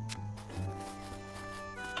 times.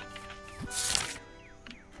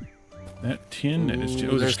 That tin, that is...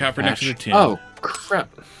 Oh, there's copper next to the tin. Oh, crap.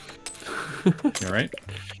 You alright?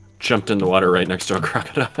 Jumped in the water right next to a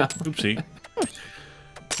crocodile. Oopsie.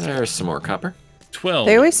 There's some more copper. 12.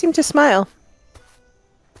 They always seem to smile.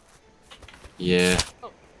 Yeah.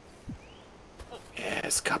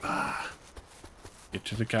 Yes, copper. Get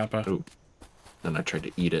to the copper. Ooh. Then I tried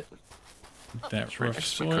to eat it. That right rough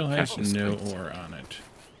next to my soil has cactus no plants. ore on it.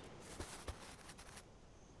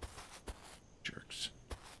 Jerks.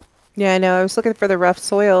 Yeah, I know. I was looking for the rough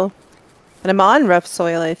soil. And I'm on rough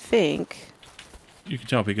soil, I think. You can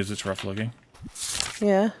tell because it's rough looking.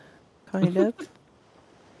 Yeah, kind of.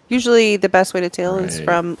 Usually the best way to tell is Right.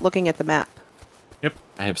 from looking at the map. Yep.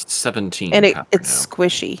 I have 17 And copper it's now.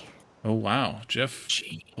 squishy. Oh, wow. Jeff,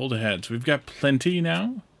 Gee. hold ahead. So we've got plenty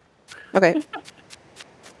now. Okay.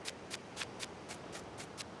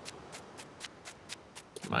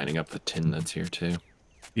 Mining up the tin that's here too.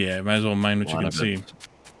 Yeah, might as well mine what you Lot can of see. it.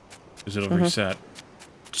 Because it'll reset.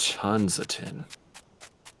 Tons of tin.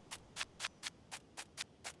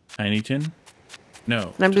 Tiny tin?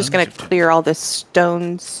 No. And I'm just tons going of to tin. clear all the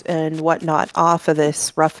stones and whatnot off of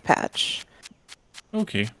this rough patch.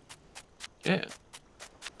 Okay. Yeah.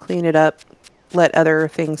 Clean it up. Let other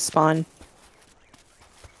things spawn.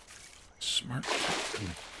 Smart.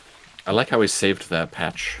 I like how we saved that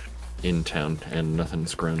patch in town and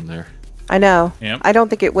nothing's grown there. I know. Yep. I don't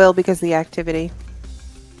think it will because of the activity.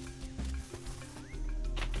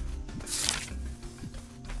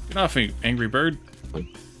 Get off me, angry bird.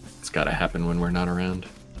 It's gotta happen when we're not around.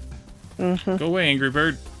 Go away, angry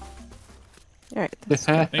bird. All right. Thank you.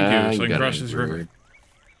 So I can got cross an this angry river. bird.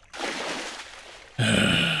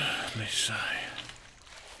 Let me sigh.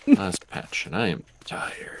 Last patch, and I am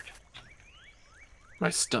tired. My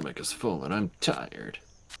stomach is full, and I'm tired.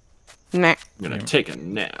 Nah. I'm gonna take a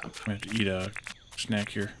nap. I have to eat a snack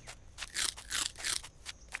here.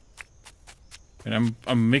 And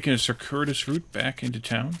I'm making a circuitous route back into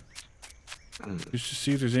town. Just to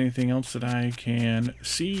see if there's anything else that I can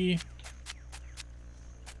see.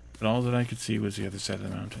 But all that I could see was the other side of the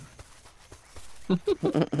mountain.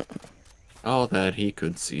 All that he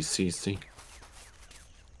could see.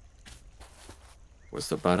 Was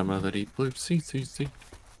the bottom of the deep blue sea.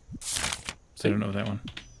 I don't know that one.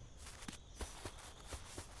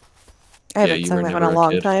 I haven't you sung were that one in a never a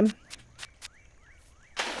long kid. time.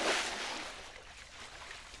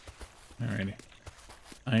 Alrighty.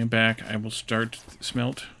 I am back. I will start the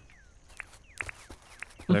smelt.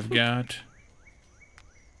 What I've got.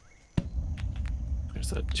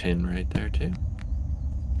 There's a tin right there, too.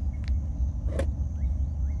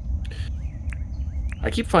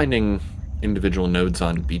 I keep finding individual nodes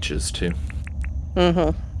on beaches, too.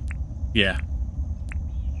 Mm-hmm. Yeah.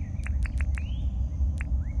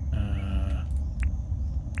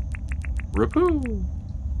 Rapoo!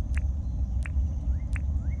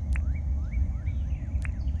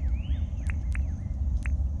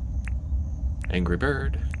 Angry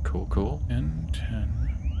bird. Cool. 10,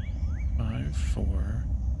 10, 5, 4.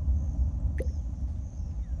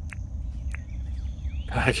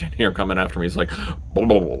 I can hear him coming after me. He's like, blah,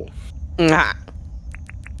 blah, blah, Nah.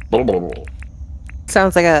 blah, blah, blah.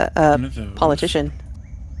 Sounds like a One of those. politician.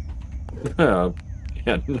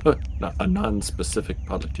 Yeah, no, not a non-specific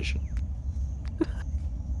politician.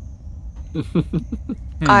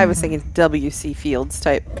 I was thinking W.C. Fields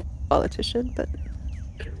type politician, but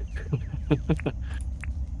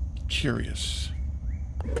Curious.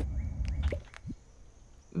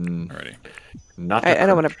 Alrighty. Not. I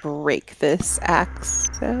don't want to break this axe,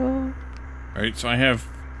 so... Alright, so I have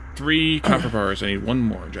 3 copper bars. I need 1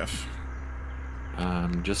 more, Jeff.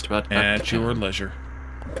 Just about At your leisure.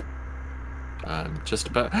 Just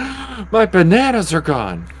about. My bananas are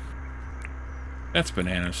gone. That's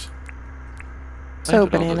bananas. So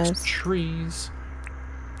Planted all those bananas. trees.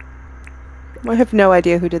 I have no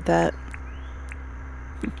idea who did that.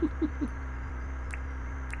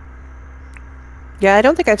 Yeah, I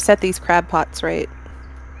don't think I've set these crab pots right.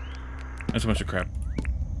 That's a bunch of crap.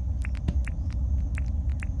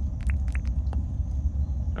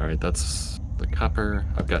 All right, that's the copper.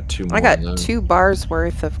 I've got 2 more. I got of those. 2 bars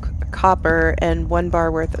worth of copper and 1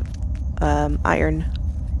 bar worth of iron.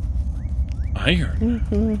 Iron.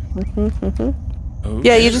 Oh,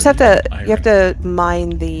 Yeah, you just have to iron. mine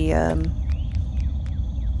the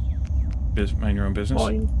Mind your own business.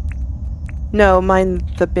 no, mine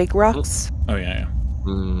the big rocks. Oh yeah.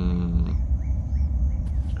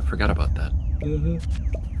 I forgot about that.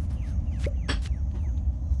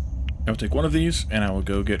 I will take 1 of these, and I will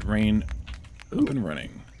go get Rayne up and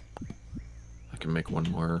running. I can make 1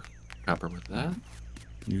 more copper with that.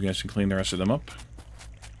 You guys can clean the rest of them up.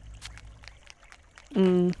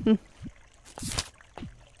 Mm-hmm.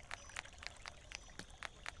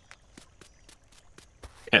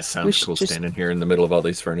 Yeah, sounds should cool just- standing here in the middle of all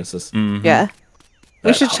these furnaces. Mhm. Yeah. We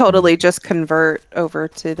That should helped. totally just convert over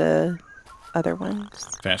to the other ones.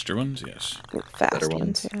 Faster ones, yes. The fast Better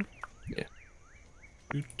ones, ones. yeah.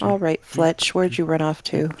 Do, do, All right, Fletch, where'd you run off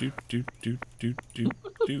to?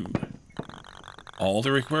 do. All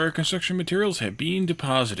the required construction materials have been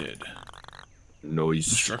deposited. Noise.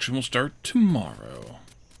 Construction will start tomorrow.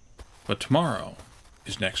 But tomorrow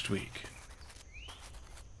is next week.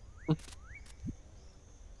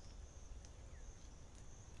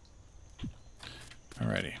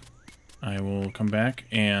 Alrighty. I will come back,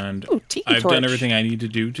 and Ooh, tiki I've done torch. everything I need to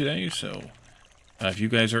do today, so if you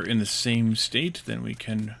guys are in the same state, then we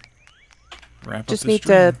can wrap Just up this need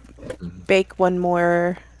to stream. bake 1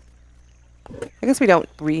 more. I guess we don't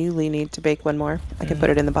really need to bake 1 more. I can put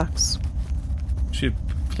it in the box. Should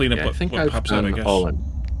clean up Yeah, I what think what I've pops out, I done guess. all I'm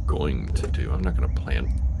going to do. I'm not going to plant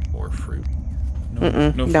more fruit. No,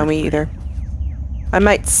 fruit me for you. either. I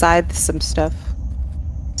might scythe some stuff.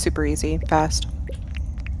 Super easy, fast.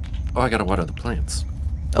 Oh, I got to water the plants.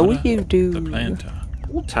 Oh, Water you do. The planta.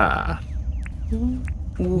 Water.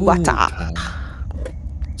 Water.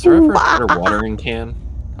 Is there ever a better watering can?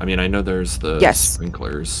 I mean, I know there's the Yes.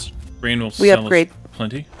 sprinklers. Rain will We sell us upgrade.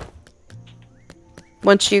 plenty.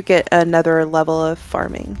 Once you get another level of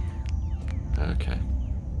farming. Okay.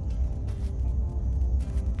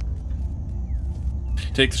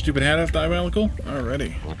 Take the stupid hat off, Diabolical.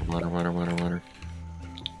 Alrighty. Water.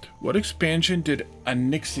 What expansion did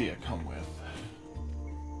Anixia come with?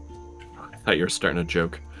 I thought you were starting a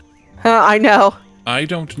joke. I know. I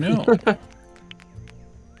don't know.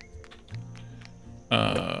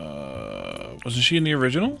 Wasn't she in the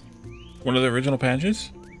original? One of the original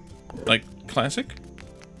patches? Like, classic?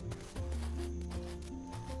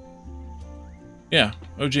 Yeah,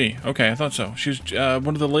 OG. Okay, I thought so. She was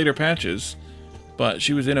one of the later patches, but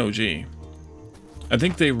she was in OG. I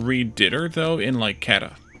think they redid her, though, in, like,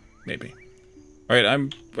 Kata. Maybe.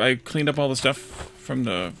 Alright, I cleaned up all the stuff from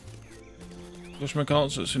the...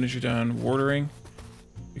 whatchamacallit, so as soon as you're done watering,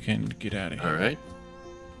 you can get out of here. All right.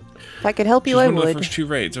 If I could help She's you, I one of the would. first 2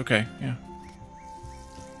 raids. Okay, yeah.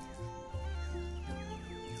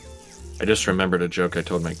 I just remembered a joke I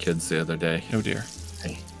told my kids the other day. Oh dear.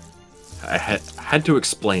 I had to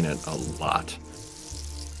explain it a lot.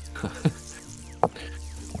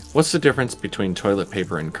 What's the difference between toilet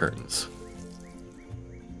paper and curtains?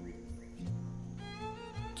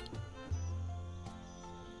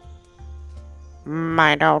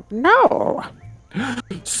 I don't know.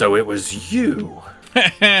 So it was you.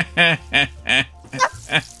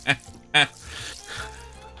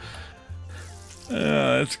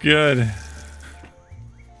 That's good.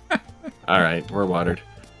 All right, we're watered.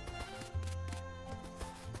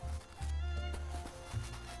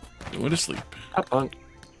 Go to sleep. Up punk.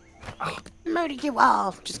 Murder you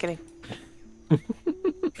all. Just kidding.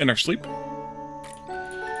 In our sleep.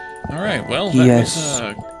 All right. Well, that was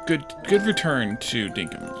a good return to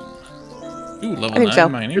Dinkum. Ooh, level I think 9 so.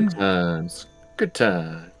 mining. Good times. Good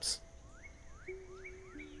times.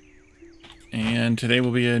 And today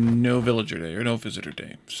will be a no villager day or no visitor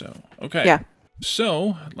day. So, okay. Yeah.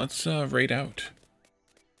 So, let's raid out.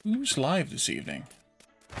 Who's live this evening?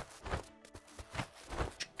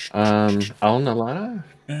 Alnilana?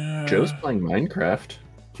 Joe's playing Minecraft.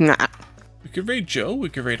 Nah. We could raid Joe. We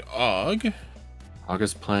could raid Og. Og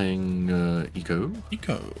is playing Eco.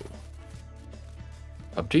 Eco.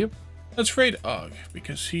 Up to you. Let's raid Og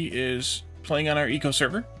because he is playing on our Eco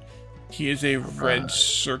server. He is a Red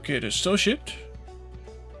Circuit associate.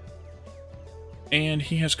 And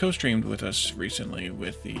he has co-streamed with us recently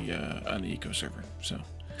with the on the Eco server. So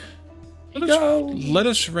let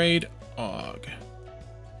us raid Og.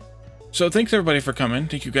 So thanks everybody for coming.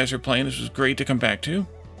 Thank you guys for playing. This was great to come back to.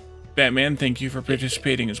 Batman, thank you for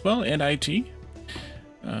participating as well, and IT.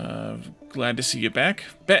 Glad to see you back.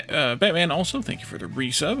 Batman also, thank you for the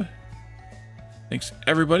resub. Thanks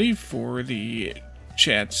everybody for the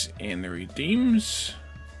chats and the redeems.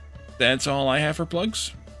 That's all I have for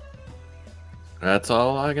plugs. That's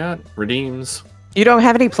all I got. Redeems. You don't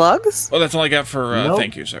have any plugs? Oh, that's all I got for Nope.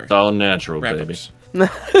 thank you, sorry. It's all natural, Wrap-ups. baby.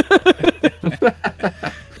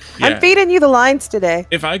 Yeah. I'm feeding you the lines today.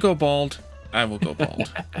 If I go bald, I will go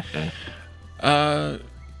bald.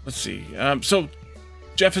 Let's see. So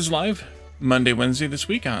Jeff is live Monday, Wednesday this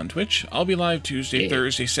week on Twitch. I'll be live Tuesday,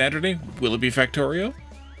 Thursday, Saturday. Will it be Factorio?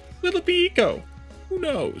 Will it be Eco? Who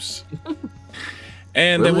knows?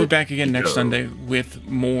 And then we're back again next Sunday with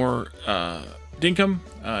more Dinkum.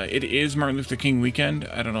 It is Martin Luther King weekend.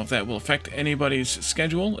 I don't know if that will affect anybody's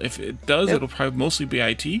schedule. If it does, it'll probably mostly be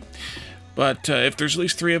IT. But if there's at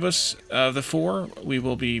least 3 of us, the 4, we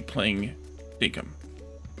will be playing Dinkum.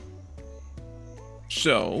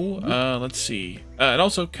 So, let's see. And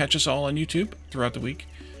also, catch us all on YouTube throughout the week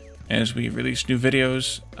as we release new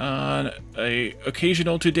videos on a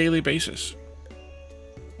occasional to daily basis.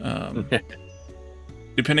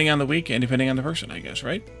 Depending on the week and depending on the person, I guess,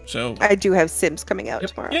 right? So I do have Sims coming out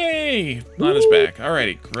tomorrow. Yay! Lana's back.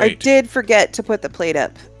 Alrighty, great. I did forget to put the plate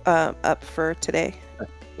up for today.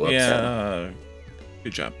 Whoops. Yeah,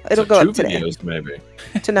 good job. It'll go up today. Videos, maybe.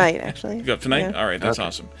 Tonight, actually. Go up tonight? Yeah. Alright, that's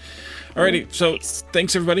awesome. Alrighty, so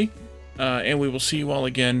thanks everybody. And we will see you all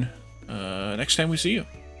again next time we see you.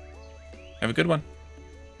 Have a good one.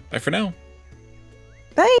 Bye for now.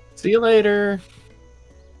 Bye. See you later.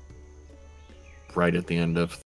 Right at the end of